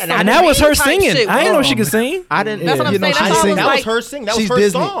that. And that was her singing. I didn't know she could sing. I didn't. That's what I'm saying. That was her singing. That was her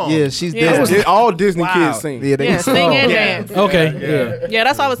Disney. song. Yeah, she's Disney. All Disney kids sing. Yeah, they sing and dance. Okay, yeah.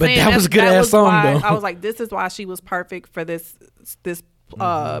 That's what I was saying. But that was a good ass song though. I was like, this is why she was perfect for this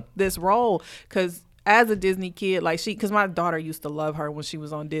role, because as a Disney kid, like because my daughter used to love her when she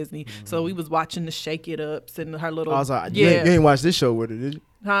was on Disney, so we was watching the Shake It Ups and her little. I was like, you ain't watch this show with her, did you?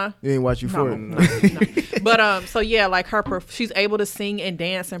 Huh? You ain't watch Euphoria? No. But so yeah, like she's able to sing and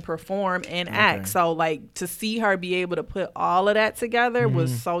dance and perform and act. So like to see her be able to put all of that together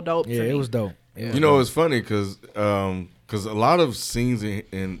was so dope. Yeah, to me. it was dope. Yeah, you know, it's funny because a lot of scenes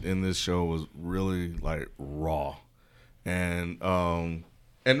in this show was really like raw, and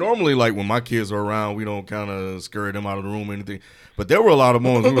normally, like when my kids are around, we don't kind of scurry them out of the room or anything. But there were a lot of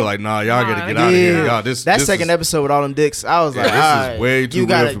moments we were like, "Nah, y'all got to get out of here." Y'all, this second episode with all them dicks, I was like, "This is way too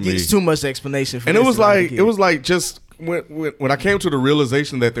real for me." It's too much explanation for and this. And it was like just when I came to the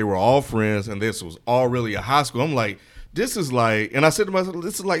realization that they were all friends and this was all really a high school. I'm like, this is like, and I said to myself,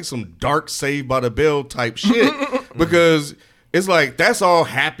 this is like some dark Saved by the Bell type shit because. It's like that's all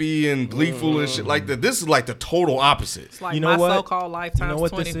happy and gleeful and shit like that. This is like the total opposite. It's like my so-called lifetime. You know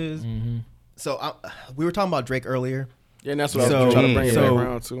what 20. this is? So we were talking about Drake earlier. Yeah, and that's what I was trying to bring it back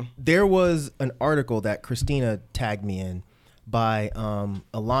around to. There was an article that Christina tagged me in by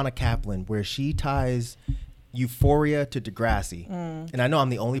Alana Kaplan where she ties Euphoria to Degrassi. And I know I'm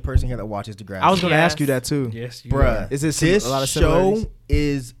the only person here that watches Degrassi. I was going to ask you that too. Yes, bruh. Is this this a lot of show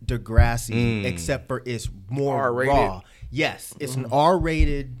is Degrassi, except for it's more R-rated. raw. Yes, it's an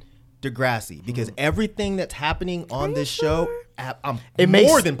R-rated Degrassi because everything that's happening on this show, I'm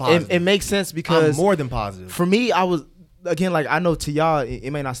more than positive. It makes sense because I'm more than positive. For me, I was again like I know to y'all it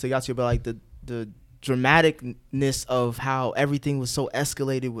may not stick out to you, but like the dramaticness of how everything was so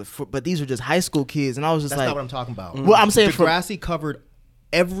escalated but these were just high school kids, and I was just that's like, not what I'm talking about. Well, I'm saying Degrassi covered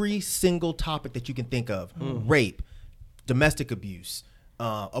every single topic that you can think of: rape, domestic abuse.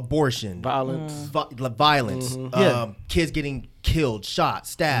 Abortion, violence, kids getting killed, shot,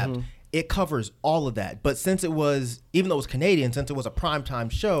 stabbed. It covers all of that. But since it was, even though it was Canadian, since it was a primetime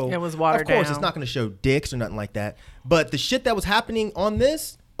show, it was watered down. Of course, down. it's not going to show dicks or nothing like that. But the shit that was happening on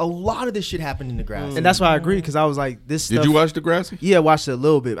this, a lot of this shit happened in Degrassi. And that's why I agree, because I was like, this stuff. Did you watch Degrassi? Yeah, I watched it a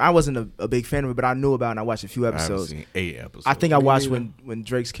little bit. I wasn't a big fan of it, but I knew about it and I watched a few episodes. I haven't seen 8 episodes. I think I watched when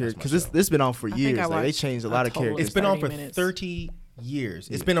Drake's character, because this been on for years. Like, they changed a lot of characters. It's been on for 30 years.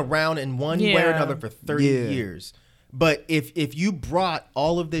 It's been around in one way or another for 30 years. But if you brought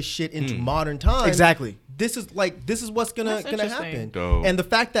all of this shit into modern times, exactly, this is what's gonna happen. Dope. And the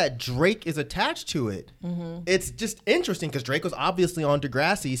fact that Drake is attached to it, it's just interesting because Drake was obviously on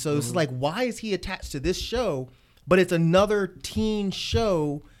Degrassi, so it's like, why is he attached to this show? But it's another teen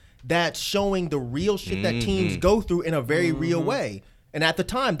show that's showing the real shit that teens go through in a very real way. And at the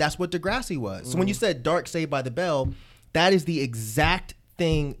time, that's what Degrassi was. So when you said Dark Saved by the Bell, that is the exact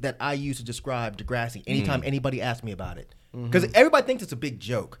thing that I use to describe Degrassi anytime anybody asks me about it. Because everybody thinks it's a big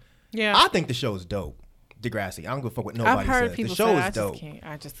joke. Yeah, I think the show is dope. Degrassi. I don't give a fuck what nobody I've heard says. people The show say is dope.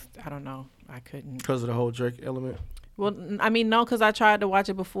 I don't know. I couldn't. Because of the whole Drake element? Well, I mean, no, because I tried to watch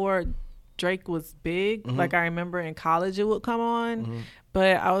it before Drake was big. Like I remember in college it would come on.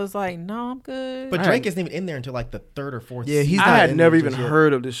 But I was like, no, I'm good. But Drake isn't even in there until like the third or fourth Yeah, season. I had never even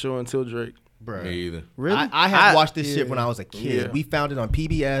heard of this show until Drake. Bruh. Me either. Really? I had watched this shit when I was a kid. Yeah. We found it on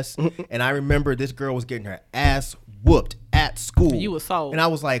PBS, and I remember this girl was getting her ass whooped at school. You was sold. And I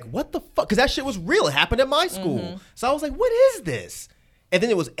was like, what the fuck? Because that shit was real. It happened at my school. So I was like, what is this? And then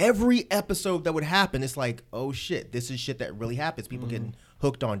it was every episode that would happen. It's like, oh shit, this is shit that really happens. People getting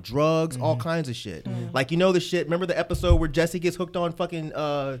hooked on drugs, all kinds of shit. Like, you know the shit. Remember the episode where Jesse gets hooked on fucking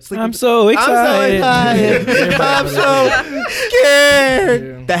sleeping? I'm so excited. I'm so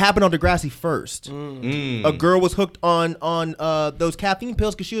scared. That happened on Degrassi first. A girl was hooked on those caffeine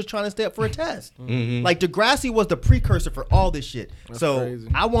pills because she was trying to stay up for a test. Like Degrassi was the precursor for all this shit. So crazy.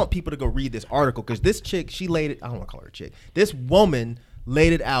 I want people to go read this article because this chick, she laid it. I don't want to call her a chick. This woman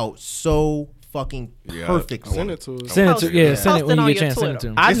laid it out so fucking perfectly. Send it to us. Send it to send it when you on get a your chance. Send it to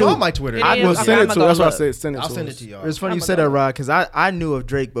him. It's on my Twitter. I will send it to. That's why I said send it to. I'll send it us. to y'all. It's funny you said that, Rod, because I knew of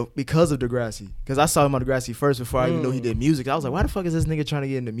Drake, but because of Degrassi, because I saw him on Degrassi first before I even knew he did music. I was like, why the fuck is this nigga trying to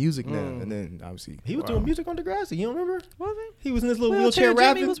get into music now? And then obviously He was doing music on Degrassi. You don't remember? Was He was in this little Wheelchair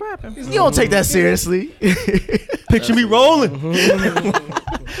wheelchair Jimmy rapping. was rapping. You don't take that seriously. Picture me rolling.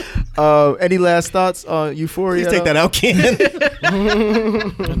 Any last thoughts on Euphoria? Please take that out, Ken.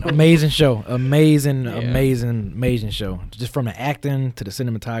 Amazing show. Amazing show. Just from the acting to the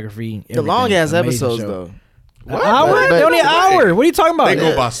cinematography. The long ass Amazing episodes show. though. An hour? But- They only an hour. What are you talking about? They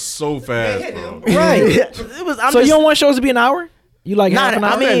go by so fast, bro. Right. So you don't want shows to be an hour? You like half an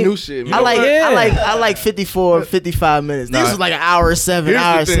hour? I mean, that new shit, man. I like 54, 55 minutes. This was like an hour 7, Here's the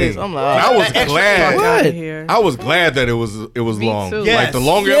hour thing. 6. I'm like, I was Fuck glad. outta here. I was glad that it was long. too. Like the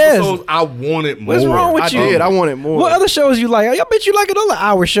longer Yes. episodes, I wanted more. What's wrong with I you? did. I wanted more. What other shows you like? I bet you like all the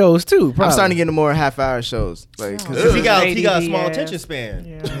hour shows too. I'm Probably. starting to get into more half-hour shows. Like, Because he got a ADD small ass. attention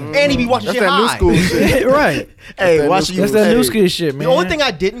span. And he be watching That's shit that new high. school shit. Right. hey, that watch new you. That's that new hey, school shit, man. The only thing I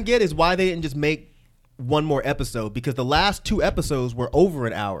didn't get is why they didn't just make one more episode, because the last 2 episodes were over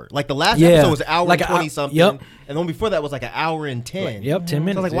an hour. Like the last episode was an hour Like and a- 20 something. yep. And the one before that was like an hour and 10. Yep, 10 So I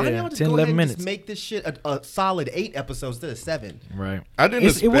minutes. was like, why yeah. don't y'all just 10, go 11 ahead and minutes. just make this shit a solid 8 episodes instead of 7? Right. I didn't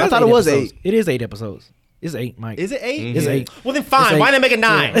It expect. was I thought it 8 was episodes. 8. It is 8 episodes. It's 8, Mike. Is it 8? It's 8. Well then fine. It's Why 8. not make it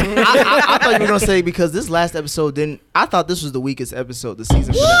 9? I thought you were gonna say because this last episode didn't. I thought this was the weakest episode the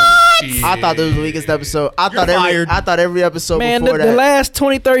season finale. I thought this was the weakest episode. I thought every episode Man, before the that. last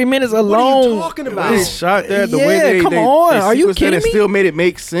 20, 30 minutes alone. What are you talking about? They shot there the Yeah, way come they on. Are you sequenced that kidding and me? still made it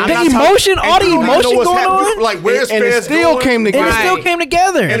make sense. The emotion, all the emotion going on. Like where's and it Fez still going? came And together. it still came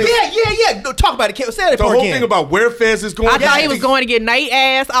together. Yeah. No, talk about it. Say that The part whole again. thing about where Fez is going. I thought he was going to get Nate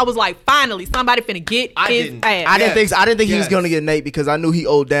ass. I was like, finally, somebody finna get his didn't. ass. I didn't think he was Yes. gonna get Nate because I knew he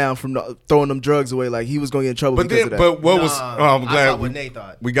owed down from throwing them drugs away. Like he was gonna get in trouble But because then, of that. but what was? Nah, I'm I glad thought what Nate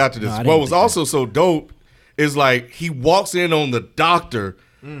thought. we got to this. No, I What didn't was think also so dope is like he walks in on the doctor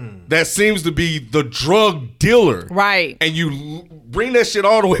that seems to be the drug dealer, Right. and you bring that shit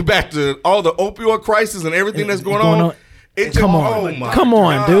all the way back to all the opioid crisis and everything that's going on. It Come just- on, oh my come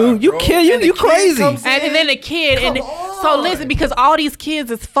on, God, dude. You bro. kill you. And the You kid crazy. comes in. And then the kid, Come and so on. listen, because all these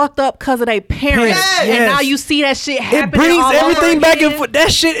kids is fucked up because of their parents, Yes. and now you see that shit It happening. brings all everything over back and again. forth. That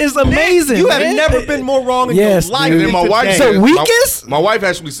shit is amazing. You have man. never been more wrong in Yes, your life. dude. And then my than wife today. said, The weakest? My wife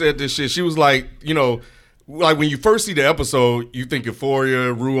actually said this shit. She was like, you know, like when you first see the episode, you think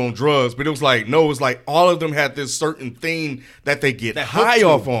Euphoria, Rue on drugs, but it was like, no, it's like all of them had this certain thing that they get high hooked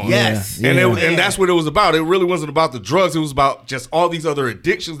off you. on. Yes. And Yeah. and that's what it was about. It really wasn't about the drugs. It was about just all these other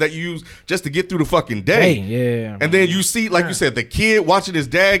addictions that you use just to get through the fucking day. Hey, yeah. And then you see, like you said, the kid watching his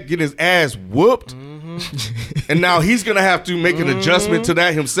dad get his ass whooped. And now he's going to have to make an adjustment to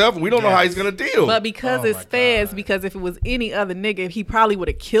that himself. And we don't know how he's going to deal. But because it's Fez, because if it was any other nigga, he probably would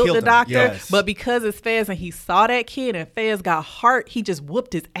have killed the Killed him, doctor. yes. But because it's Fez and he saw that kid and Fez got heart, he just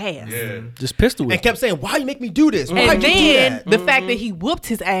whooped his ass. Just pistol whip. And kept saying, why you make me do this? Why And you do then that? the fact that he whooped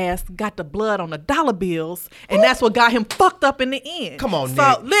his ass got the blood on the dollar bills, and that's what got him fucked up in the end. Come on,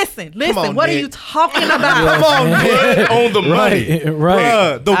 So Nick. listen, on, what are Nick. you talking about? Come on, man. on the money.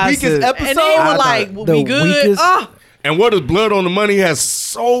 Right. The I weakest said- episode. And then we're I like, thought we the good? weakest- And what is blood on the money has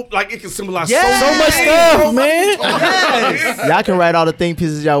so, like, it can symbolize Yes. so much Stuff, man. Yes. Y'all can write all the think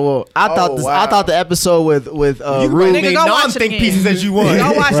pieces y'all want. I thought the episode with You can Rue. write Nigga, any go watch it non-think again. pieces as you want.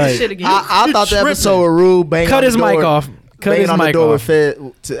 Go watch Right. this shit again. I thought the Tripping. episode with Rue banging Cut on his the door, mic off. Cut banging his on the mic door off. with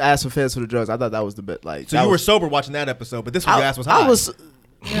Fed to ask for Feds for the drugs. I thought that was the bit. Like So that you were was- sober watching that episode, but this one your ass was high. I was.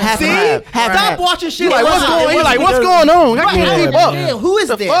 Half See? and half. Stop watching shit. Like, what's live. going? Like, what's going on? I can't keep up. Yeah, who is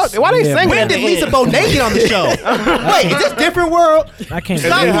this? Fuck? Why they singing? When at did the Lisa end? Bo naked on the show? Wait, is this different world? I can't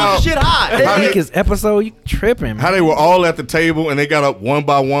Stop believe watching shit high. How they- Weakest episode. You tripping, man. How they were all at the table and they got up one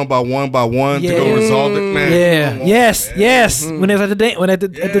by one to go resolve it, man. Yeah. Yes. When they was at the dance, At the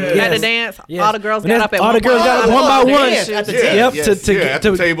dance, all the girls got up at all the girls got up one by one. At the Yep. At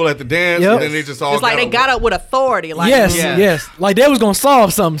the table at the dance, Yep. and then they just all. It's like they got up with authority. Like, Yes. Like they was gonna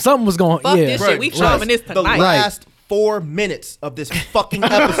solve something. Something was going. fuck Yeah. this shit. We solving this The tonight. last 4 minutes of this fucking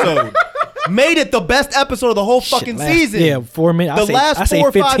episode made it the best episode of the whole fucking season. Yeah, 4 minutes. The last 4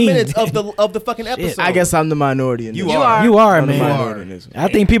 or 5 minutes of the fucking episode. I guess I'm the minority in this. You are. You are, I'm the man. minority in this one. I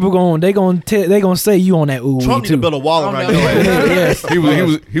think people they gonna say you on that ooh Trump need too. to build a wall around your Yes.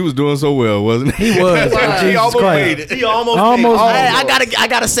 He was doing so well, wasn't he? He was. He Jesus almost Christ. made it. He almost Hey, I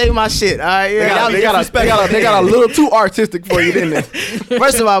gotta say my shit. All right, yeah. They got a little too artistic for you, didn't they?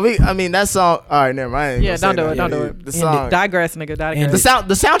 First of all, that song. All right, never mind. Yeah, don't do it. Don't do it. The song, Digress, nigga. Digress.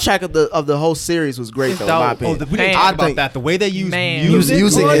 the soundtrack of the whole series was great though. In my opinion. we didn't talk about that. The way they use music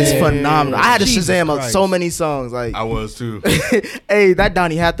is phenomenal. I had to Jesus Shazam Christ. so many songs. Like I was too. hey, that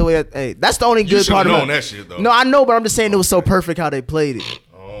Donny Hathaway. Hey, that's the only good part of about that shit though. No, I know, but I'm just saying it was so perfect how they played it.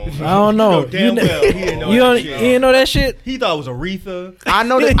 I don't know. Damn well, he didn't know You that shit. didn't know that shit? He thought it was Aretha. I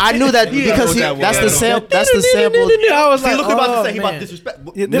know that. I knew that because that's the sample. That's the sample. I was See, like, look what I'm about to say. He man. about disrespect.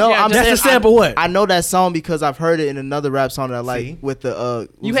 No, I'm that's saying the sample. What? I know that song because I've heard it in another rap song that I like with the.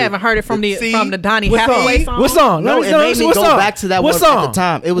 You haven't heard it from the Donny What Hathaway song? song? What song? No, it made me what go song? back to that What one song? at the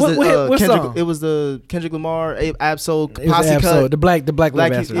time. It was What Kendrick. song? It was the Kendrick Lamar, Absol, It was Posse Absol, Cut. the black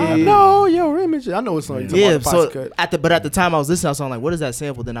bastard. yeah. No, your image. I know what song you're talking Yeah, about. so The Posse Cut. at the time I was listening to that song like, what is that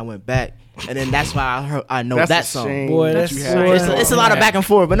sample? Then I went back, and then that's why I know That's that a song. shame Boy, that that's you had. It's a lot of back and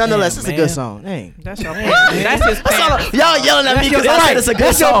forth, but nonetheless, it's a man. good song. Dang. That's your parents. That's his parents. Y'all yelling at me because I said it's a good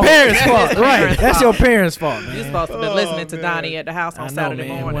That's your song. parents' fault. That's Right. parents' That's fault. your parents' fault, man. You're supposed to be listening to Donnie at the house on I know, Saturday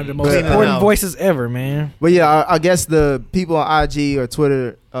man. morning. One of the most Cleaning important house. voices ever, man. But yeah, I guess the people on IG or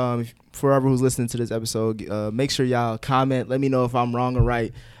Twitter, forever who's listening to this episode, make sure y'all comment. Let me know if I'm wrong or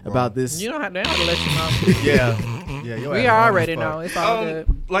right about this. You don't have to let you know. Yeah. We already know. It's all good.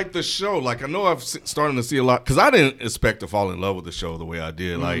 Like the show, like I know I've starting to see a lot because I didn't expect to fall in love with the show the way I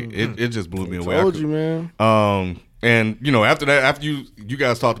did. Like it just blew me away. Told you, man. And after that, after you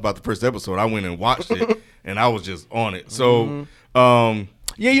guys talked about the first episode, I went and watched it, and I was just on it. So,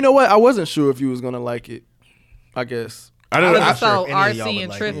 Yeah, you know what? I wasn't sure if you was gonna like it. I guess. I didn't. I'm So sure any of y'all RC would and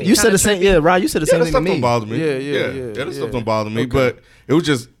like trippy. it. You said the same, yeah, Rod. You said the Yeah, same that thing stuff to don't me. bother me. Yeah. That stuff don't bother me. But it was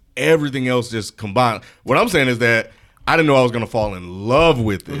just everything else just combined. What I'm saying is that I didn't know I was gonna fall in love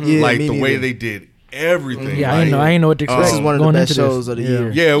with it, Yeah, like me the way neither. they did everything. Yeah, like, I ain't know what to expect. This is one of the going best into this. shows of the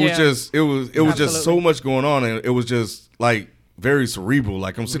year. Yeah, it was Yeah. just it was just so Absolutely. much going on, and it was just like very cerebral.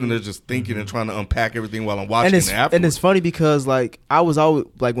 Like I'm sitting there just thinking and trying to unpack everything while I'm watching And it. Afterwards. it's funny because like I was always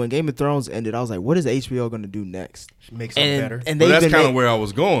like when Game of Thrones ended, I was like, what is HBO gonna do next? Make something better. And But they've that's been kind of ma- where I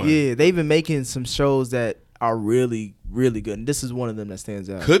was going. Yeah, they've been making some shows that are really, really good, and this is one of them that stands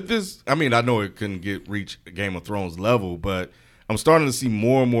out. Could this? I mean, I know it couldn't reach Game of Thrones level, but I'm starting to see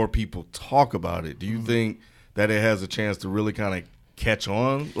more and more people talk about it. Do you think that it has a chance to really kind of catch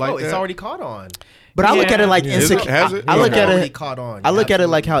on like that? It's already caught on. But I look at it like Is it? Insecure. Has it? I look Yeah. at Already it. caught on. I look at it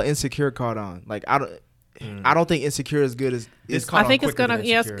Absolutely. like how Insecure caught on. Like I don't think Insecure is good as It's it's caught I think on it's quicker gonna than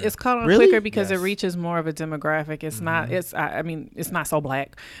yes, Insecure. it's caught on Really? quicker because Yes. it reaches more of a demographic. It's not. It's. I mean, it's not so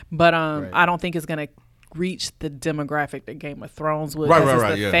black, but Right. I don't think it's gonna reach the demographic that Game of Thrones would. Right, because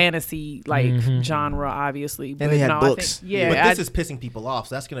right, it's the yeah. fantasy like genre, obviously. But they had no, books. I think, yeah, But this is pissing people off,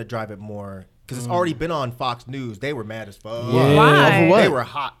 so that's gonna drive it more because it's already been on Fox News. They were mad as fuck. Yeah. Why? Over what? They were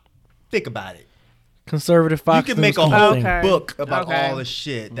hot. Think about it. Conservative Fox. You could make a News whole thing. Okay. book about Okay. all the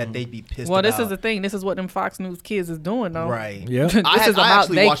shit that they'd be pissed Well, about. this is the thing. This is what them Fox News kids is doing, though. Right. Yeah. This I is about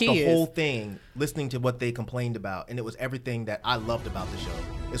actually they watched kids. the whole thing, listening to what they complained about, and it was everything that I loved about the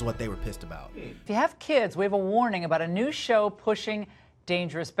show is what they were pissed about. If you have kids, we have a warning about a new show pushing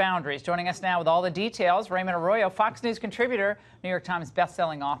dangerous boundaries. Joining us now with all the details, Raymond Arroyo, Fox News contributor, New York Times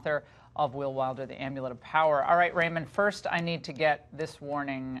bestselling author of Will Wilder, The Amulet of Power. All right, Raymond, first I need to get this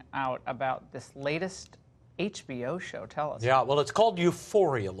warning out about this latest HBO show. Tell us. Yeah, well, it's called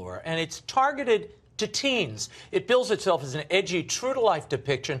Euphoria, Laura, and it's targeted to teens. It bills itself as an edgy, true-to-life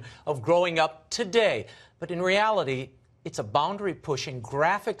depiction of growing up today. But in reality, it's a boundary-pushing,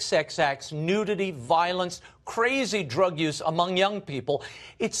 graphic sex acts, nudity, violence, crazy drug use among young people.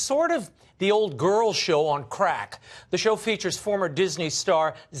 It's sort of the old girls show on crack. The show features former Disney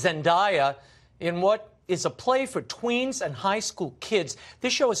star Zendaya in what is a play for tweens and high school kids.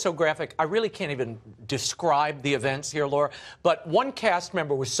 This show is so graphic, I really can't even describe the events here, Laura. But one cast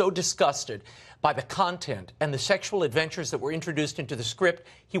member was so disgusted by the content and the sexual adventures that were introduced into the script,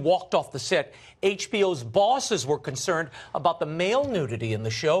 he walked off the set. HBO's bosses were concerned about the male nudity in the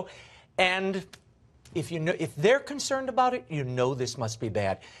show. And if they're concerned about it, you know this must be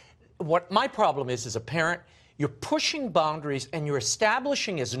bad. What my problem is, as a parent, you're pushing boundaries and you're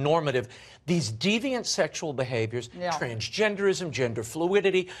establishing as normative these deviant sexual behaviors, transgenderism, gender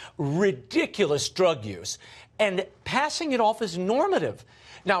fluidity, ridiculous drug use, and passing it off as normative.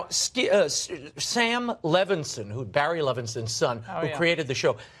 Now, Sam Levinson, Barry Levinson's son, who created the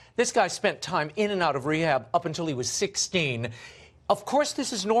show, this guy spent time in and out of rehab up until he was 16. Of course,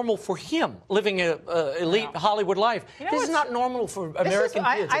 this is normal for him, living an elite Hollywood life. This is not normal for American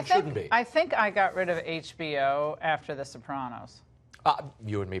kids. It shouldn't be. I think I got rid of HBO after The Sopranos.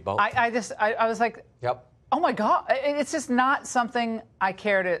 You and me both. I was like, oh my God, it's just not something I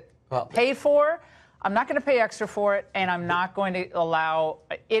care to pay for. I'm not going to pay extra for it, and I'm not going to allow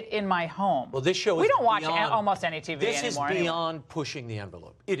it in my home. Well, this show is we don't watch beyond, almost any TV this anymore. This is beyond pushing the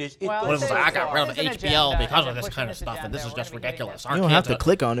envelope. It is. I got rid of HBO because of this kind of stuff, and this is just ridiculous. You don't have to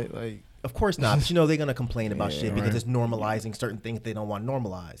click on it. Like, of course not. But you know they're gonna complain about shit because it's normalizing certain things they don't want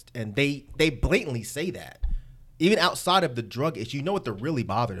normalized, and they blatantly say that. Even outside of the drug issue, you know what they're really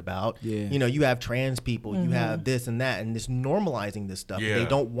bothered about. Yeah. You know, you have trans people, you have this and that, and it's normalizing this stuff. Yeah. They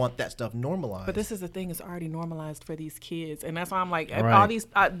don't want that stuff normalized. But this is the thing; it's already normalized for these kids, and that's why I'm like, all these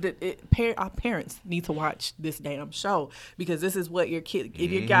our parents need to watch this damn show because this is what your kid,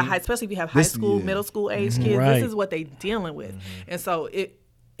 if you got especially if you have high school, middle school age kids, this is what they dealing with, and so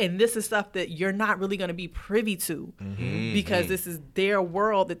And this is stuff that you're not really going to be privy to because this is their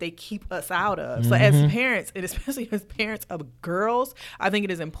world that they keep us out of. So as parents, and especially as parents of girls, I think it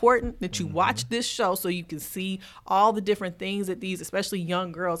is important that you watch this show so you can see all the different things that these, especially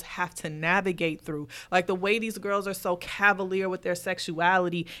young girls, have to navigate through. Like the way these girls are so cavalier with their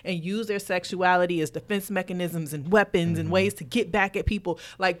sexuality and use their sexuality as defense mechanisms and weapons and ways to get back at people.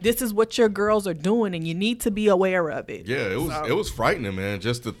 Like this is what your girls are doing and you need to be aware of it. Yeah, it was frightening, man,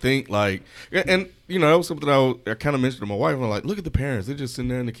 just to think like, and you know, that was something I kind of mentioned to my wife. I'm like, look at the parents; they're just sitting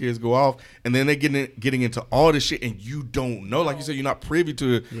there and the kids go off, and then they getting into all this shit, and you don't know, like you said, you're not privy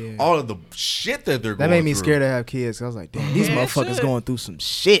to all of the shit that they're going through. That made me scared to have kids. 'Cause I was like, damn, these motherfuckers going through some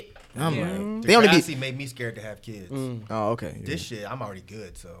shit. I'm like, they only made me scared to have kids. Oh, okay. This shit, I'm already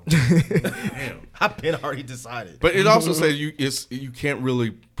good, so damn, I've been already decided. But it also says you can't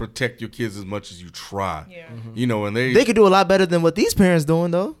really protect your kids as much as you try. Yeah. You know, and they could do a lot better than what these parents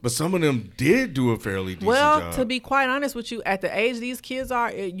doing though. But some of them did do a fairly decent job. Well, to be quite honest with you, at the age these kids are,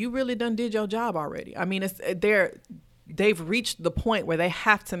 you really done did your job already. I mean, they've reached the point where they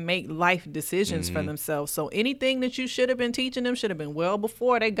have to make life decisions for themselves. So anything that you should have been teaching them should have been well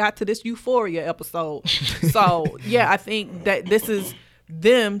before they got to this Euphoria episode. So yeah, I think that this is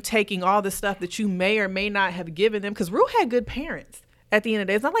them taking all the stuff that you may or may not have given them, because Rue had good parents. At the end of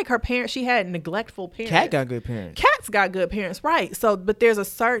the day, it's not like her parents, she had neglectful parents. Kat got good parents. Kat's got good parents, right. So, but there's a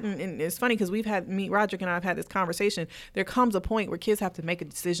certain, and it's funny because Roderick and I have had this conversation. There comes a point where kids have to make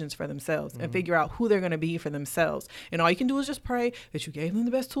decisions for themselves and figure out who they're going to be for themselves. And all you can do is just pray that you gave them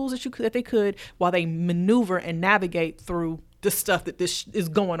the best tools that they could while they maneuver and navigate through the stuff that this is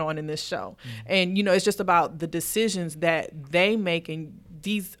going on in this show. And, you know, it's just about the decisions that they make. And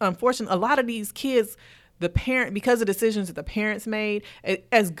these, unfortunately, a lot of these kids, the parent, because of decisions that the parents made,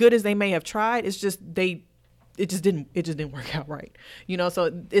 as good as they may have tried, it just didn't work out right. You know,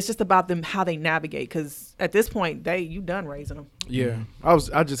 so it's just about them, how they navigate, because at this point you done raising them. Yeah.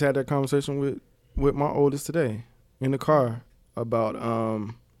 I just had that conversation with my oldest today in the car about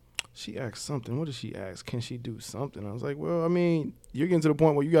she asked something. What did she ask? Can she do something? I was like, well, I mean, you're getting to the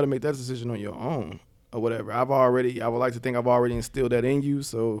point where you got to make that decision on your own or whatever. I would like to think I've already instilled that in you,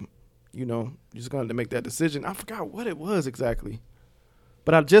 so you know, you're just going to make that decision. I forgot what it was exactly,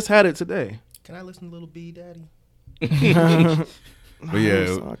 but I just had it today. Can I listen to Little B, Daddy? But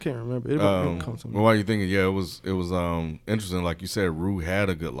yeah, I can't remember. It'll come to me. Well, while you're thinking, yeah, it was interesting. Like you said, Rue had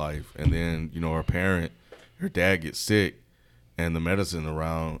a good life, and then you know her dad gets sick, and the medicine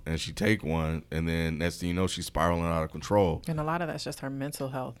around, and she take one, and then next thing you know, she's spiraling out of control. And a lot of that's just her mental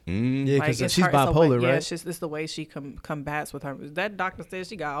health. Yeah, because she's bipolar, right? Yeah, it's the way she combats with her. That doctor says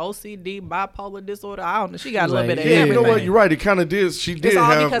she got OCD, bipolar disorder. I don't know. She got a little bit of everything. You know what? You're right. It kind of did. She did. It's all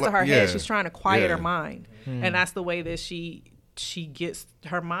have, because of her head. She's trying to quiet her Yeah. mind, and that's the way that she gets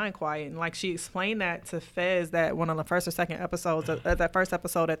her mind quiet. And like she explained that to Fez, that one of the first or second episodes, that first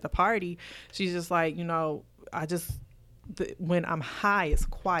episode at the party, she's just like, you know, when I'm high, it's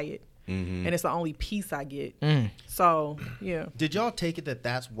quiet. and it's the only piece I get. Mm. So yeah. Did y'all take it that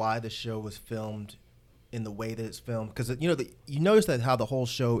that's why the show was filmed in the way that it's filmed? Because you notice that how the whole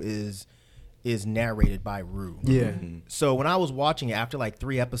show is narrated by Rue. Yeah. So when I was watching it after like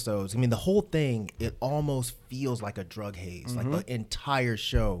 3 episodes, I mean the whole thing, it almost feels like a drug haze, like the entire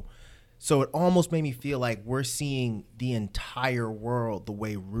show. So it almost made me feel like we're seeing the entire world the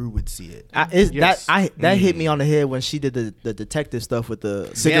way Rue would see it. That hit me on the head when she did the detective stuff with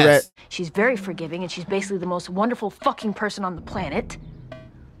the cigarette. Yes. She's very forgiving, and she's basically the most wonderful fucking person on the planet.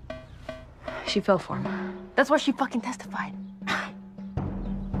 She fell for him. That's why she fucking testified.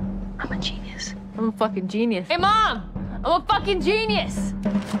 I'm a genius. I'm a fucking genius. Hey, Mom! I'm a fucking genius!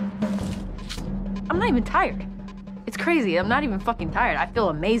 I'm not even tired. It's crazy. I'm not even fucking tired. I feel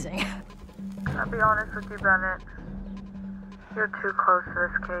amazing. I'll be honest with you, Bennett. You're too close to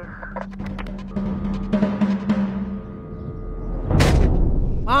this case.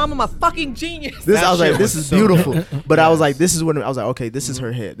 Mom, I'm a fucking genius. I was like, this is beautiful. But I was like, this is when I was like, okay, this is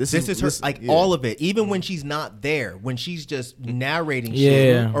her head. This is her, all of it. Even when she's not there, when she's just narrating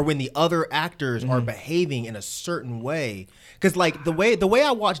Yeah. shit, or when the other actors are behaving in a certain way. Because like the way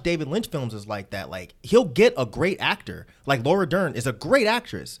I watch David Lynch films is like that. Like he'll get a great actor. Like Laura Dern is a great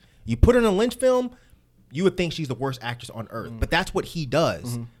actress. You put her in a Lynch film, you would think she's the worst actress on earth. But that's what he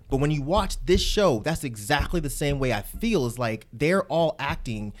does. But when you watch this show, that's exactly the same way I feel. Is like they're all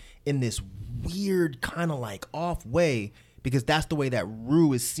acting in this weird kind of like off way, because that's the way that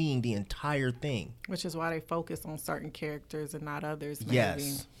Rue is seeing the entire thing. Which is why they focus on certain characters and not others. Maybe.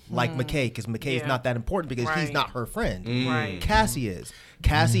 Yes. Like McKay, because McKay is not that important because he's Right. not her friend. Right. Cassie is.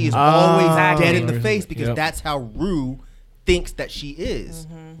 Cassie is always Exactly. dead in the face because Yep. that's how Rue thinks that she is.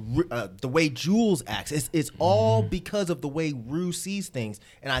 The way Jules acts, it's all because of the way Rue sees things,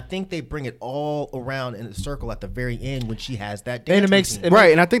 and I think they bring it all around in a circle at the very end when she has that dance And it makes routine.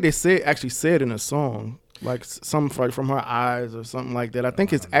 Right, and I think they actually said in a song, like something like from her eyes or something like that. I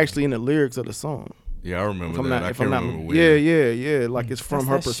think it's actually in the lyrics of the song. Yeah, I remember If I'm that. not- I if can't I'm not- remember when. Yeah. Like it's from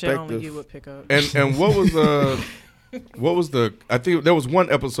her That's that shit only perspective. you would pick up. And what was the I think there was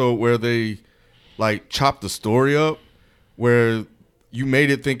one episode where they like chopped the story up, where you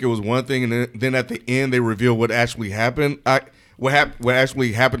made it think it was one thing, and then at the end they reveal what actually happened. What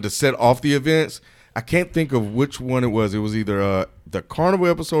actually happened to set off the events. I can't think of which one it was. It was either the Carnival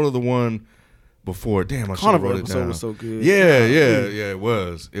episode or the one before. Damn, I should have Carnival wrote it episode down. was so good. Yeah, it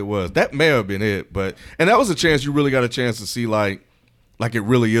was. That may have been it, and that was a chance you really got a chance to see like it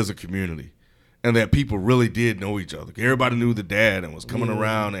really is a community. And that people really did know each other. Everybody knew the dad and was coming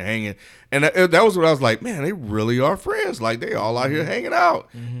around and hanging. And that was what I was like, man, they really are friends. Like, they all out here hanging out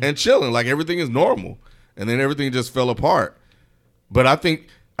and chilling. Like, everything is normal. And then everything just fell apart. But I think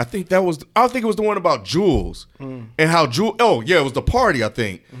it was the one about Jules and how Jules. Oh yeah, it was the party. I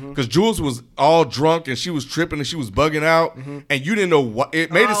think because Jules was all drunk and she was tripping and she was bugging out, and you didn't know what.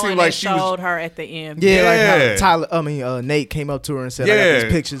 It made it seem and like they she showed was. her at the end. Like how Nate came up to her and said, I got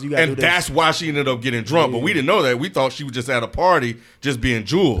these pictures, you got to do And this. that's why she ended up getting drunk. But we didn't know that. We thought she was just at a party, just being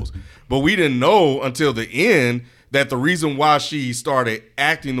Jules. But we didn't know until the end that the reason why she started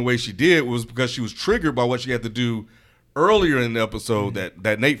acting the way she did was because she was triggered by what she had to do earlier in the episode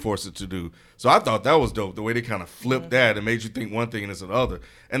that Nate forced her to do. So I thought that was dope, the way they kind of flipped that and made you think one thing and it's another.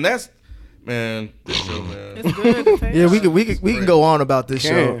 And that's, man, this show, man. It's good. Yeah, we can go on about this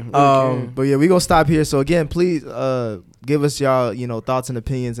show. But yeah, we gonna stop here. So again, please give us y'all thoughts and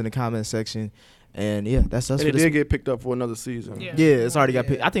opinions in the comment section. And yeah, that's us. And it did get picked up for another season. Yeah, it's already got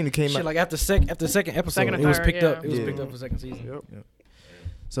picked. I think it came out like after second episode. Second and it was third, picked up. yeah. It was picked up for second season. Yep.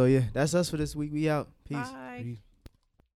 So yeah, that's us for this week. We out. Peace. Bye. Peace.